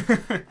so.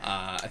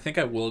 I think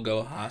I will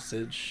go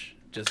Hostage,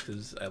 just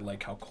because I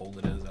like how cold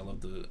it is. I love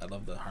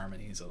the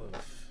harmonies. I love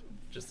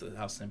just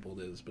how simple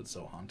it is, but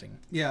so haunting.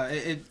 Yeah,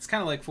 it's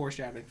kind of like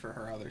foreshadowing for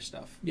her other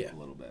stuff. Yeah, a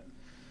little bit.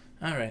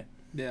 All right.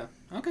 Yeah.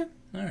 Okay.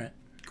 All right.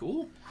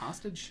 Cool.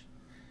 Hostage.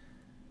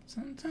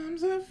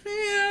 Sometimes I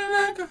feel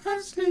like a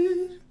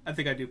hostage. I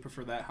think I do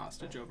prefer that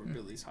Hostage over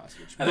Billy's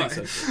Hostage. I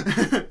think so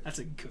too. That's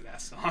a good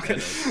ass song. All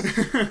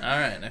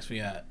right, next we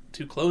got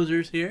two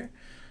closers here.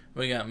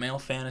 We got Male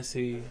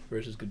Fantasy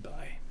versus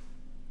Goodbye.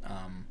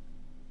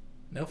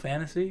 Male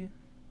Fantasy.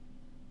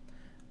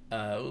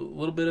 A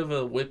little bit of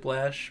a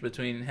whiplash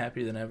between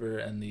Happier Than Ever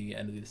and the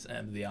end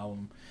of the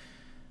album.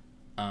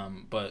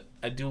 But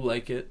I do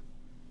like it.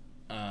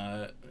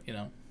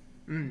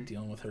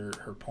 Dealing with her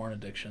porn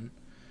addiction.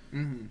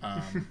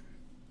 Mm-hmm.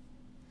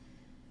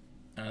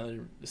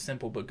 Another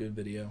simple but good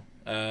video.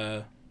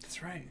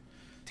 That's right.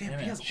 Damn,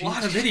 he has a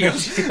lot of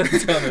videos.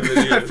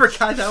 videos. I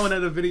forgot that one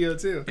had a video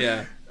too.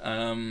 Yeah.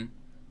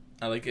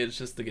 I like it. It's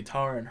just the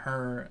guitar and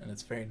her, and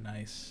it's very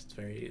nice.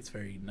 It's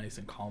very nice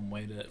and calm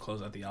way to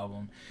close out the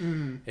album.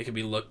 Mm-hmm. It can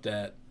be looked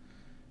at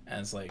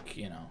as like,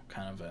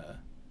 kind of a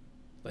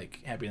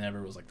like Happy Than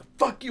Ever was like, the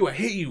fuck you, I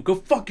hate you, go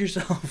fuck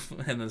yourself.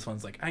 And this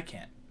one's like, I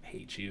can't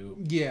hate you.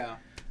 Yeah.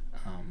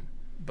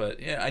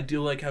 But yeah, I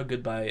do like how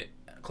Goodbye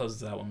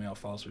closes out When We All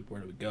Fall Asleep, Where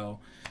Do We Go?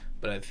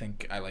 But I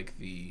think I like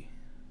the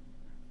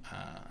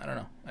I don't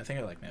know. I think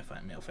I like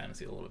Male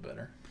Fantasy a little bit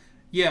better.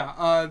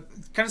 Yeah,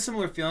 kind of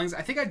similar feelings.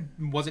 I think I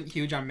wasn't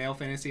huge on Male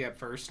Fantasy at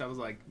first. I was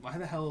like, why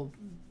the hell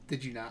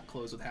did you not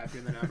close with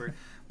Happier Than Ever?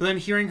 But then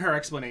hearing her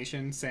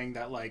explanation saying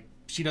that, like,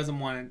 she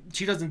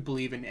doesn't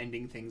believe in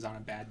ending things on a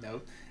bad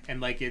note, and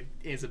like it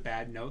is a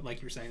bad note,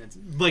 like you were saying. It's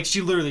like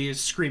she literally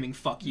is screaming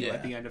 "fuck you"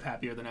 at the end of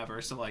Happier Than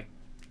Ever. So like,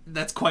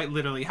 that's quite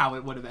literally how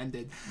it would have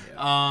ended.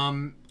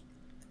 Yeah.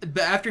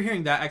 But after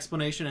hearing that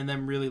explanation and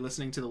then really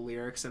listening to the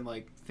lyrics and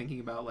like thinking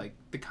about like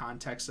the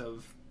context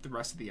of the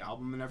rest of the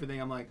album and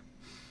everything, I'm like,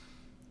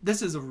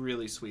 this is a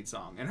really sweet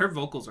song, and her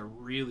vocals are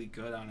really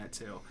good on it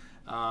too.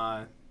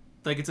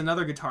 Like it's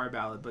another guitar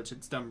ballad, but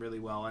it's done really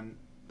well, and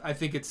I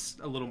think it's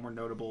a little more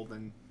notable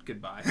than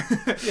Goodbye.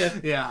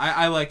 Yeah,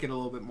 I like it a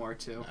little bit more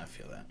too. I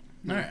feel that.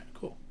 All right,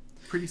 cool.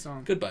 Pretty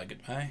song. Goodbye.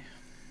 Goodbye.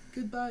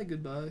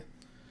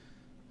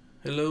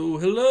 Hello.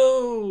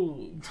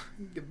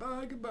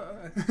 Goodbye.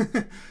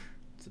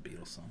 It's a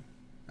Beatles song.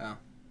 Oh.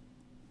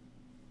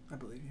 I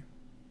believe you.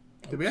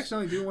 Did we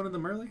actually do one of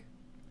them early?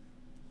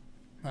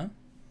 Huh?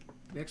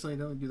 Did we actually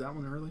do that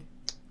one early?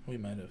 We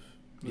might have.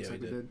 Looks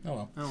like we did.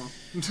 Oh well.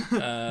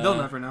 They'll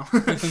never know.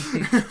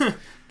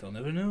 They'll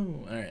never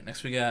know. All right,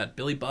 next we got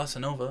Billy Bossa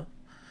Nova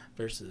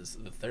versus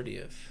The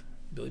 30th.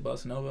 Billy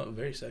Bossa Nova,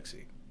 very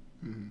sexy.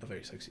 Mm-hmm. A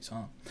very sexy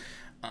song.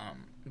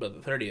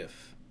 But The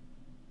 30th,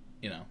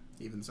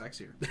 even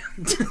sexier.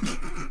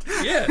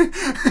 Yeah,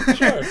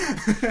 sure.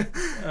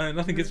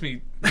 Nothing gets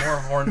me more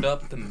horned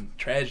up than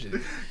tragedy.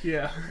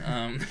 Yeah.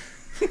 On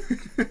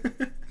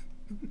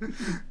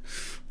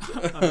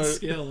a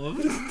scale of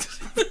the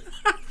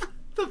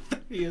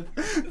 30th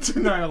to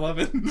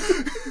 9/11.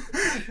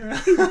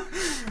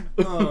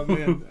 Oh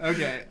man.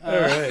 Okay. All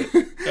right.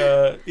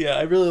 Yeah,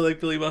 I really like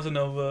Billy Bossa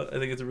Nova. I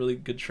think it's a really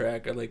good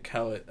track. I like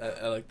how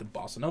I like the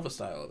Bossa Nova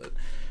style of it.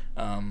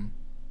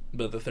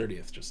 But the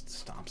 30th just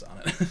stomps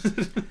on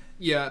it.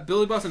 Yeah,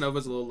 Billy Bossa Nova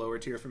is a little lower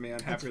tier for me on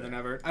Happier Than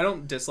Ever. I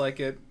don't dislike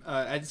it.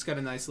 I just got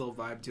a nice little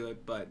vibe to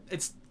it, but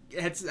it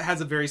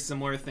has a very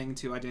similar thing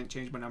to I Didn't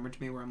Change My Number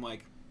to me, where I'm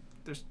like,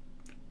 there's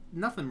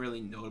nothing really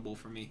notable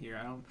for me here.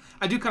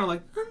 I do kind of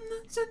like, I'm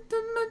not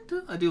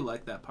sentimental. I do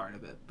like that part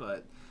of it,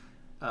 but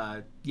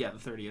yeah, the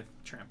 30th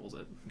tramples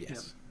it.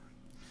 Yes.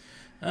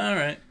 Yep. All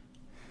right.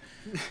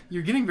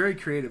 You're getting very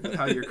creative with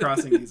how you're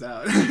crossing these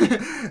out.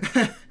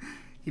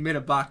 He made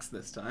a box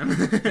this time.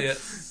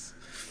 Yes.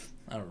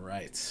 All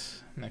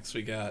right. Next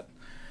we got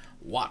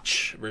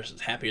Watch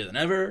versus Happier Than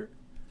Ever.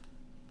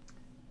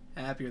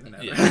 Happier Than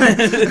Ever.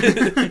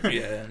 Yeah.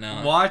 Yeah,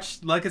 no.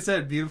 Watch, like I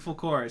said, beautiful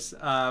chorus.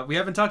 We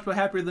haven't talked about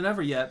Happier Than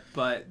Ever yet,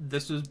 but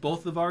this was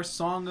both of our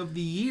song of the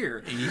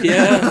year.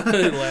 Yeah,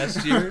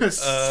 last year.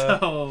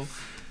 So,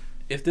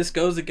 if this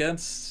goes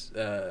against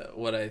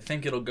what I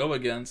think it'll go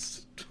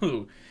against,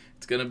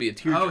 it's gonna be a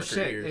tearjerker. Oh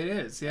shit, here. it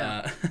is.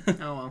 Yeah.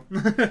 Oh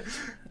well.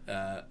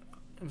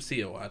 See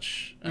you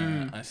watch.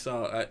 I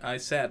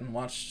sat and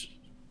watched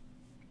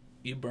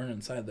you burn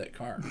inside that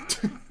car.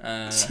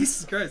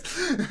 Jesus Christ.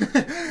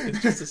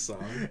 It's just a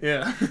song.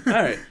 Yeah. All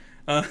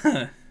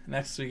right.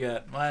 Next we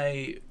got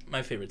my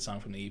favorite song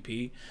from the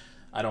EP,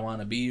 I Don't Want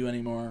to Be You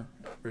Anymore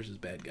versus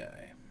Bad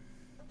Guy.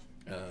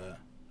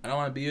 I Don't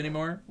Want to Be You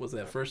Anymore was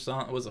the first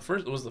song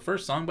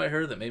by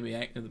her that made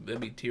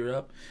me tear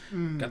up.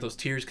 Got those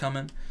tears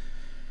coming.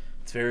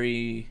 It's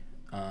very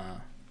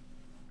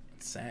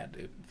it's sad,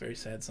 dude. Very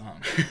sad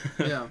song.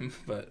 Yeah.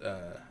 But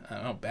I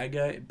don't know, Bad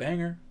Guy,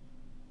 banger.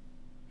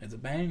 It's a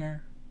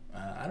banger.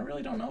 I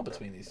don't know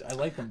between these. I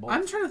like them both.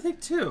 I'm trying to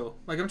think too.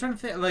 Like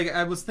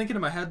I was thinking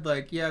in my head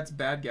like, yeah, it's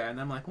Bad Guy, and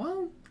I'm like,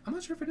 well, I'm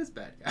not sure if it is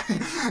Bad Guy.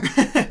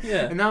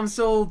 Yeah. And now I'm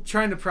still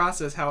trying to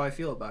process how I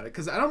feel about it,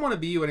 because I Don't Want to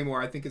Be You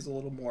Anymore, I think, is a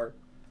little more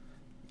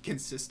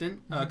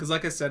consistent. Because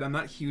like I said, I'm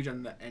not huge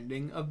on the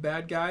ending of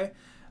Bad Guy.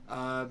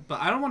 But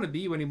I Don't Want to Be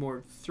You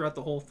Anymore, throughout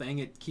the whole thing,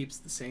 it keeps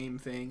the same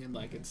thing, and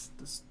like it's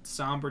this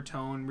somber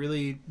tone,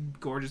 really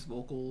gorgeous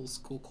vocals,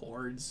 cool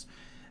chords.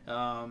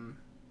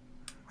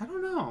 I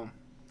don't know.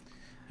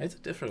 It's a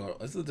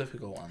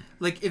difficult one.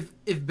 Like if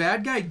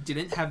Bad Guy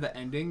didn't have the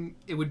ending,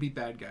 it would be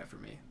Bad Guy for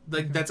me.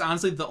 Like that's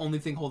honestly the only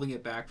thing holding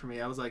it back for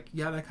me. I was like,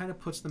 yeah, that kind of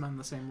puts them on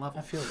the same level.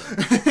 I feel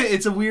that.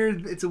 It's a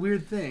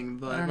weird thing,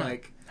 but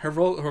like her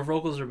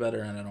vocals are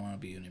better, and I Don't Want to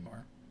Be You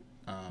Anymore.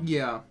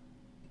 Yeah.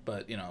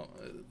 But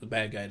the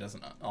Bad Guy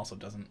doesn't.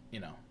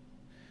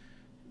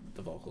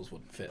 The vocals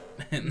wouldn't fit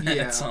in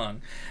that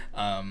song.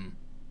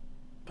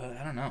 But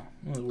I don't know.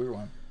 It was a weird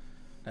one.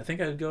 I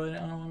think I'd go I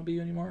Don't Want to Be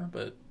You Anymore,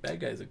 but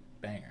Bad Guy's a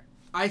banger.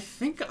 I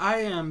think I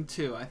am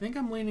too. I think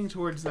I'm leaning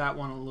towards that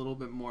one a little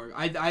bit more.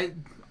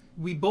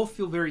 We both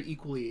feel very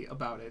equally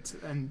about it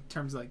in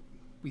terms of, like,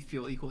 we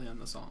feel equally on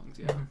the songs.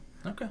 Yeah.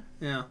 Mm-hmm. Okay.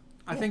 Yeah. Cool.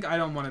 I think I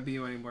Don't Want to Be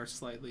You Anymore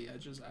slightly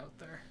edges out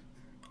there.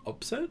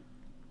 Upset?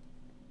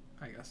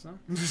 I guess so.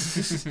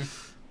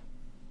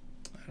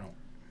 I don't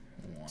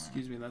want.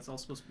 Excuse me, that's all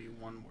supposed to be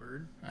one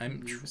word.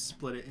 You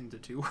split it into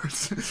 2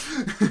 words.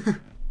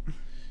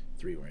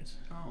 3 words.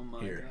 Oh my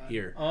god.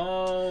 Here.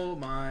 Oh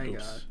my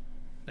Oops. god.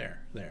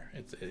 There.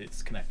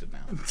 It's connected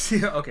now.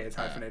 Okay, it's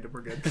hyphenated.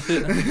 We're good.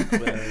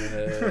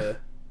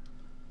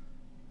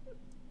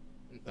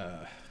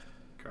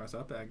 Cross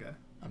out Bad Guy.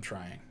 I'm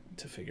trying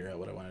to figure out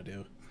what I want to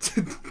do.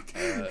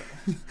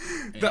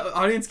 The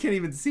audience can't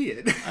even see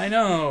it. I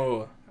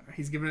know.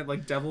 He's giving it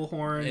like devil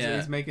horns. Yeah. And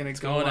he's making it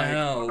go going like, to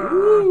hell.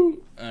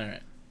 Woo! All right.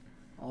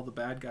 All the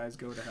bad guys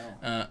go to hell.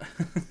 All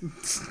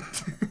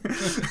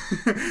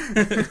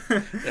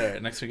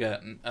right. Next we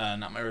got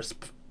Not My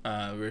Resp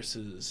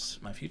versus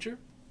My Future.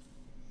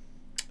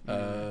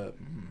 I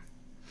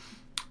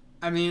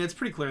mean, it's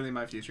pretty clearly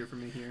My Future for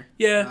me here.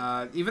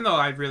 Yeah. Even though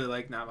I really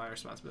like Not My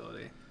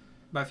Responsibility,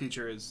 My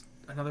Future is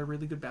another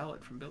really good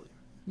ballad from Billy.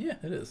 Yeah,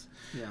 it is.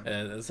 Yeah.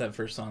 It's that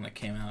first song that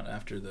came out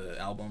after the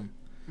album.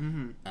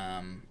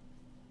 Mm-hmm.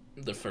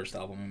 The first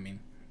album, I mean.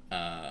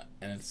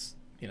 And it's,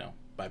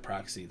 by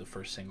proxy, the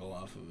first single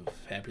off of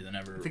Happier Than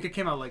Ever. I think it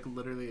came out like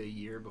literally a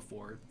year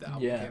before the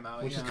album came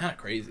out. Which is kind of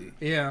crazy.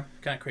 Yeah.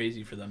 Kind of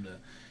crazy for them to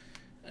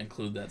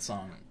include that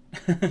song.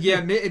 Yeah,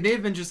 it may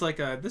have been just like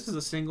this is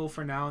a single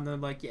for now, and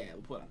then like, yeah,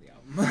 we'll put it on the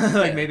album.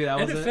 Like maybe that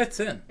was it. And it fits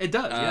in. It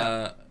does,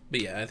 yeah.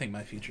 But yeah, I think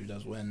My Future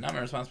does win. Not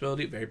My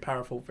Responsibility, very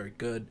powerful, very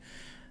good.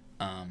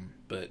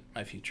 But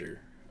My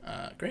Future,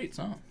 great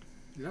song.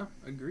 Yeah,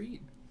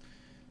 agreed.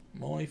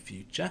 My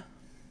Future.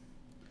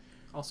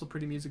 Also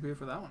pretty music video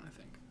for that one, I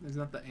think. Isn't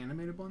that the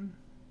animated one?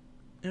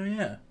 Oh,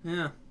 yeah.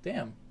 Yeah.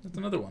 Damn, that's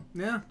another one.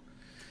 Yeah.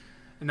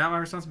 And Not My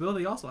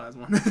Responsibility also has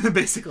one,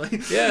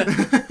 basically. Yeah.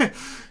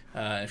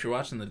 If you're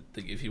watching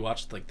if you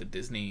watched like the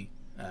Disney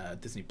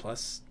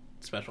Plus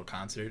special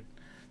concert,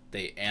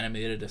 they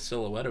animated a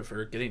silhouette of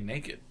her getting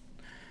naked.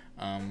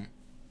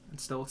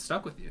 It's still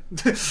stuck with you.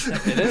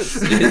 It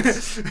is.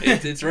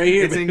 It's right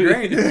here. It's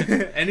ingrained.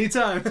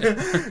 Anytime.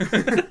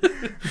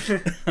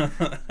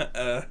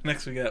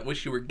 Next we got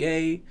Wish You Were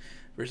Gay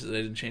versus I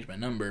Didn't Change My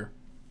Number.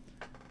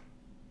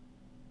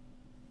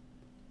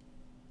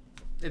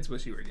 It's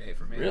Wish You Were Gay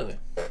for me. Really?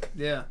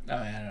 Yeah. Oh,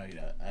 I know you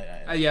know.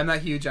 Yeah, I'm not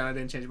huge on I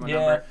Didn't Change My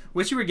Number.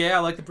 Wish You Were Gay, I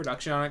like the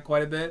production on it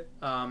quite a bit.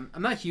 I'm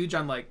not huge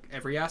on like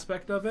every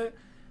aspect of it.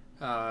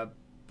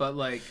 But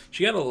like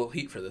she got a little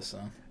heat for this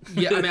song.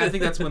 Yeah, I mean I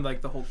think that's when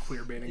like the whole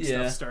queer baiting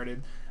stuff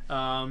started.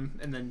 And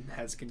then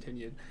has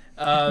continued.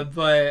 Yeah,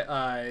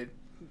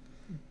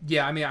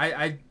 I mean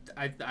I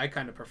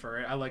kind of prefer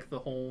it. I like the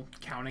whole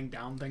counting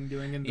down thing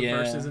doing in the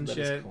verses and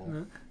shit.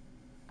 Cool.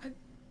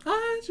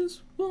 I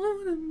just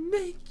wanna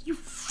make you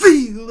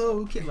feel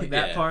okay. Like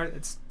that part,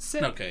 it's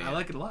sick. Okay, I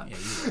like it a lot.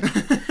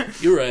 Yeah,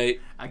 you're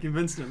right. I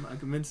convinced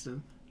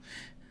him.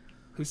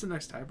 Who's the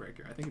next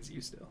tiebreaker? I think it's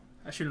you still.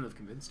 I shouldn't have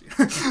convinced you.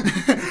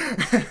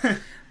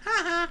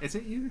 Is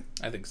it you?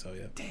 I think so,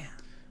 yeah. Damn.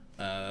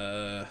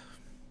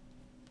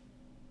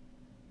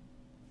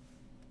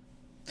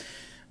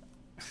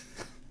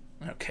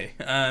 Okay.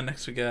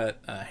 Next we got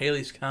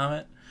Halley's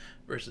Comet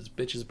versus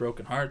Bitches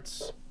Broken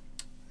Hearts.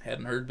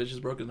 Hadn't heard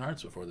Bitches Broken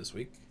Hearts before this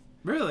week.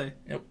 Really?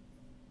 Yep.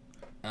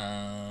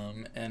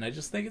 And I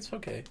just think it's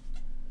okay.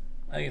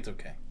 I think it's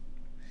okay.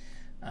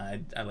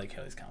 I like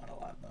Halley's Comet a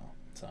lot, though.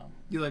 So.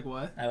 You like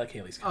what? I like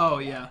Halley's Comet. Oh,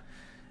 yeah.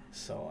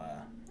 So,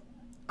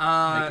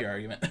 make your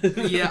argument.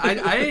 Yeah,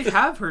 I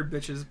have heard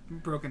Bitches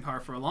Broken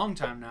Heart for a long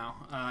time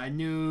now. I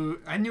knew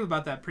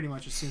about that pretty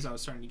much as soon as I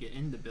was starting to get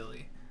into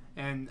Billy.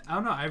 And I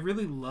don't know, I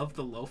really love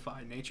the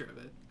lo-fi nature of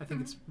it. I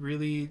think it's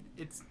really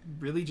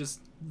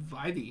just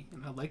vibey,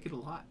 and I like it a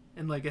lot.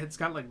 And like it's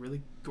got like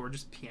really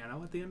gorgeous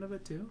piano at the end of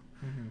it too.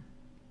 Mm-hmm.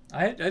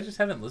 I just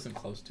haven't listened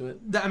close to it.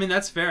 I mean,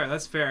 that's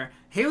fair.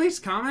 Halley's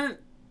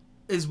Comet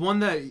is one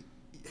that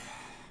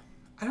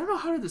I don't know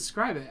how to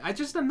describe it.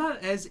 I'm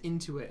not as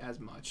into it as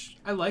much.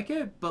 I like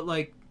it, but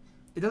like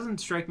it doesn't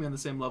strike me on the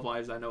same level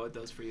as I know it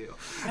does for you.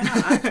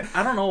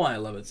 I don't know why I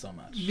love it so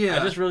much. Yeah.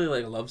 I just really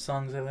like love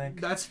songs, I think.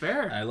 That's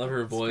fair. I love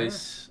her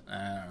voice. I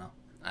don't know.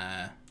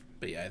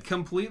 But yeah.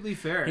 Completely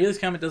fair. Halley's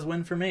Comet does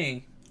win for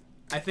me.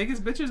 I think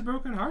it's Bitch's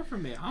Broken Heart for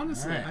me,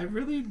 honestly. Right. I'm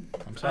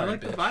sorry, I like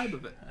bitch. the vibe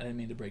of it. I didn't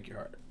mean to break your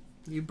heart.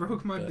 You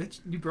broke my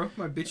bitch. You broke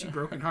my bitchy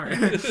broken heart.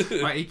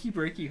 My achy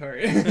breaky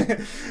heart.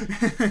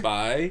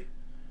 Bye.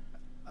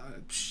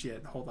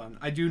 Shit, hold on.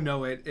 I do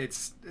know it.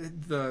 It's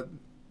the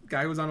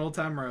guy who was on Old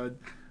Time Road.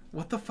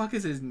 What the fuck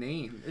is his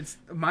name? It's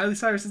Miley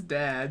Cyrus's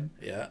dad.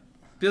 Yeah.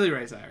 Billy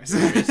Ray Cyrus.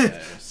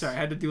 Sorry, I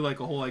had to do like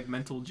a whole like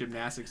mental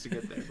gymnastics to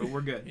get there, but we're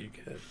good. You're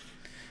good.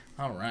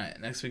 All right.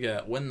 Next we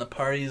got When the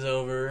Party's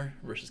Over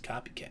versus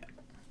Copycat.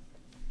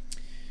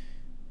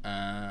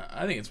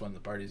 I think it's When the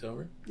Party's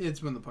Over.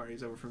 It's When the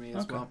Party's Over for me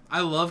as well.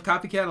 I love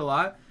Copycat a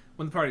lot.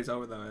 When the Party's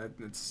Over though,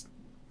 it's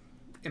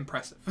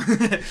impressive.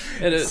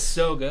 It is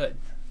so good.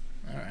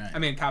 All right. I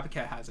mean,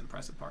 Copycat has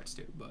impressive parts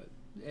too, but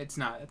it's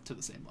not to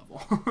the same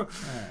level. All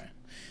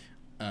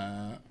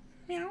right.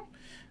 Meow.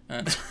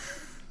 I'm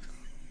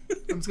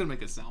just gonna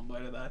make a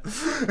soundbite of that.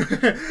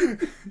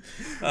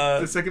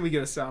 The second we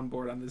get a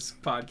soundboard on this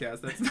podcast,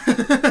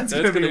 that's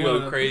gonna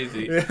go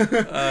crazy.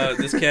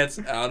 This cat's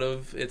out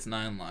of its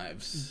 9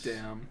 lives.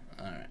 Damn.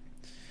 All right.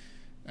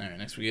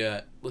 Next we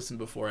got Listen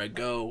Before I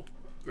Go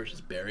versus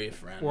Bury a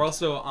Friend. We're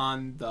also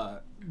on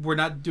we're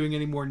not doing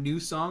any more new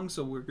songs,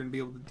 so we're going to be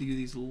able to do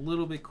these a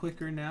little bit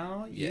quicker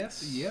now.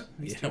 Yes. Yep.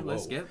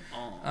 Let's get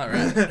on. All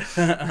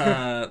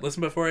right.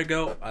 Listen Before I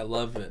Go. I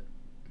love it,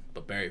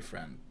 but Bury a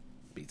Friend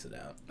beats it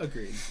out.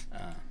 Agreed.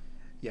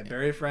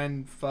 Bury a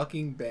Friend,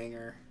 fucking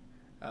banger.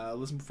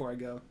 Listen Before I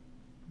Go,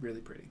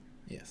 really pretty.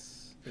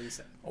 Yes. Really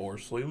sad. Or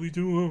Slightly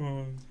Too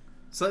Long.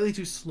 Slightly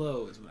Too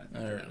Slow is what I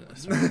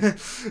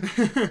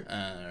think.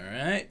 All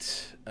right.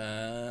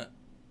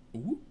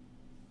 Ooh.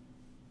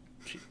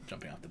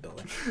 Jumping off the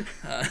building.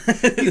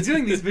 He's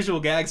doing these visual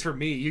gags for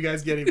me. You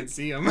guys can't even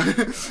see them.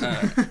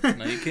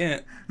 No, you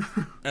can't.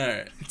 All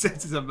right.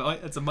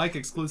 It's a mic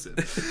exclusive.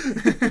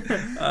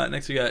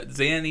 Next we got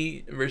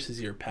Zanny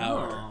versus Your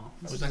Power. Oh,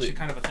 this is actually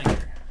kind of a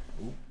thinker.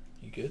 Ooh,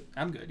 you good?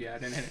 I'm good. Yeah, I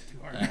didn't hit it too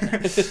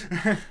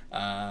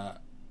hard.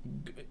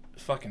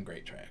 Fucking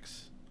great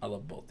tracks. I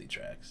love both these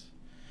tracks.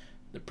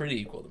 They're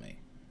pretty equal to me.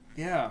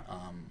 Yeah.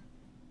 I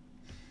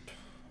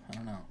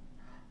don't know.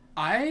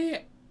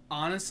 I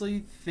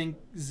honestly think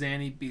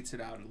Zanny beats it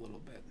out a little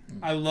bit.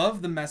 I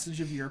love the message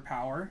of Your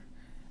Power,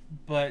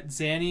 but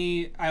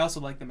Zanny, I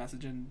also like the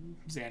message in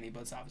Zanny,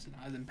 but it's obviously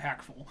not as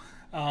impactful.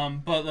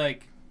 But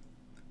like,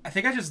 I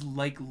think I just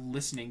like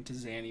listening to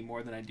Zanny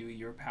more than I do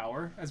Your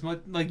Power. As much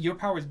like Your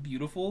Power is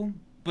beautiful,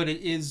 but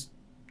it is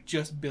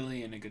just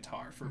Billy and a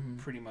guitar for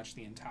pretty much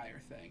the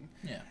entire thing.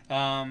 Yeah.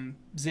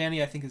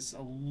 Zanny, I think, is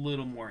a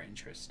little more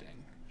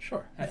interesting.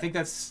 Sure. I think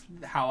that's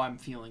how I'm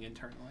feeling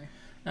internally.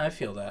 I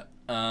feel that.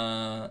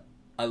 I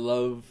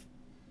love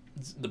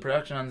the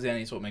production on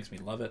Zanny is what makes me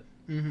love it.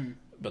 Mm-hmm.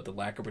 But the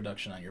lack of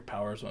production on Your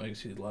Power is what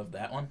makes me love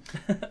that one.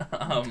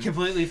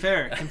 Completely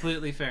fair.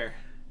 Completely fair.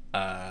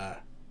 Yeah,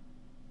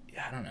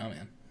 I don't know,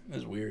 man. It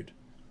was weird.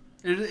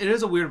 It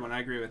is a weird one.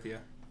 I agree with you.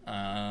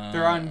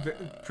 They're on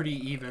pretty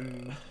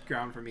even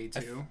ground for me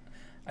too.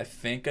 I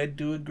think I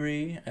do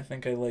agree. I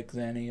think I like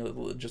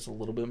Zanny just a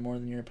little bit more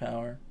than Your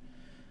Power.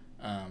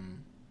 Yeah.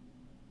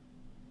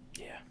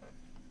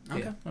 Okay.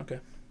 Yeah, okay.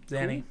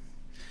 Zanny.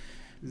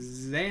 Cool.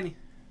 Zanny.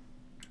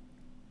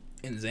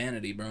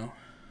 Insanity, bro.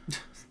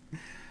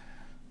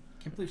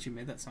 Can't believe she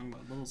made that song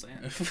about Little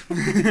Xan.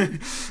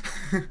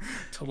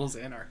 Total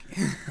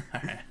Xanarchy.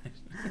 Alright.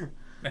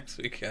 Next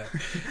we got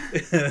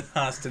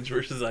Hostage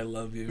versus I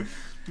Love You.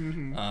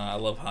 Mm-hmm. I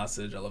love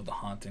Hostage. I love the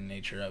haunting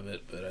nature of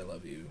it, but I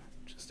Love You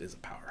just is a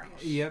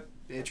powerhouse. Yep,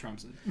 it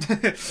trumps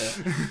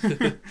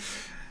it.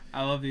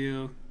 I Love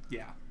You.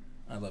 Yeah.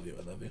 I Love You.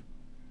 I Love You.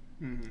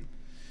 Mm-hmm.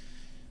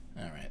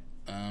 All right.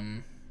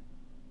 I'm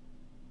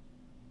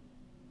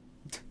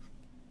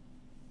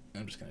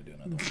just gonna do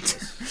another one of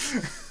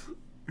this.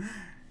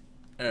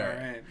 All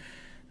right.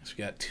 So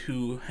we got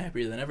 2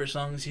 Happier Than Ever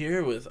songs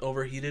here with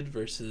Overheated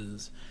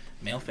versus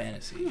Male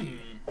Fantasy,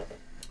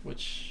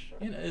 which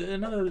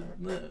another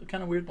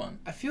kind of weird one.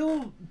 I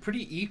feel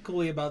pretty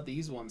equally about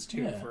these ones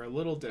too, for a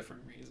little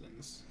different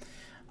reasons.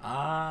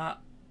 I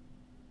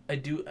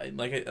do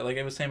like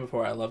I was saying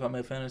before. I love how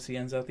Male Fantasy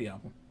ends out the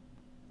album.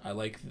 I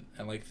like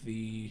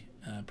the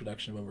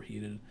production of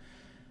Overheated.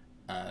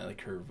 I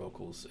like her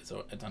vocals.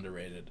 It's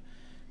underrated.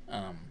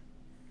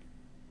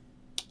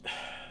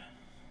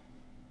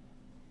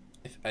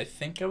 I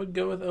think I would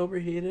go with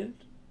Overheated,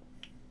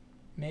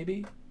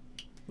 maybe,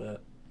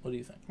 but what do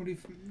you think?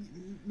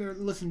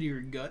 Listen to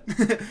your gut.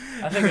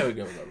 I think I would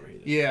go with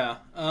Overheated. Yeah.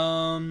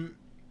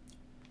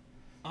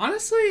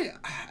 Honestly,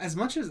 as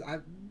much as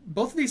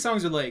both of these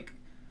songs are like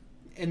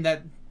in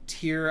that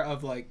tier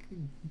of like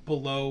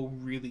below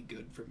really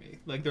good for me.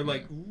 Like they're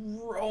like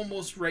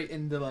almost right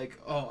into like,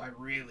 oh, I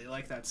really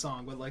like that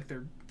song, but like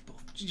they're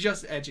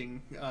just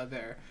edging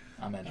there.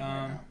 I'm edging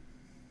right now.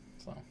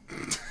 So.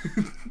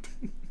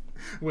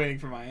 Waiting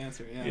for my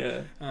answer,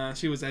 yeah.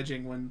 She was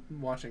edging when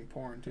watching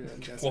porn too, I'm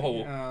guessing.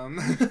 Whoa.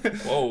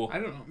 Whoa. I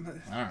don't know.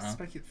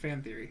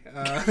 Fan theory.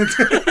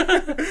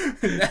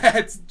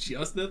 That's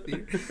just a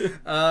theory.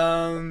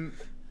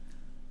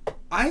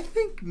 I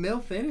think Male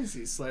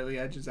Fantasy slightly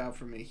edges out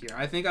for me here.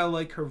 I think I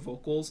like her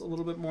vocals a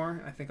little bit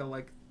more. I think I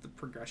like the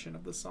progression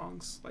of the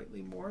songs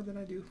slightly more than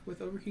I do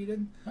with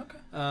Overheated. Okay.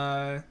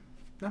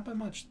 Not by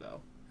much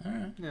though. All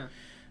right. Yeah.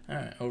 All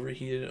right.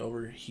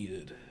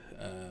 Overheated.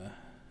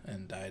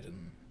 And died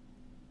in...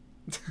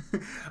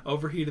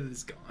 Overheated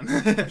is gone.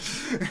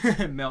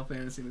 Male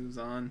Fantasy moves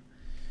on.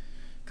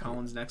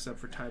 Colin's next up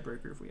for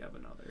tiebreaker if we have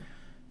another.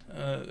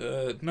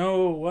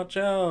 No, watch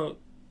out.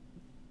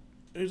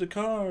 There's a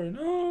car.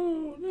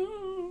 No.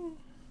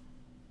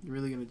 You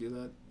really gonna do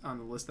that on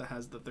the list that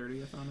has the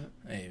 30th on it?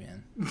 Hey,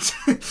 man.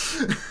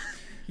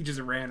 He just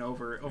ran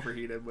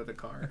Overheated with a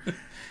car.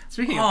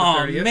 Speaking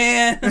of the 30th. Oh,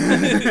 man.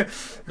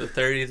 The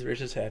 30th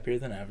versus Happier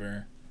Than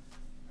Ever.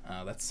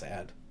 That's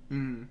sad.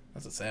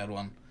 That's a sad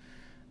one.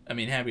 I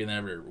mean, Happier Than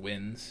Ever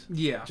wins.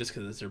 Yeah. Just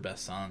because it's their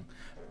best song.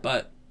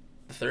 But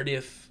the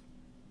 30th,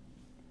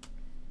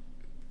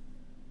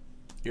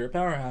 you're a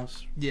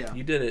powerhouse. Yeah.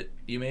 You did it.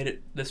 You made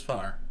it this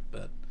far.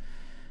 But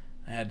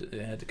it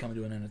had to come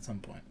to an end at some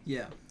point.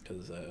 Yeah.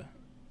 Because,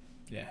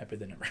 Happier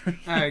Than Ever.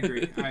 I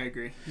agree.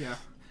 Yeah.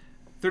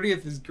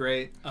 30th is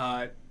great.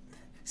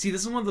 See,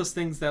 this is one of those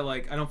things that,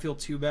 like, I don't feel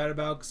too bad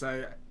about because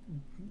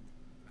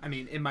I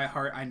mean, in my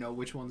heart, I know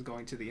which one's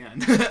going to the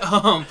end.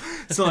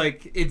 So,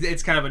 like,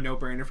 it's kind of a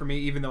no-brainer for me,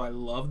 even though I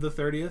love the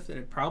 30th, and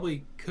it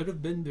probably could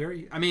have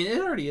been I mean,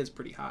 it already is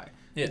pretty high.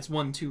 Yeah. It's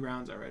won 2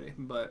 rounds already,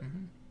 but,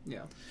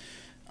 yeah.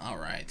 All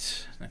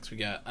right. Next we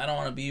got I Don't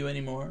Want to Be You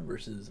Anymore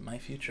versus My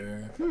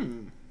Future.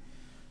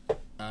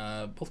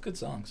 Both good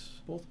songs.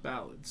 Both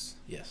ballads.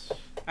 Yes.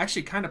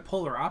 Actually, kind of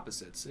polar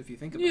opposites, if you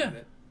think about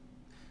it.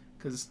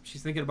 Because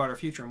she's thinking about her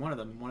future in one of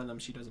them. One of them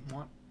she doesn't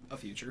want a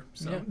future.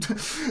 So. Yeah.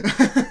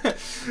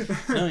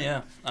 Oh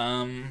yeah.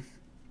 I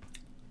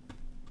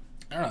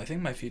don't know. I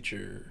think My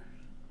Future,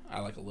 I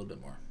like a little bit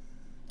more.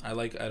 I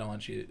don't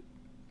want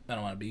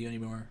to be you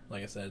anymore.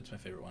 Like I said, it's my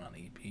favorite one on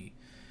the EP.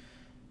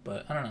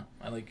 But I don't know.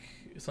 I like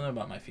something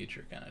about My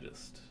Future. Kind of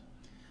just.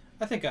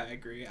 I think I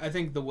agree. I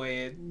think the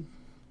way it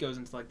goes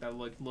into like that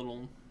like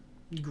little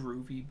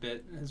groovy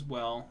bit as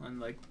well, and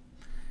like.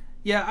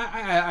 Yeah,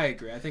 I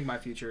agree. I think My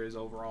Future is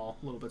overall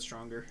a little bit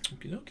stronger.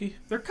 Okie.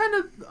 They're kind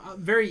of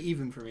very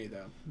even for me,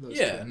 though. Those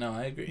two. No,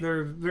 I agree.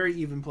 They're very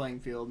even playing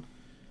field.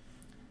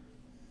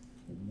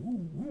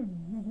 Woo, woo,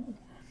 woo.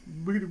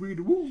 Weedy,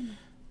 weedy, woo.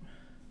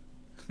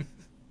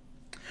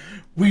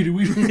 Weedy,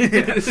 weedy.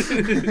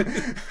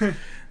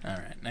 All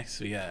right,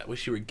 next we got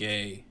Wish You Were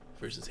Gay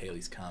versus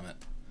Halley's Comet.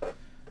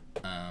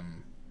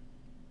 I'm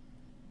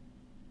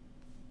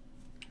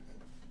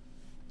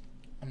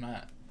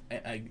not...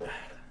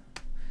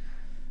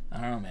 I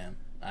don't know, man.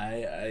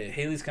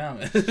 Halley's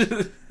Comet.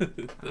 There's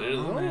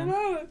man.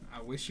 About it.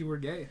 I wish you were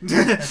gay.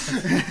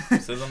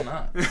 Says I'm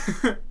not.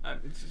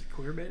 It's just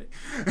queer baiting.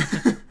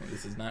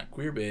 This is not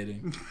queer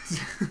baiting.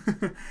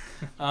 We're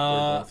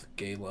both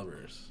gay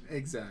lovers.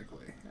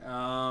 Exactly.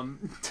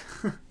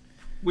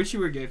 Wish You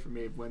Were Gay for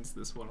me wins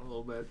this one a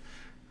little bit.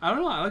 I don't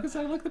know. Like I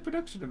said, I like the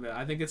production of it.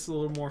 I think it's a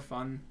little more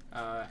fun.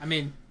 I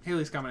mean,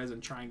 Halley's Comet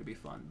isn't trying to be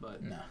fun,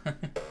 but no.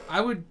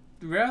 I would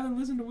rather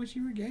listen to Wish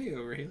You Were Gay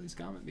over Halley's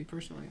Comet, me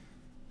personally.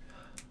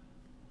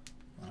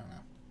 I don't know.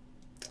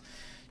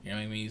 You're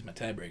making me use my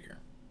tiebreaker.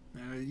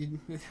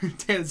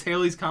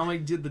 Halley's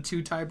Comet did the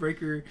 2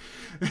 tiebreaker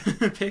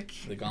pick.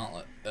 The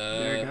gauntlet.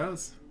 There it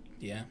goes.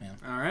 Yeah, man.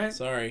 All right.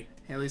 Sorry.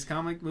 Halley's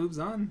Comet moves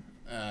on.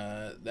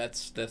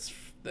 That's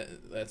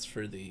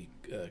for the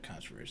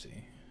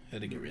controversy.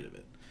 Had to get rid of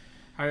it.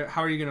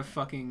 How are you gonna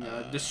fucking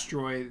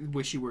destroy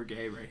Wish You Were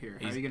Gay right here?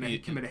 How are you gonna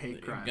commit a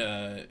hate crime?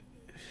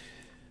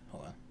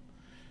 Hold on.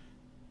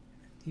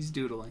 He's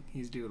doodling.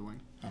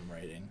 I'm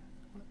writing.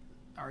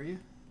 Are you?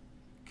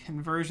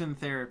 Conversion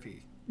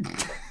therapy.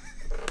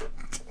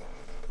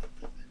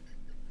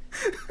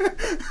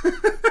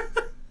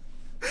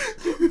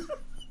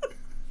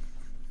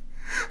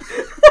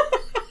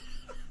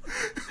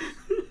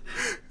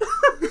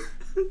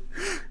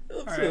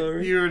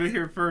 Right, you heard it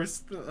here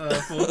first,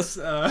 folks.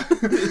 Oh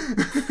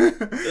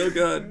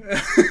God,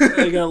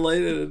 I got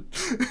lighted.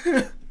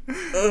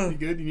 You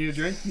good? You need a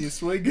drink? You need a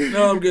swig?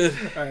 No, I'm good.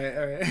 All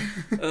right.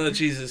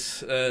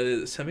 Jesus.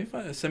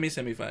 Semi-finals.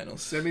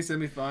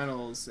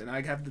 Semi-finals, and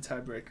I have the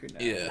tiebreaker now.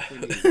 Yeah.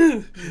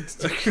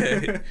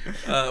 Okay.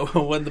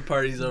 When the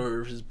Party's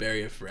Over versus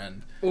Bury a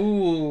Friend.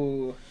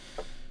 Ooh.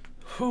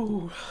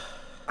 Whew.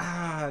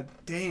 Ah,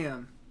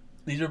 damn.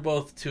 These are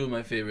both 2 of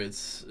my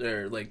favorites.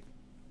 They're like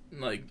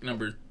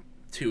number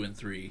 2 and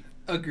 3.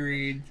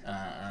 Agreed.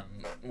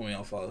 When We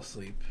All Fall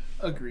Asleep.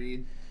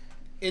 Agreed.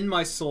 In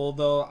my soul,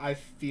 though, I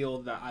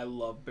feel that I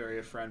love Bury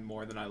a Friend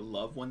more than I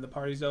love When the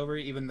Party's Over,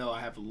 even though I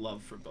have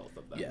love for both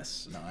of them.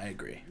 Yes. No, I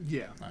agree.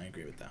 Yeah. I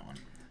agree with that one.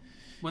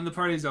 When the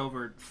Party's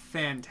Over,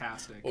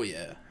 fantastic. Oh,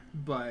 yeah.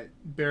 But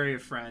Bury a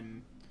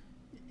Friend,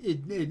 it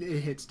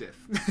hits diff.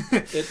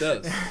 It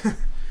does.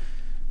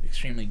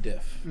 Extremely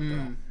diff.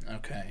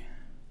 Okay.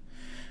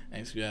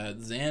 Next we got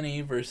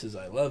Zanny versus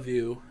I Love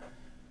You,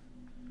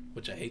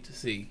 which I hate to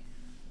see.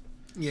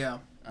 Yeah.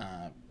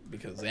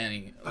 Because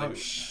Zanny... Oh,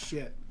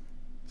 shit.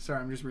 Sorry,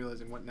 I'm just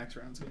realizing what next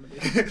round's going to be.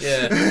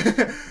 Yeah.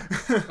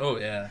 Oh,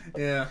 yeah.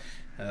 Yeah.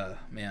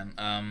 Man,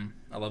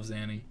 I love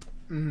Zanny.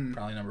 Mm-hmm.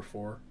 Probably number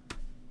 4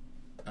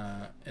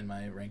 in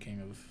my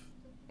ranking of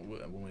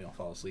When We All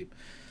Fall Asleep.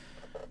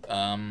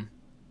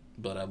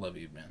 But I love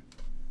you, man.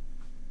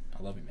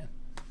 I love you, man.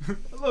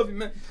 I love you,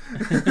 man.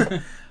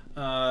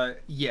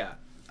 Yeah.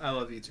 I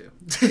love you too.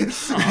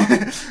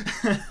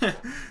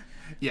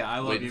 Yeah, I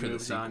Love You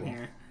moves on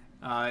here.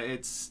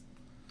 It's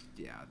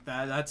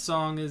that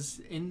song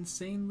is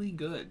insanely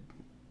good,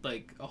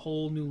 like a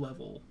whole new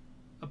level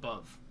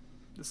above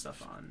the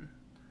stuff on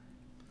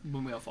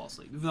When We All Fall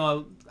Asleep. Even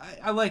though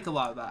I like a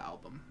lot of that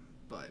album,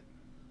 but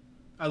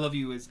I Love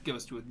You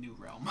goes to a new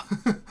realm.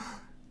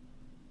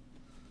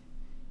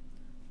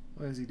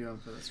 What is he doing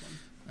for this one?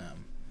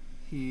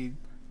 He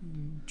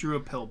drew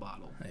a pill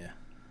bottle. Yeah.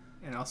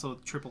 And also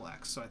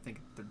XXX, so I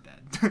think they're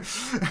dead.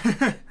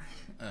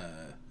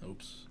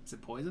 Oops. Is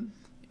it poison?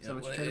 Is that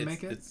what you're trying to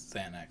make it? It's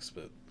Xanax,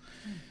 but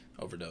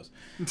overdose.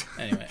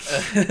 Anyway.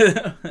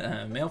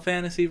 Male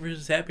Fantasy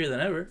versus Happier Than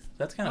Ever.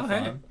 That's kind of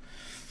fun.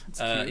 It's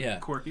cute, yeah.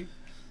 Quirky.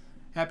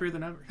 Happier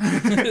Than Ever.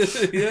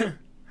 Yeah.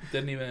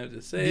 Didn't even have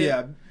to say it.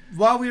 Yeah.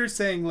 While we were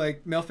saying,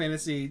 like, Male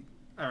Fantasy,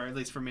 or at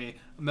least for me,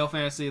 Male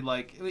Fantasy,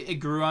 like, it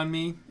grew on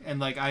me,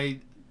 and, like, I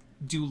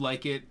do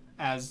like it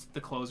as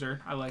the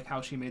closer. I like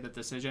how she made that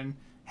decision.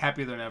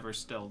 Happier Than Ever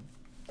still,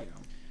 Yeah.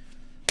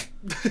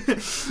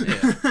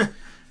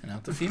 And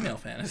not the Female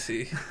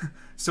Fantasy.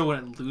 So when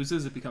it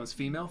loses, it becomes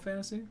Female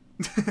Fantasy?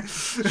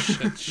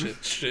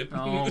 Shit.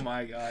 Oh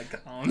my God,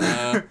 Colin.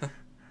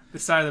 The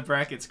side of the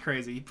bracket's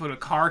crazy. He put a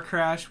car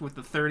crash with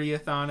the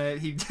 30th on it.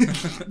 He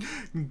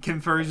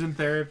conversion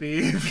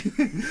therapy.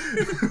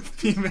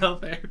 Female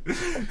therapy.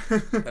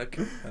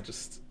 Okay,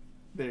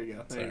 There you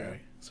go.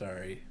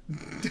 Sorry.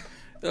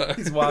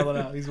 He's wilding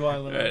out.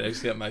 All right, I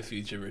just got My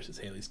Future versus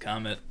Halley's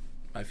Comet.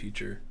 My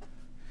Future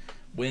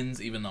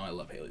wins, even though I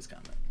love Halley's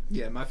Comet.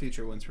 Yeah, My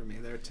Future wins for me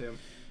there too.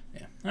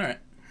 Yeah. All right.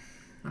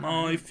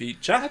 My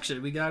Future.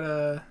 Actually, we got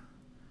a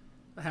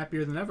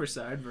Happier Than Ever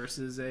side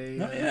versus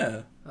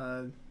a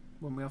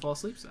When We All Fall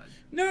Asleep side.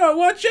 No,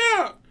 watch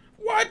out!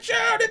 Watch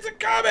out! It's a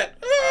comet!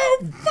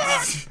 Oh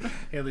fuck!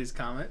 Halley's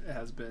Comet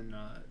has been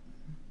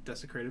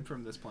desecrated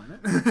from this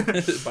planet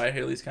by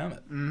Halley's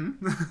Comet.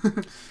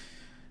 Mm-hmm.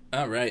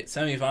 All right,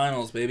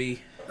 semifinals,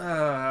 baby.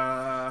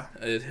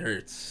 It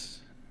hurts.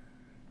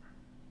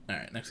 All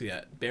right, next we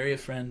got Bury a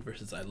Friend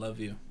versus I Love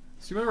You.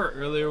 So you remember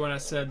earlier when I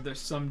said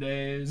there's some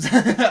days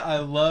I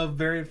love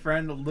Bury a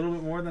Friend a little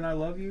bit more than I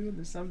love you?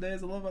 There's some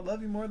days I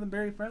love you more than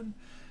Bury a Friend?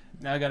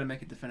 Now I got to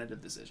make a definitive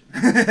decision.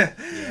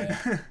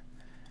 Yeah.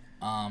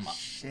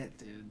 Shit,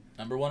 dude.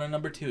 Number 1 and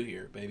number 2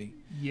 here, baby.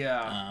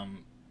 Yeah.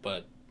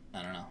 But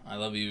I don't know. I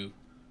love you.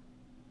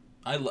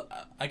 I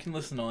can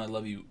listen to I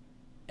Love You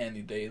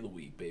any day of the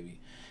week, baby.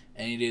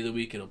 Any day of the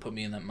week, it'll put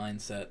me in that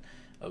mindset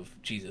of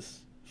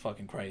Jesus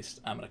fucking Christ.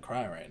 I'm gonna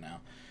cry right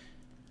now.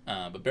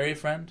 But Bury a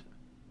Friend,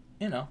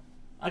 you know,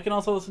 I can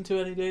also listen to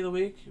it any day of the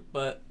week,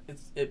 but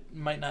it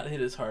might not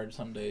hit as hard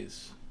some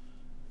days.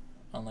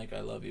 Unlike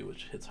I Love You,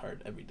 which hits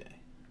hard every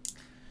day.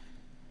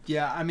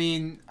 Yeah, I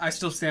mean, I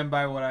still stand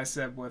by what I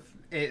said with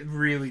it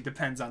really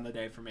depends on the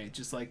day for me.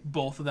 Just like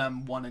both of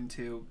them, 1 and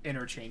 2,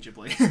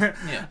 interchangeably.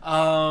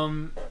 Yeah.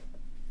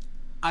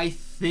 I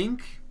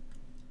think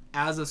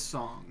as a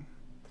song,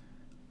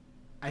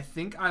 I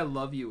think I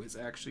Love You is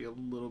actually a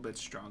little bit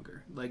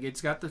stronger. Like,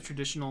 it's got the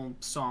traditional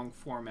song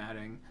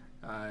formatting,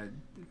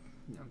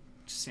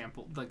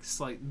 sample, like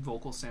slight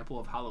vocal sample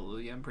of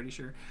Hallelujah, I'm pretty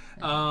sure.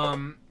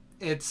 But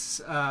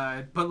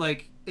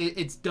like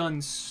it's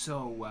done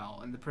so well,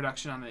 and the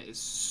production on it is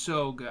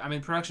so good. I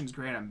mean, production's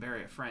great on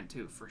Bury a Friend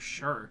too, for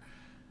sure.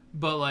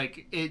 But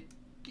like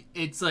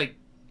it's like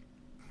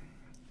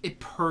it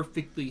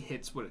perfectly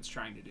hits what it's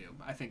trying to do.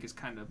 I think is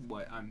kind of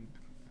what I'm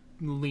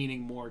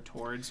leaning more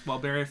towards. While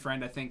Bury a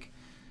Friend, I think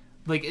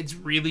like it's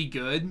really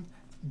good.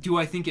 Do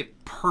I think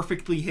it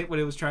perfectly hit what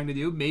it was trying to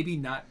do? Maybe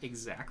not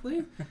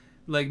exactly.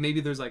 Like, maybe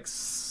there's, like,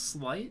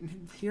 slight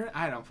here.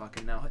 I don't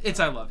fucking know.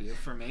 It's I Love You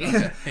for me.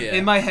 Okay, yeah.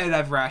 In my head,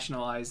 I've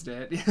rationalized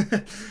it.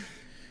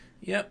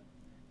 Yep.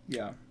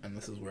 Yeah. And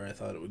this is where I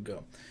thought it would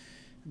go.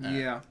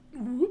 Yeah.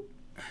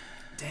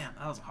 Damn,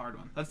 that was a hard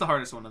one. That's the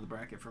hardest one of the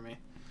bracket for me.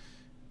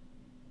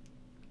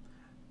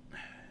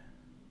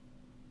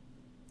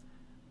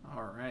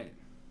 All right.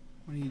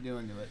 What are you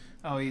doing to it?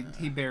 Oh,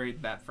 he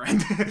buried that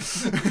friend.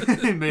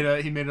 he made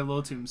a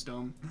little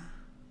tombstone.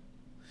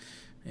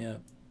 Yeah.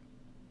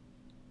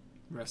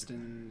 Rest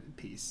in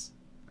peace,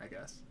 I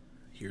guess.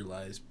 Here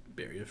lies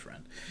Bury a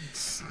Friend.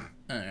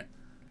 All right.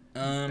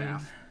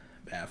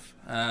 Bath.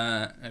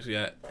 Actually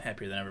got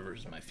Happier Than Ever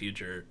versus My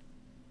Future.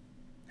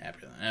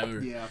 Happier Than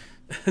Ever. Yeah.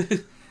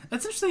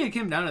 That's interesting it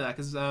came down to that,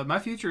 because My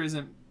Future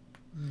isn't,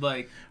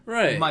 like,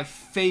 right. my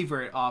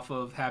favorite off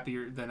of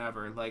Happier Than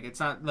Ever. Like,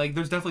 it's not, like,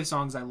 there's definitely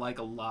songs I like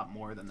a lot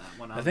more than that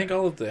one. I think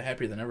all of the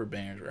Happier Than Ever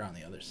bangers are on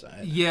the other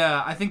side.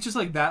 Yeah, I think just,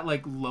 like, that,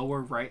 like, lower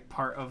right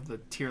part of the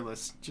tier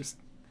list just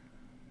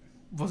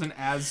wasn't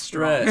as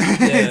strong. Right.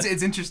 Yeah.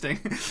 It's interesting.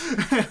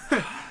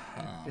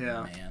 Oh,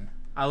 yeah. Man.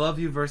 I Love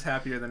You versus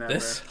Happier Than Ever.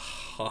 This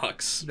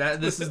sucks.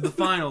 This is the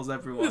finals,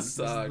 everyone. This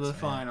sucks, is the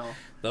man. final.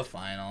 The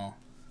final.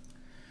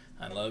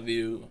 I Love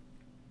You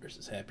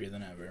versus Happier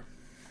Than Ever.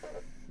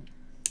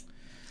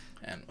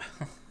 And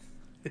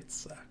it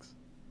sucks.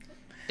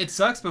 It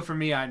sucks, but for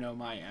me, I know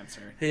my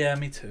answer. Yeah,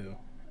 me too.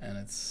 And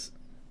it's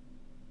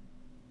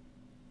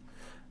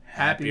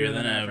Happier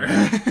Than Ever.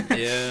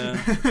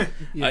 Yeah.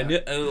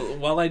 Yeah.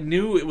 While I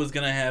knew it was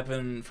gonna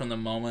happen from the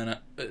moment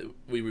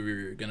we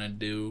were gonna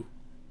do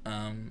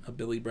a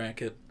Billy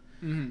bracket,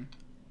 mm-hmm.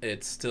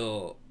 it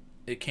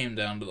came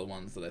down to the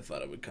ones that I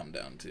thought it would come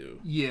down to.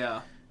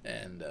 Yeah.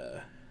 And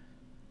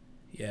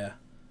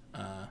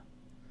I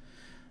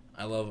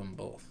love them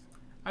both.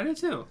 I do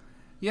too.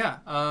 Yeah.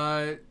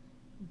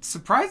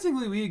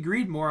 Surprisingly, we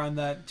agreed more on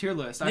that tier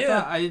list. I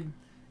thought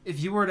if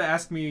you were to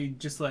ask me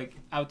just like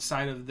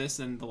outside of this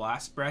and the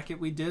last bracket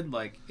we did,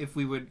 like if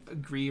we would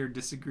agree or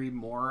disagree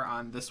more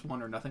on this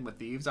one or Nothing But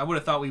Thieves, I would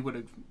have thought we would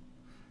have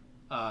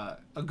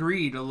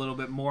agreed a little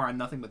bit more on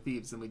Nothing But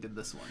Thieves than we did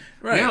this one.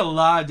 Right. We had a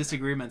lot of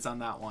disagreements on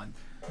that one,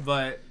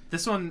 but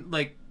this one,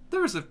 like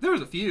there was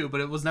a few,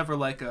 but it was never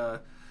like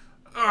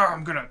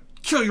I'm gonna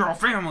kill your whole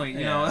family,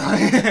 you know.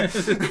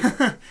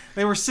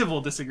 They were civil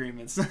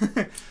disagreements.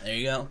 There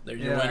you go. There's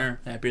your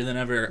winner. Happier Than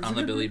Ever on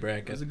the Billy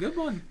bracket. It was a good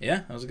one. Yeah,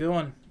 that was a good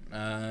one.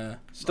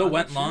 Still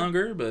went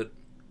longer, but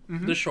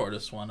the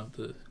shortest one of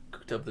the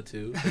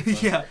two.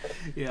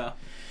 Yeah.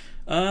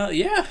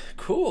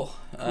 Cool.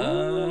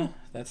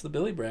 That's the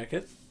Billy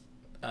bracket.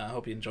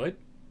 Hope you enjoyed.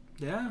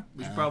 Yeah,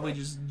 we should probably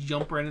just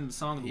jump right into the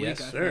song of the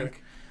week. I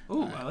think.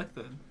 Oh, I like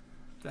the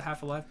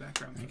Half Alive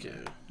background. Thank you.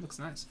 Looks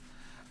nice.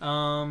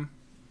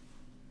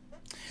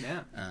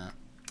 Yeah. All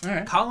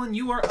right. Colin,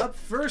 you are up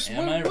first.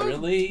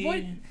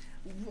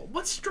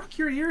 What struck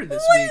your ear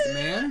this week,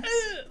 man?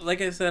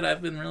 Like I said,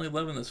 I've been really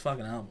loving this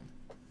fucking album.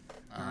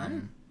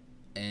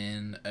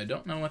 And I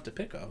don't know what to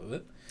pick off of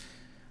it.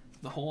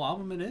 The whole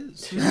album it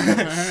is.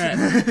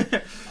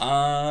 Alright.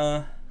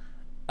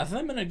 I think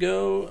I'm going to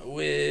go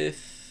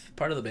with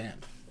Part of the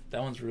Band.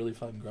 That one's really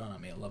fucking grown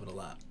on me. I love it a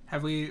lot.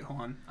 Have we...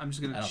 Hold on. I'm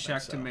just going to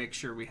check to make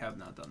sure we have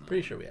not done that.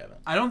 Pretty sure we haven't.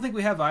 I don't think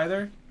we have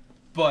either,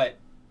 but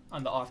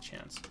on the off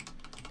chance.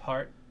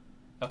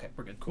 Okay,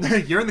 we're good. Cool.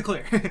 You're in the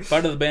clear.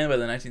 Part of the Band by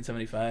the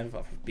 1975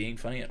 off of Being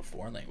Funny in a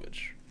Foreign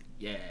Language.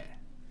 Yeah.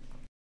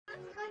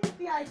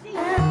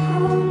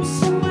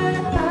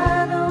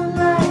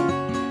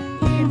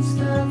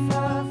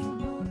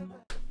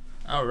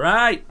 All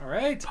right.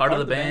 Part of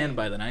the Band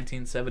by the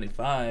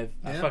 1975.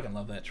 Yeah. I fucking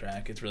love that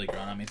track. It's really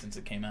grown on me since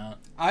it came out.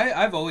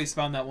 I've always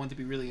found that one to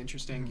be really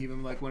interesting.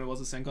 Even like when it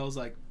was a single, I was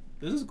like,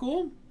 this is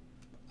cool.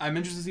 I'm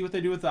interested to see what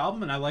they do with the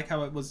album, and I like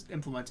how it was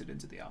implemented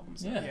into the album.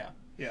 So,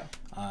 yeah.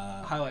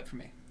 Highlight for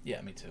me.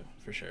 Yeah, me too,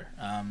 for sure.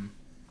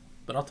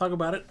 But I'll talk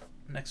about it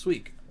next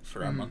week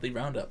for our monthly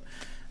roundup.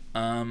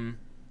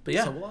 But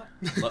yeah, so will I.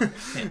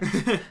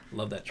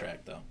 Love that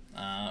track though.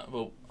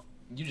 Well,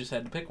 you just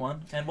had to pick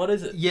one, and what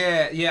is it?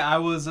 Yeah.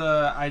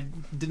 I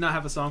did not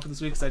have a song for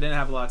this week because I didn't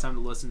have a lot of time to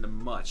listen to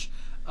much.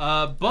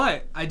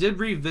 But I did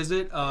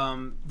revisit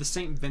the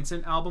St.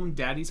 Vincent album,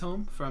 Daddy's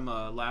Home, from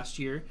last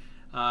year.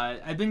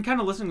 I've been kind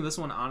of listening to this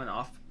one on and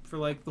off for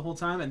like the whole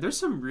time, and there's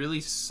some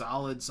really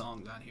solid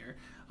songs on here.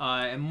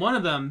 And one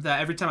of them that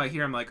every time I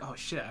hear, I'm like, oh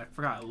shit, I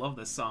forgot I love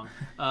this song.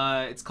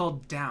 It's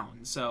called Down.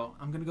 So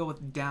I'm going to go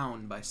with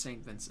Down by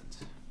St. Vincent.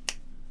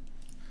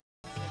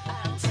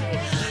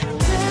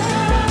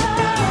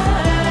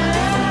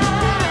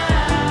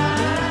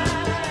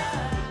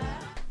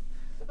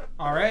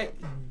 All right,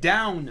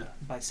 Down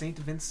by St.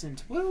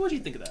 Vincent. What do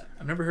you think of that?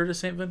 I've never heard a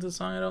St. Vincent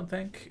song, I don't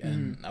think,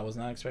 and I was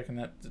not expecting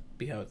that to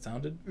be how it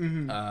sounded.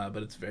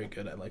 But it's very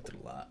good. I liked it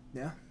a lot.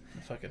 Yeah.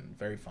 Fucking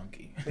very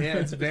funky. Yeah,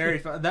 it's very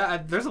fun.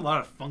 There's a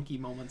lot of funky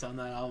moments on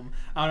that album.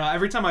 I don't know.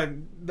 Every time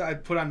I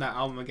put on that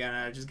album again,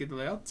 I just get to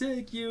like, I'll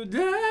take you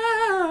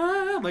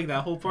down, like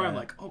that whole part. Right. I'm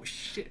like, oh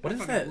shit. What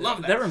is that?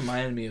 Love that. That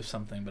reminded me of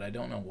something, but I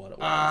don't know what it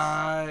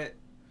was.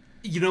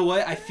 You know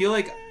what? I feel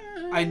like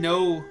I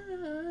know.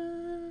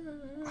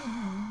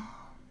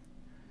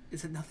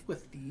 Is it Nothing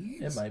But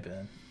Thieves? It might be.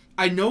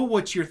 I know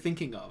what you're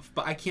thinking of,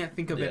 but I can't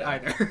think of it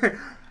either.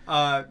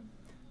 I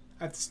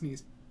have to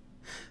sneeze.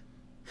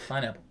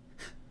 Pineapple.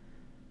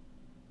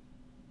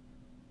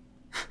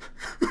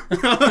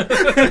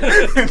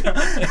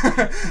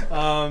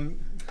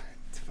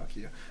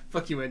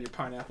 Fuck you and your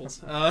pineapples.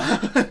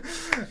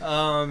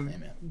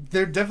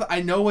 They're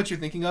I know what you're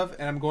thinking of,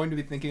 and I'm going to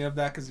be thinking of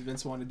that because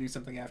Vince wanted to do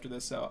something after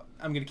this, so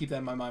I'm going to keep that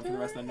in my mind for the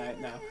rest of the night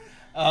now.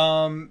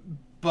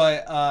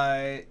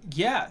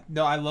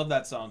 No, I love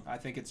that song. I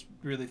think it's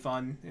really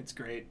fun. It's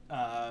great.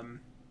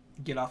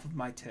 Get Off of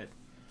My Tit.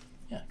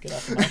 Yeah, Get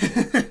Off of My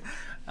Tit.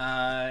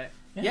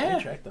 Yeah.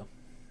 Good track though.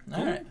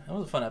 All right, that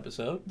was a fun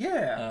episode.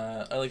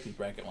 Yeah. I like these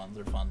bracket ones;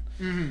 they're fun.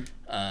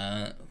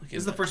 This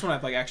is the first one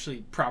I've like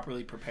actually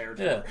properly prepared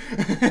for.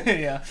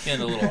 Yeah. Get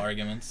into little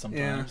arguments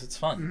sometimes. Yeah. It's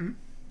fun.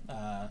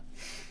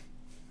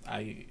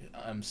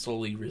 I'm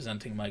slowly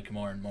resenting Mike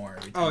more and more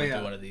every time I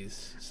do one of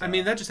these. So. I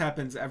mean, that just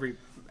happens every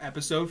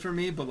episode for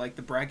me, but like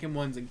the bracket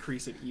ones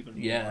increase it even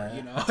more.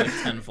 You know, it's like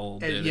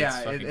tenfold.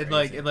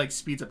 It like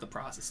speeds up the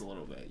process a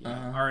little bit. You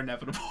know? Our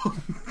inevitable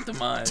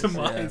demise.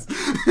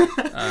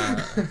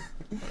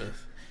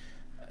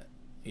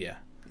 Yeah.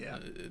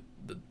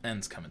 The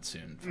end's coming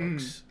soon,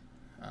 folks.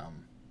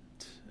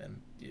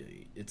 And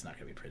it's not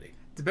gonna be pretty.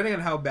 Depending on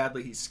how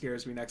badly he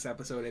scares me next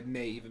episode, it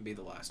may even be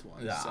the last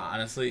one. Yeah, so.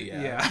 Honestly,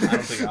 I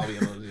don't think I'll be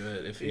able to do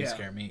it if he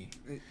scare me.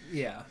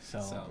 Yeah.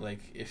 So like,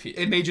 if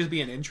it may just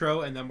be an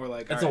intro, and then we're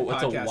like, it's a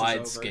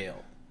wide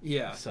scale.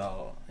 Yeah.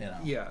 So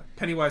Yeah,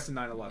 Pennywise to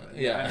 9/11.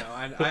 Yeah.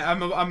 I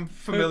know. I'm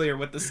familiar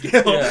with the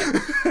scale.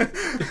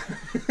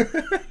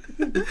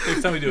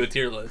 Next time we do a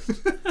tier list.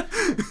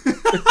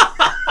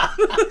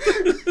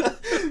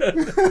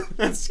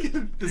 That's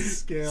the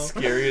scale.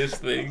 Scariest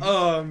things.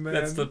 Oh man.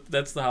 That's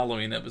the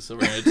Halloween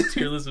episode. We're gonna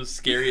tier list of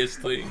scariest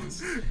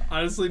things.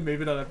 Honestly,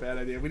 maybe not a bad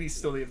idea. We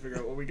still need to figure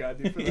out what we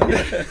gotta do for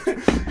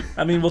that.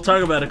 I mean, we'll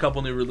talk about a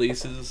couple new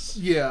releases.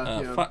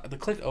 The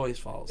click always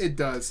falls. It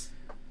does.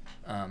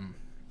 And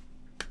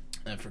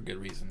for good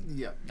reason.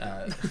 Yeah.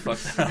 Fuck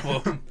that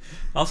album.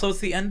 Also, it's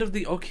the end of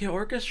the OK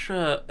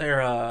Orchestra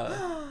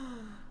era.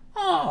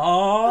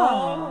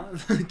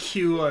 Aww.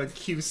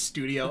 Q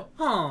Studio.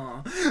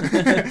 Aww.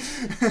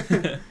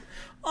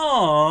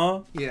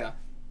 Aww. Yeah.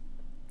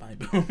 Bye,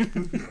 boom.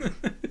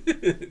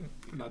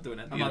 I'm not doing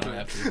it. You don't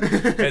have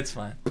to. It's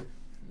fine.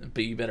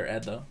 But you better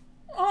add though.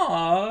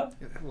 Aww.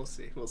 Yeah, we'll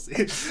see.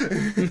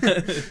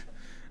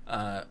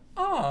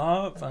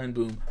 Aww. Fine,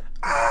 boom.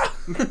 Ah!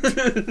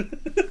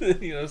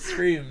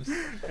 Screams.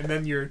 And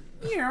then you're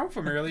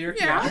from earlier.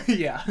 Yeah.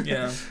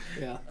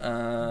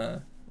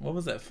 What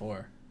was that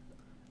for?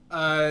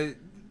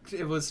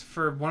 It was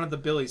for one of the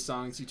Billy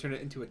songs. You turn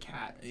it into a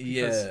cat.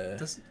 Yeah.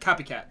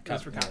 Copycat.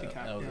 Goes for Copycat.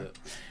 That was it.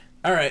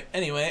 All right.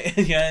 Anyway,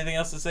 you got anything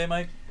else to say,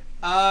 Mike?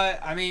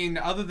 I mean,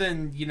 other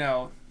than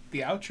the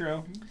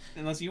outro,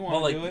 unless you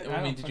want to do it.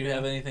 I mean, did you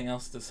have anything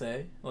else to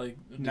say? Like,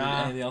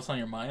 anything else on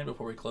your mind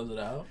before we close it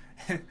out?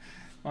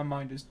 My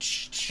mind is,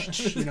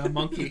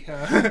 monkey.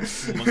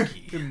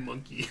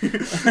 Monkey.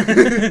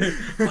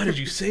 Why did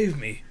you save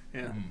me?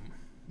 Yeah.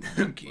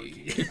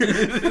 Monkey.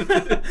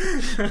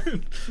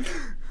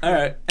 All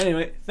right.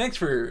 Anyway, thanks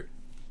for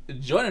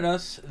joining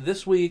us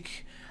this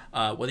week.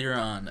 Whether you're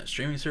on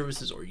streaming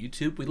services or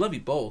YouTube, we love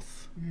you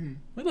both.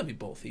 We love you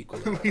both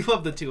equally. We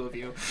love the two of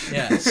you.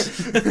 Yes.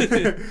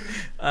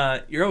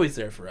 You're always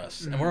there for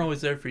us, and we're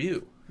always there for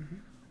you.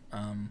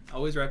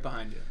 Always right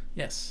behind you.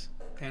 Yes.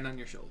 Hand on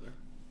your shoulder.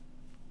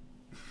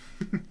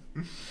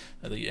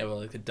 I think you have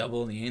like the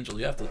devil and the angel.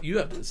 You have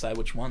to decide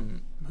which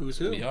one who's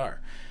who we are.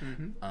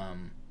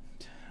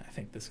 I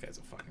think this guy's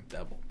a fucking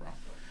devil, bro.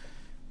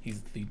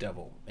 He's the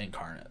devil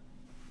incarnate.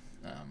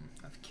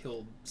 I've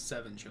killed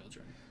 7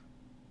 children.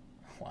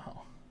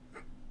 Wow.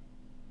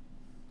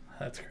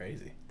 That's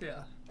crazy.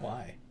 Yeah.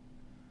 Why?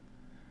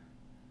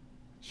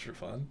 Just for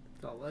fun?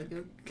 Felt like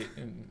it.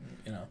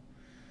 You know,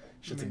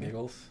 shits and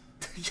giggles.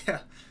 Yeah.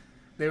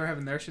 They were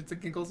having their shits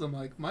and giggles. I'm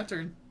like, my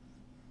turn.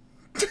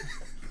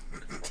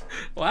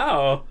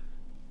 Wow.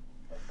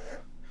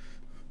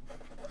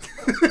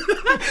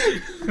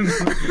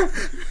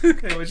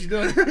 Hey, what you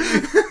doing?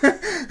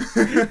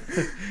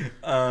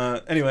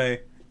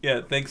 Anyway,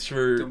 yeah, thanks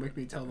for... Don't make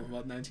me tell them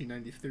about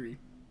 1993.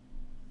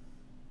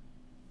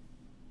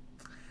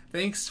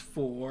 Thanks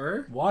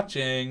for...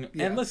 watching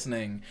and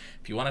listening.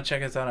 If you want to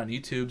check us out on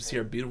YouTube, see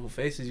our beautiful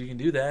faces, you can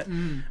do that.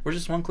 We're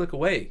just one click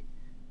away.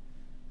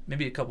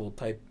 Maybe a couple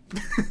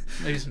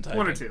maybe some typing.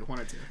 One or two.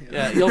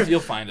 Yeah, you'll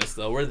find us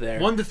though. We're there.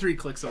 1 to 3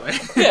 clicks away.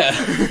 Yeah.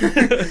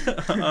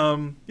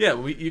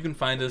 You can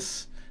find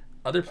us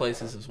other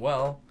places as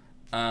well.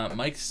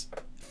 Mike's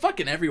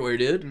fucking everywhere,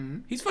 dude. Mm-hmm.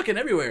 He's fucking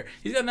everywhere.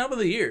 He's got an album of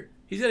the year.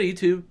 He's got a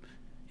YouTube.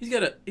 He's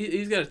got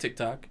a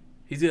TikTok.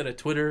 He's got a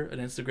Twitter, an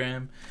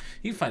Instagram.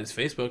 You can find his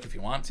Facebook if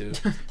you want to.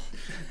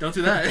 Don't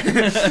do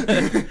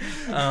that.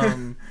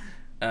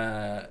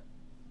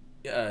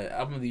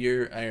 Album of the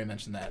year, I already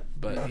mentioned that,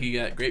 but he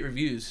got great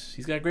reviews.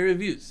 He's got great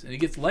reviews, and he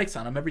gets likes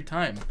on them every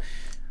time.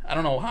 I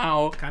don't know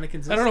how. Kind of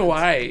consistent. I don't know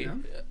why. You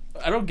know?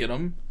 I don't get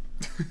them.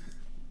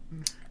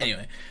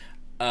 Anyway,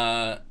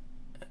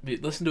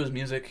 listen to his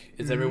music.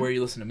 It's everywhere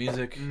you listen to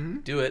music.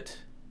 Do it.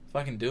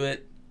 Fucking do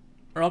it,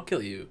 or I'll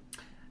kill you.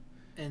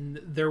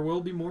 And there will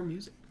be more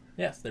music.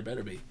 Yes, there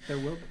better be. There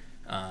will be.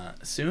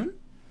 Soon?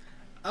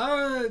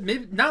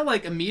 Maybe not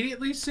like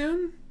immediately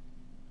soon,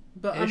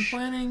 but I'm Ish.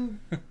 planning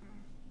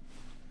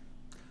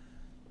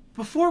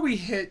before we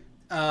hit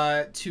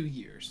 2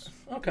 years.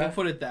 Okay. We'll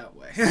put it that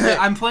way.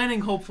 I'm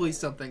planning hopefully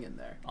something in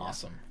there.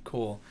 Awesome.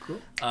 Cool.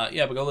 Cool.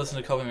 Yeah, but go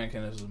listen to Coping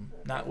Mechanism.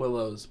 Not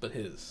Willow's, but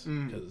his.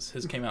 Because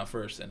his came out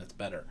first and it's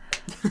better.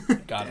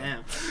 Got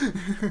Damn.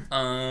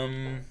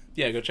 him.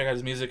 Yeah, go check out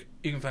his music.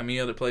 You can find me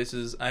other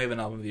places. I have an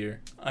album of the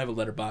year. I have a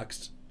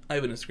Letterboxd. I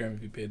have an Instagram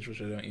review page,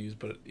 which I don't use,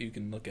 but you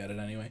can look at it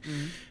anyway.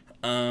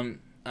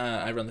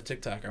 I run the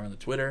TikTok. I run the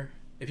Twitter.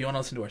 If you want to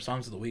listen to our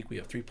songs of the week, we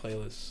have 3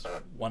 playlists.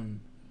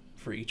 1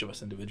 for each of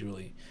us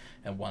individually,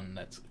 and 1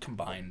 that's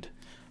combined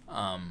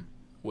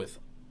with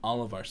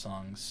all of our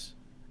songs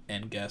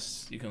and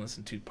guests. You can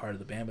listen to Part of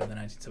the Band by the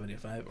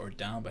 1975 or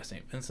Down by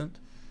St. Vincent.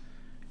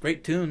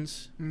 Great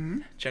tunes.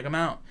 Check them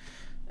out.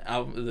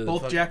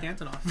 Both Jack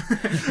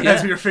Antonoff.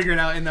 As we were figuring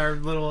out in our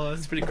little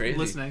it's pretty crazy.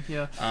 Listening.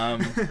 Yeah.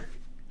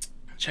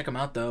 Check them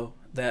out though.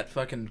 That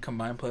fucking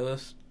combined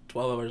playlist,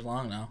 12 hours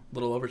long now. A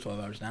little over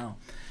 12 hours now.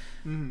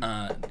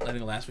 I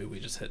think last week we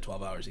just hit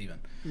 12 hours even.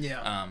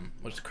 Yeah.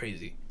 Which is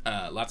crazy.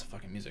 Lots of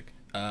fucking music.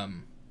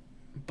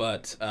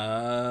 But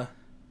I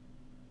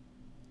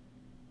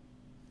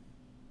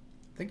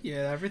think you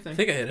hit everything. I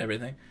think I hit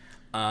everything.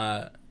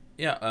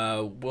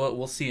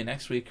 We'll see you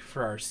next week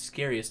for our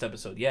scariest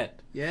episode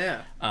yet.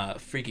 Yeah.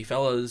 Freaky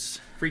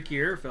Fellas.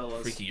 Freakier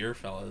Fellas. Freakier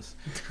Fellas.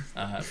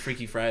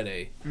 Freaky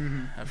Friday.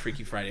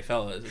 Freaky Friday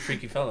Fellas.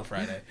 Freaky Fella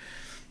Friday.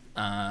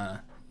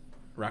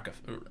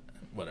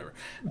 Whatever.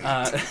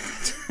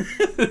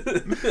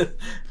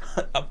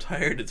 I'm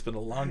tired. It's been a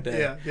long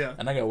day. Yeah.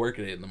 And I got work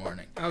at 8 in the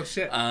morning. Oh,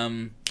 shit.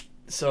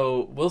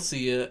 So we'll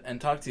see you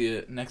and talk to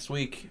you next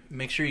week.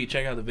 Make sure you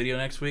check out the video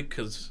next week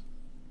because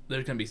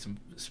there's going to be some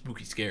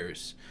spooky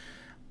scares.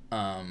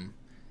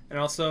 And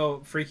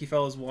also, Freaky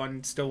Fellas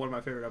 1, still one of my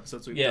favorite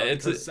episodes we've done.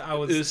 It was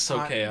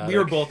so chaotic. We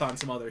were both on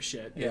some other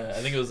shit. Yeah, I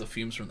think it was the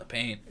fumes from the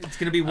paint. It's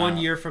going to be 1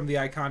 year from the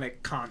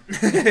iconic Kant.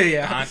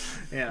 Yeah.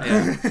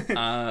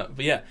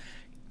 But yeah,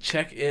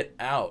 check it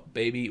out,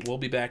 baby. We'll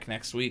be back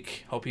next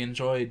week. Hope you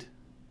enjoyed.